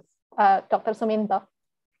after this. Dr. Suminto.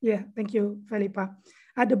 Yeah, thank you, Felippa.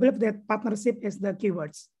 I do believe that partnership is the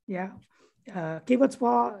keywords. Yeah, keywords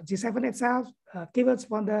for G7 itself, keywords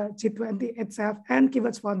for the G20 itself, and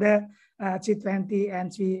keywords for the G20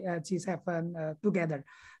 and G7 together.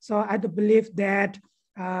 So I do believe that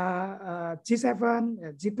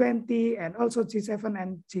G7, G20, and also G7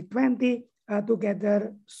 and G20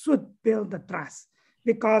 together should build the trust,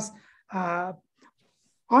 because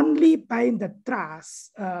only by the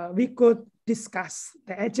trust we could discuss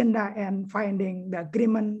the agenda and finding the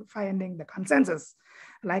agreement, finding the consensus.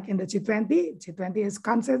 Like in the G20 is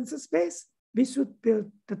consensus-based. We should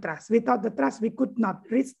build the trust. Without the trust, we could not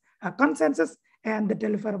reach a consensus, and the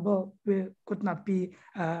deliverable could not be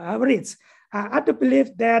reached. I do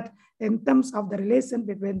believe that in terms of the relation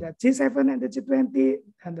between the G7 and the G20,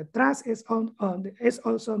 and the trust is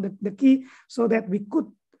also the key, so that we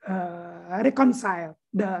could reconcile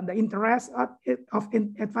the interests of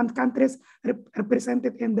advanced countries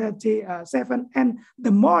represented in the G7 and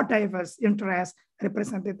the more diverse interests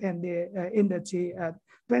represented in the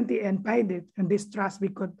G20, and by this trust we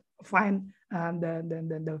could find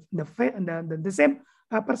the same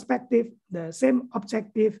perspective, the same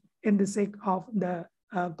objective in the sake of the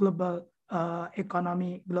global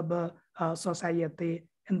economy, global society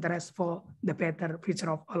interest for the better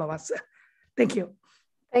future of all of us. Thank you.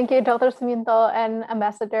 Thank you, Dr. Suminto and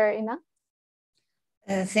Ambassador Ina.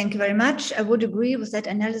 Thank you very much. I would agree with that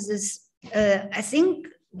analysis. I think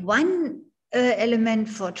one element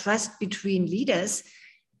for trust between leaders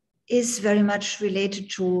is very much related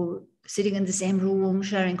to sitting in the same room,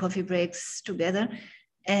 sharing coffee breaks together.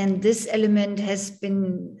 And this element has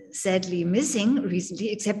been sadly missing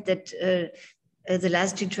recently, except that the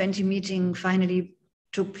last G20 meeting finally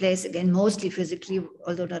took place again, mostly physically,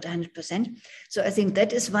 although not 100%. So I think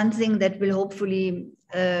that is one thing that will hopefully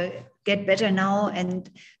get better now and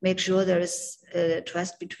make sure there is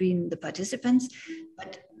trust between the participants.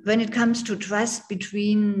 But when it comes to trust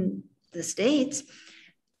between the states,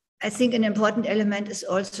 I think an important element is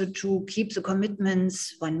also to keep the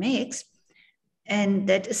commitments one makes. And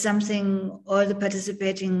that is something all the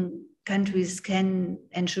participating countries can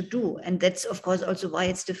and should do. And that's, of course, also why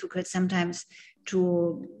it's difficult sometimes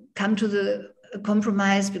to come to the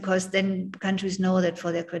compromise, because then countries know that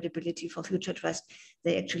for their credibility, for future trust,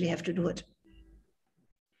 they actually have to do it.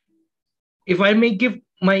 If I may give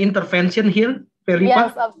my intervention here, Felippa?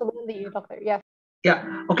 Yes, absolutely, Doctor. Yes.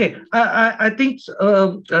 Yeah. Okay. I think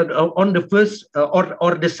on the first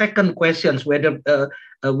or the second questions, whether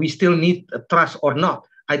we still need trust or not,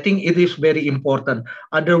 I think it is very important.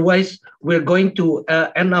 Otherwise, we're going to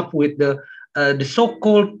end up with the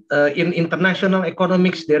so-called in international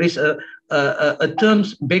economics, there is a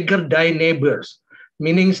terms beggar thy neighbors,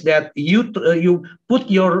 meaning that you put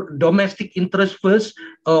your domestic interest first,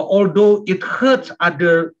 although it hurts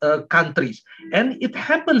other countries. And it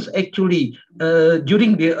happens actually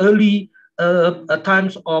during the early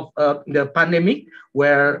times of the pandemic,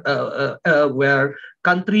 where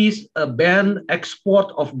countries ban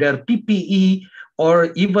export of their PPE,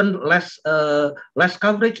 or even less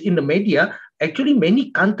coverage in the media. Actually,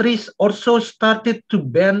 many countries also started to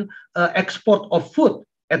ban export of food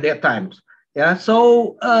at that times. Yeah,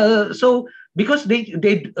 so because they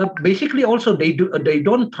basically also they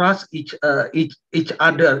don't trust each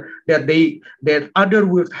other, that other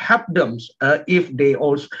will help them if they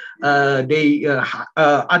also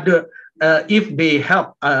if they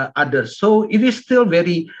help others. So it is still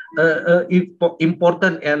very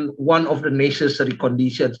important and one of the necessary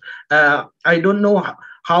conditions. I don't know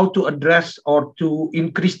how to address or to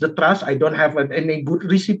increase the trust. I don't have any good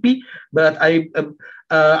recipe, but I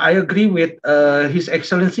agree with His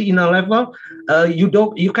Excellency in a level. You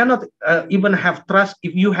cannot even have trust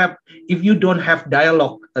if you don't have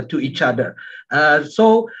dialogue to each other.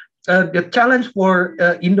 So the challenge for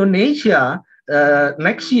Indonesia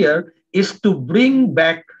next year is to bring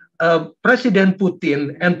back President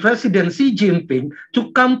Putin and President Xi Jinping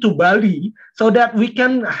to come to Bali, so that we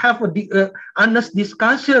can have honest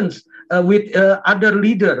discussions with other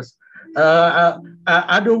leaders.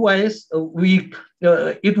 Otherwise,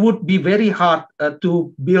 it would be very hard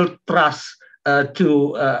to build trust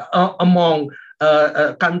among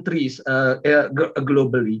countries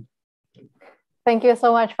globally. Thank you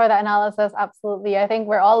so much for the analysis. Absolutely. I think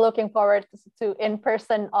we're all looking forward to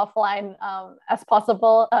in-person, offline as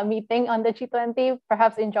possible meeting on the G20,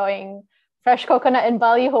 perhaps enjoying fresh coconut in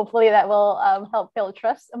Bali. Hopefully that will help build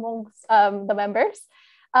trust amongst the members.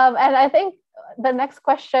 And I think the next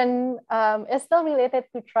question is still related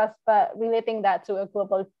to trust, but relating that to a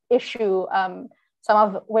global issue, some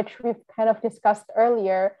of which we've kind of discussed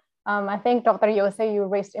earlier. I think, Dr. Yose, you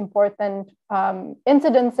raised important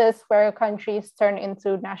incidences where countries turn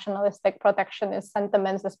into nationalistic protectionist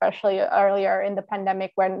sentiments, especially earlier in the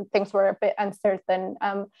pandemic when things were a bit uncertain.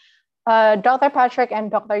 Dr. Patrick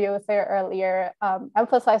and Dr. Yose earlier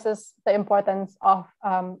emphasizes the importance of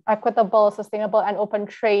equitable, sustainable, and open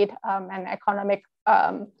trade and economic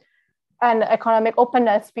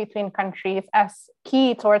openness between countries as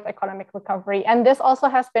key towards economic recovery. And this also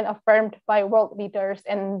has been affirmed by world leaders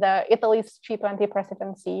in Italy's G20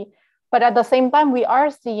 presidency. But at the same time, we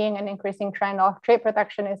are seeing an increasing trend of trade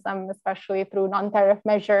protectionism, especially through non-tariff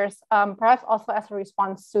measures, perhaps also as a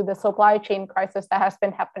response to the supply chain crisis that has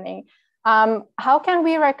been happening. How can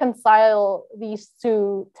we reconcile these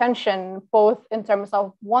two tensions, both in terms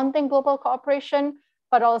of wanting global cooperation,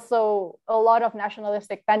 but also a lot of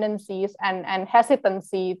nationalistic tendencies and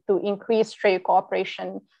hesitancy to increase trade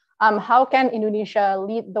cooperation? How can Indonesia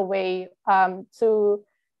lead the way to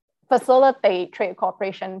facilitate trade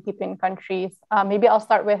cooperation between countries? Maybe I'll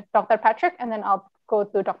start with Dr. Patrick, and then I'll go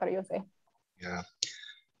to Dr. Yose.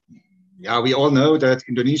 Yeah, we all know that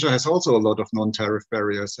Indonesia has also a lot of non-tariff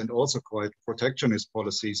barriers and also quite protectionist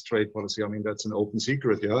policies, trade policy. I mean, that's an open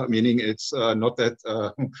secret, yeah? Meaning it's not that,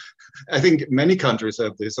 I think many countries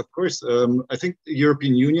have this. Of course, I think the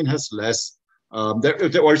European Union has less, or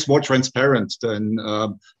it's more transparent than,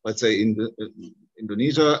 let's say, in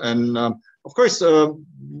Indonesia. And of course,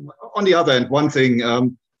 on the other hand, one thing,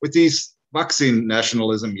 with these vaccine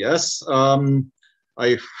nationalism, yes,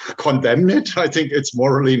 I condemn it. I think it's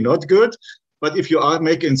morally not good. But if you are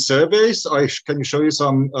making surveys, can you show you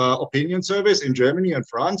some opinion surveys in Germany and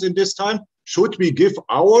France in this time? Should we give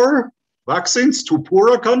our vaccines to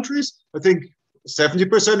poorer countries? I think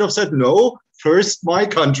 70% have said no, first my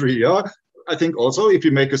country. Yeah. I think also if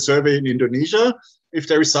you make a survey in Indonesia, if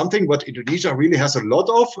there is something what Indonesia really has a lot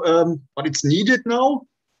of, but it's needed now,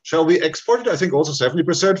 shall we export it? I think also 70%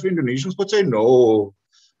 of Indonesians would say no.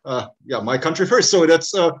 Yeah, my country first. So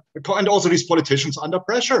that's and also these politicians under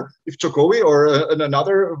pressure. If Jokowi or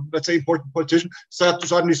another, let's say, important politician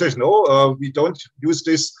suddenly says no, we don't use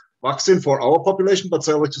this vaccine for our population, but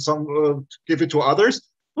sell it to some, give it to others.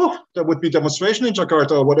 Oh, there would be demonstration in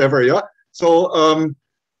Jakarta or whatever. Yeah. So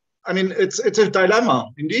I mean, it's a dilemma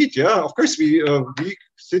indeed. Yeah. Of course, we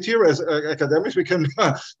sit here as academics. We can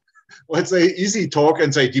let's say easy talk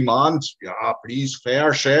and say demand. Yeah, please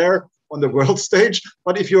fair share on the world stage,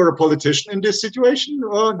 but if you're a politician in this situation,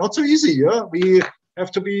 not so easy. Yeah, we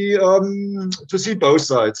have to be to see both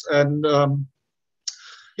sides, and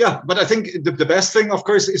yeah. But I think the best thing, of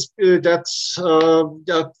course, is that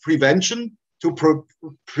prevention, to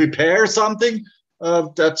prepare something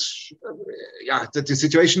that the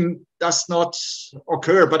situation does not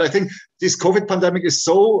occur. But I think this COVID pandemic is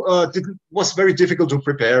was very difficult to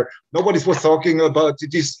prepare. Nobody was talking about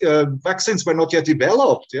these vaccines were not yet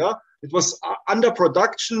developed. Yeah. It was under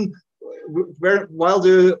production while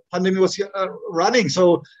the pandemic was running.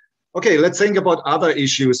 So, okay, let's think about other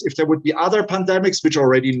issues. If there would be other pandemics which are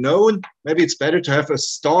already known, maybe it's better to have a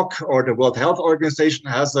stock, or the World Health Organization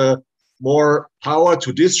has more power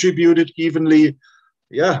to distribute it evenly.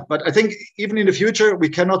 Yeah, but I think even in the future, we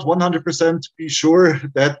cannot 100% be sure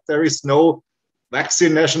that there is no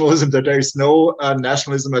vaccine nationalism, that there is no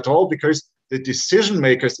nationalism at all, because the decision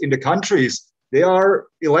makers in the countries, they are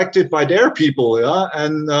elected by their people, yeah,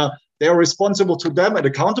 and they are responsible to them and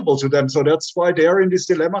accountable to them. So that's why they are in this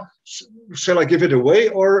dilemma. Shall I give it away,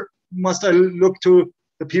 or must I look to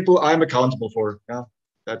the people I'm accountable for? Yeah,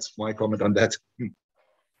 that's my comment on that.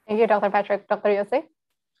 Thank you, Dr. Patrick. Dr. Yose?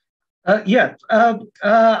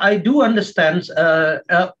 I do understand.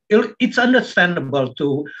 It's understandable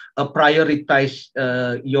to prioritize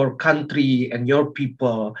your country and your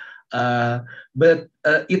people. But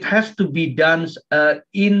it has to be done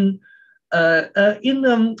in a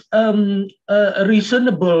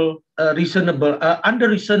reasonable, under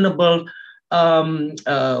reasonable,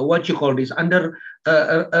 what you call this, under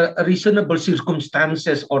reasonable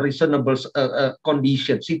circumstances or reasonable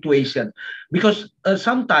conditions, situation, because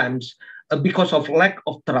sometimes because of lack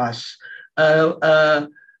of trust and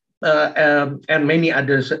many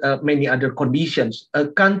other conditions,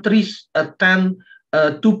 countries tend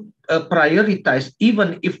to prioritize,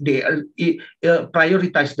 even if they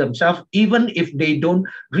prioritize themselves, even if they don't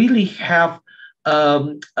really have,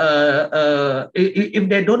 if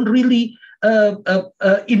they don't really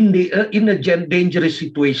in the dangerous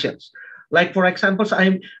situations. Like, for example,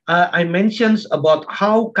 I mentioned about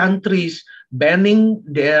how countries banning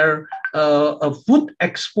their food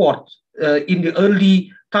export in the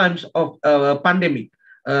early times of pandemic.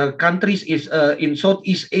 Countries in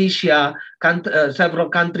Southeast Asia, several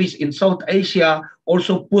countries in South Asia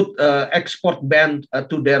also put export ban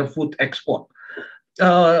to their food export.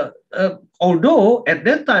 Although at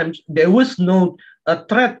that time there was no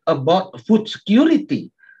threat about food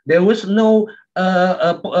security, there was no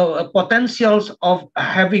potentials of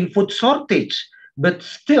having food shortage, but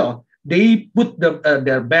still they put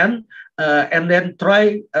their ban and then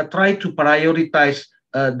try to prioritize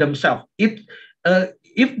themselves.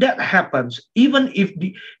 If that happens, even if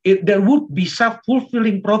there would be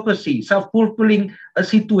self-fulfilling prophecy, self-fulfilling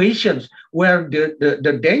situations where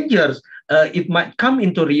the dangers, it might come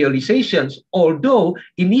into realizations, although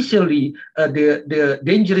initially the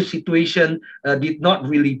dangerous situation did not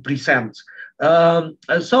really present.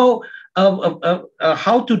 So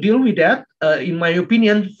how to deal with that? In my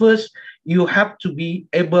opinion, first, you have to be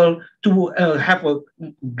able to have a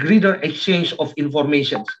greater exchange of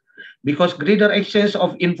information, because greater exchange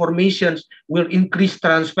of information will increase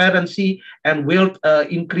transparency and will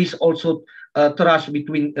increase also trust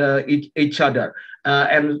between each other.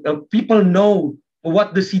 And people know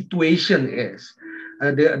what the situation is,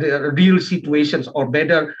 the real situations, or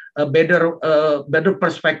better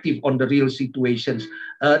perspective on the real situations.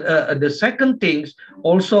 The second things,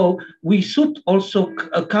 also, we should also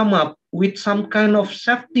come up with some kind of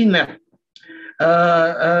safety net,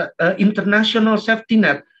 international safety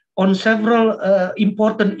net on several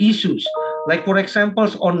important issues. Like, for example,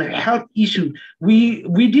 on health issue, we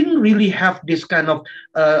didn't really have this kind of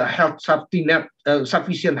health safety net,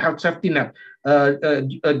 sufficient health safety net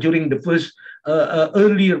during the first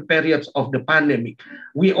earlier periods of the pandemic.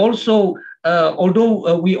 We also,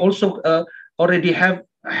 although we also already have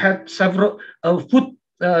had several food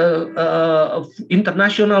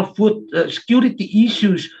international food security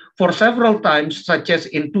issues for several times, such as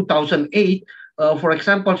in 2008. For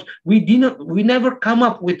example, we never come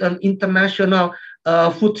up with an international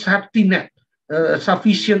food safety net, a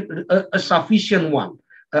sufficient one,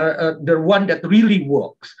 the one that really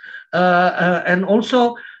works. And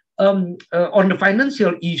also on the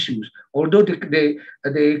financial issues, although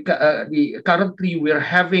currently we're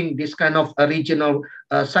having this kind of regional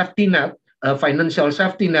safety net, financial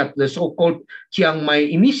safety net, the so-called Chiang Mai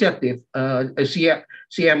Initiative,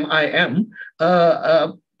 CMIM,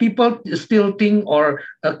 people still think, or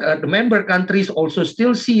the member countries also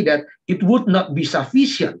still see that it would not be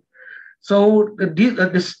sufficient. So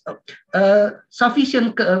this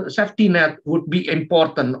sufficient safety net would be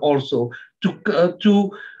important also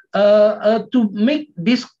to make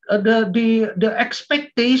this the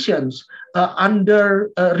expectations under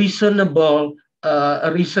reasonable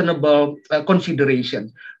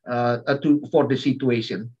consideration for the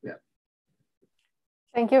situation. Yeah.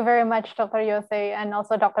 Thank you very much, Dr. Yose, and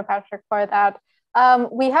also Dr. Patrick, for that.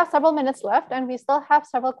 We have several minutes left, and we still have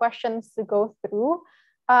several questions to go through.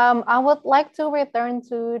 I would like to return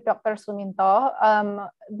to Dr. Suminto.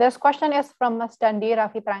 This question is from Mas Dandi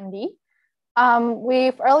Rafitrandi.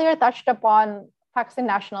 We've earlier touched upon vaccine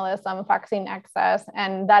nationalism, vaccine access,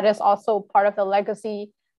 and that is also part of the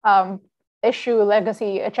legacy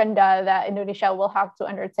legacy agenda that Indonesia will have to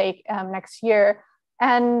undertake next year.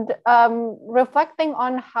 And reflecting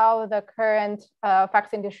on how the current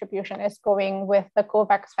vaccine distribution is going with the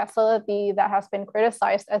COVAX facility that has been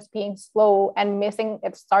criticized as being slow and missing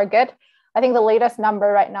its target. I think the latest number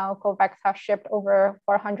right now, COVAX has shipped over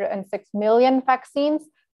 406 million vaccines,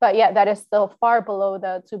 but yet that is still far below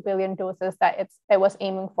the 2 billion doses that it was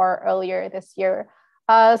aiming for earlier this year.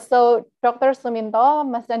 So Dr. Suminto,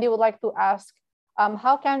 Mas Dandi would like to ask,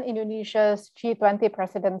 how can Indonesia's G20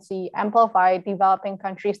 presidency amplify developing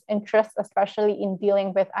countries' interests, especially in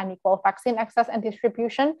dealing with unequal vaccine access and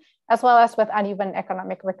distribution, as well as with uneven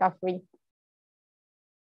economic recovery?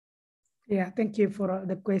 Yeah, thank you for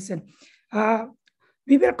the question.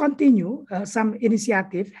 We will continue. Some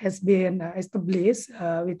initiative has been established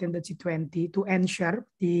within the G20 to ensure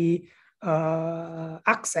the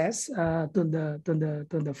access to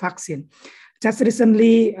the vaccine. Just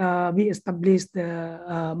recently, we established the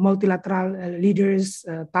multilateral leaders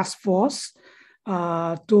task force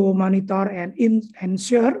to monitor and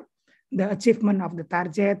ensure the achievement of the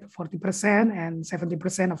target 40% and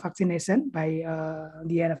 70% of vaccination by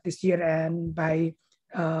the end of this year and by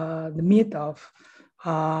the mid of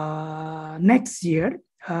next year.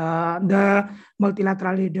 The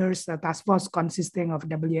multilateral leaders task force consisting of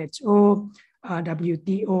WHO,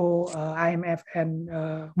 WTO, IMF, and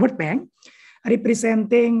World Bank,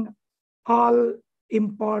 representing all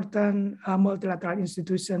important multilateral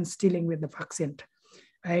institutions dealing with the vaccine,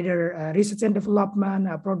 either research and development,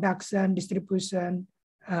 production, distribution,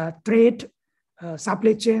 trade,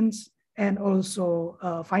 supply chains, and also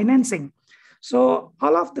financing. So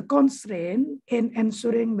all of the constraints in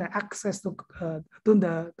ensuring the access to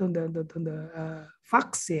the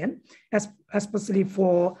vaccine, especially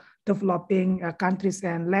for developing countries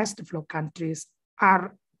and less developed countries,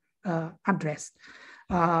 are addressed,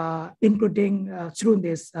 including through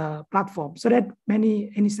this platform. So that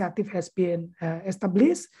many initiative has been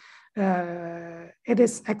established. It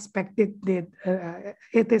is expected that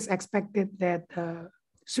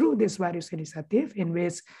through this various initiative in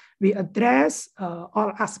which we address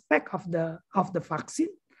all aspects of the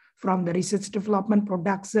vaccine, from the research, development,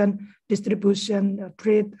 production, distribution,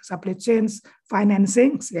 trade, supply chains,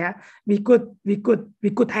 financings. Yeah, we could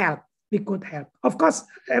help. We could help. Of course,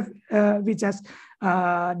 we just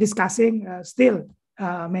discussing still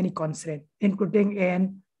many constraints, including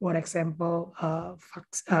in, for example,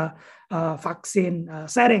 vaccine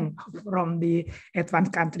sharing from the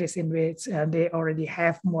advanced countries in which they already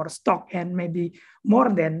have more stock and maybe more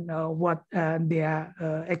than what they are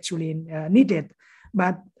actually needed.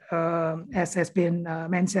 But as has been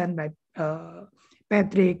mentioned by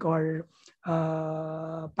Patrick or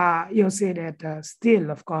Pa Yose, that still,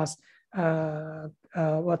 of course,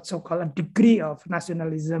 what so-called a degree of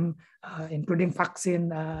nationalism, including vaccine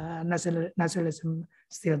nationalism,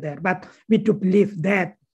 still there. But we do believe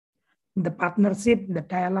that the partnership, the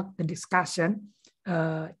dialogue, the discussion,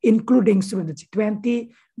 including through the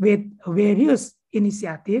G20 with various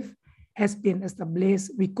initiatives, has been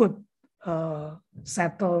established. We could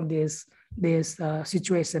settle this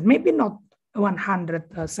situation. Maybe not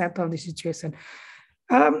 100 settle the situation.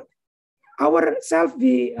 Ourselves,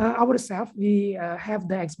 we have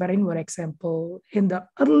the experience, for example, in the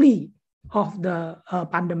early of the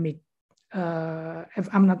pandemic. If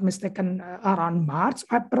I'm not mistaken, around March,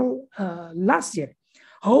 April last year,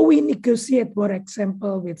 how we negotiate, for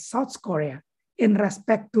example, with South Korea in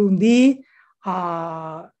respect to the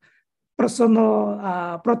personal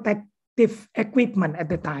protective equipment at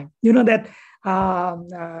the time. You know that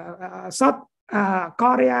South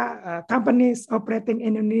Korea companies operating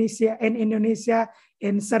in Indonesia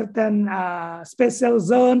in certain special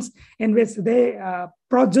zones in which they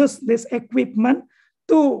produce this equipment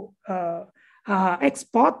to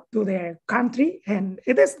export to their country, and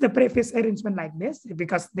it is the previous arrangement like this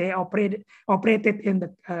because they operated in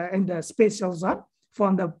the special zone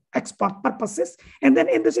for the export purposes, and then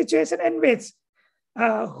in the situation in which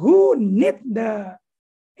who need the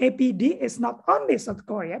APD is not only South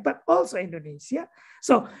Korea but also Indonesia.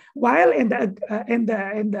 So while in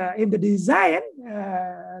the design,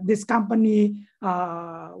 this company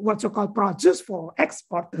what's so called produce for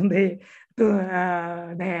export to their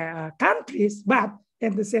countries, but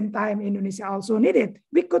at the same time Indonesia also needed.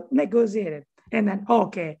 We could negotiate it, and then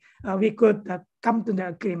we could come to the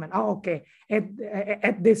agreement.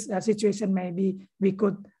 At this situation maybe we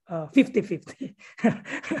could 50-50.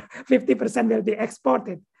 50% will be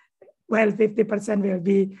exported, while 50% will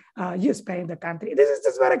be used by the country. This is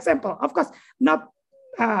just one example. Of course, not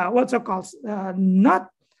not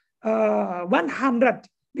 100,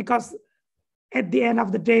 because at the end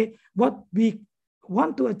of the day, what we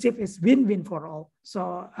want to achieve is win-win for all.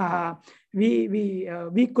 So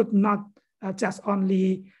we could not just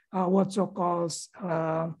only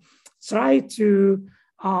try to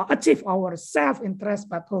achieve our self-interest,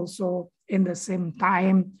 but also in the same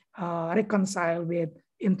time reconcile with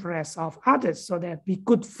interests of others, so that we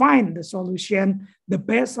could find the solution, the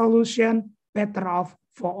best solution, better off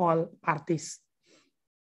for all parties.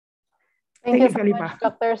 Thank you so much,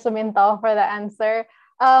 Dr. Suminto, for the answer.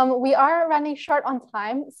 We are running short on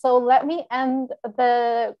time, so let me end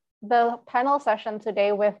the panel session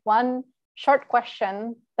today with one short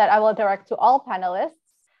question that I will direct to all panelists.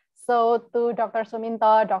 So to Dr.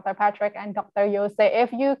 Suminto, Dr. Patrick, and Dr. Yose,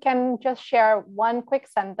 if you can just share one quick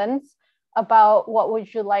sentence about what would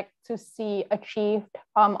you like to see achieved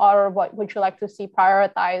or what would you like to see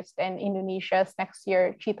prioritized in Indonesia's next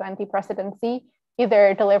year G20 presidency,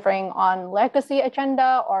 either delivering on legacy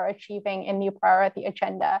agenda or achieving a new priority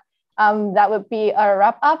agenda. That would be a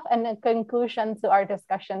wrap up and a conclusion to our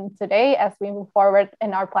discussion today as we move forward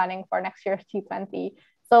in our planning for next year's G20.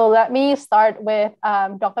 So let me start with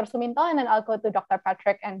Dr. Suminto, and then I'll go to Dr.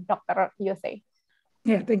 Patrick and Dr. Yose.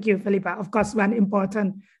 Yeah, thank you, Felippa. Of course, one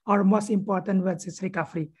important or most important word is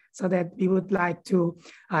recovery, so that we would like to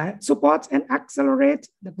support and accelerate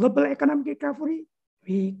the global economic recovery.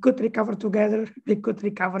 We could recover together. We could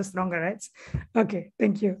recover stronger, right? Okay,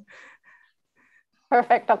 thank you.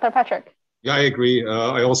 Perfect. Dr. Patrick. Yeah, I agree.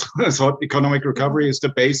 I also thought economic recovery is the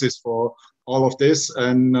basis for all of this.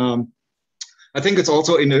 And I think it's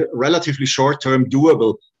also in a relatively short term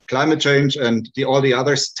doable. Climate change and all the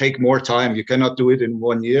others take more time. You cannot do it in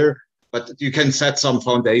 1 year, but you can set some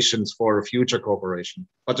foundations for future cooperation.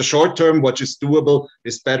 But the short term, what is doable,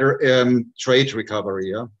 is better trade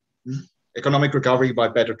recovery. Yeah, economic recovery by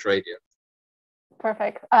better trade. Yeah.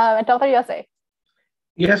 Perfect. Dr. Yose.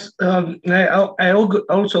 Yes, I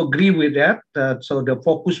also agree with that. So the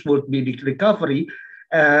focus would be the recovery,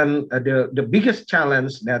 and the biggest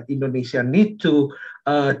challenge that Indonesia need to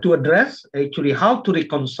address actually how to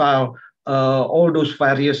reconcile all those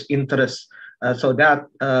various interests so that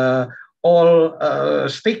all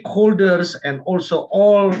stakeholders and also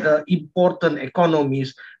all important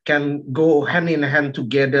economies can go hand in hand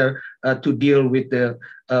together to deal with the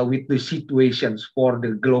situations for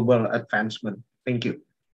the global advancement. Thank you.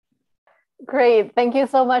 Great. Thank you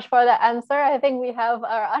so much for the answer. I think we have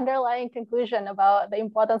our underlying conclusion about the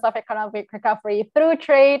importance of economic recovery through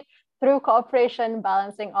trade, through cooperation,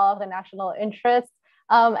 balancing all of the national interests.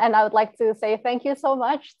 And I would like to say thank you so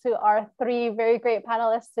much to our three very great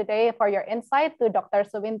panelists today for your insight, to Dr.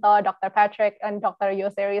 Suminto, Dr. Patrick, and Dr.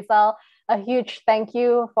 Yose Rizal. A huge thank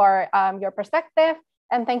you for your perspective.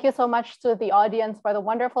 And thank you so much to the audience for the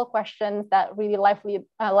wonderful questions that really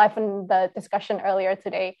livened the discussion earlier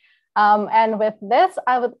today. And with this,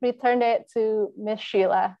 I would return it to Ms.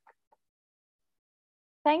 Sheila.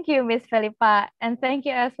 Thank you, Ms. Felippa, and thank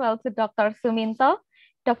you as well to Dr. Suminto,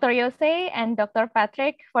 Dr. Yose, and Dr.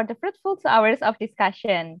 Patrick for the fruitful 2 hours of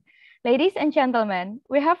discussion. Ladies and gentlemen,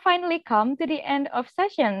 we have finally come to the end of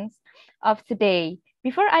sessions of today.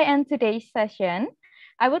 Before I end today's session,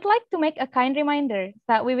 I would like to make a kind reminder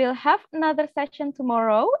that we will have another session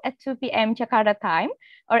tomorrow at 2 p.m. Jakarta time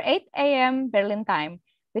or 8 a.m. Berlin time,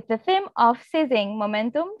 with the theme of seizing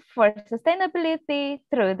momentum for sustainability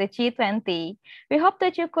through the G20. We hope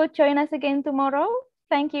that you could join us again tomorrow.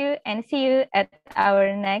 Thank you and see you at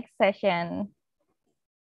our next session.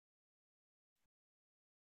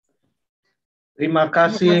 Terima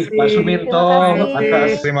kasih Pak Suminto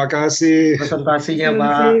atas Terima kasih presentasinya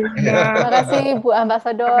Pak. Terima kasih Bu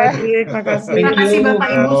Ambasador. Terima kasih Bapak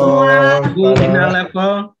Ibu semua. Bu Ina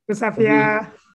Lepel. Bu Safia.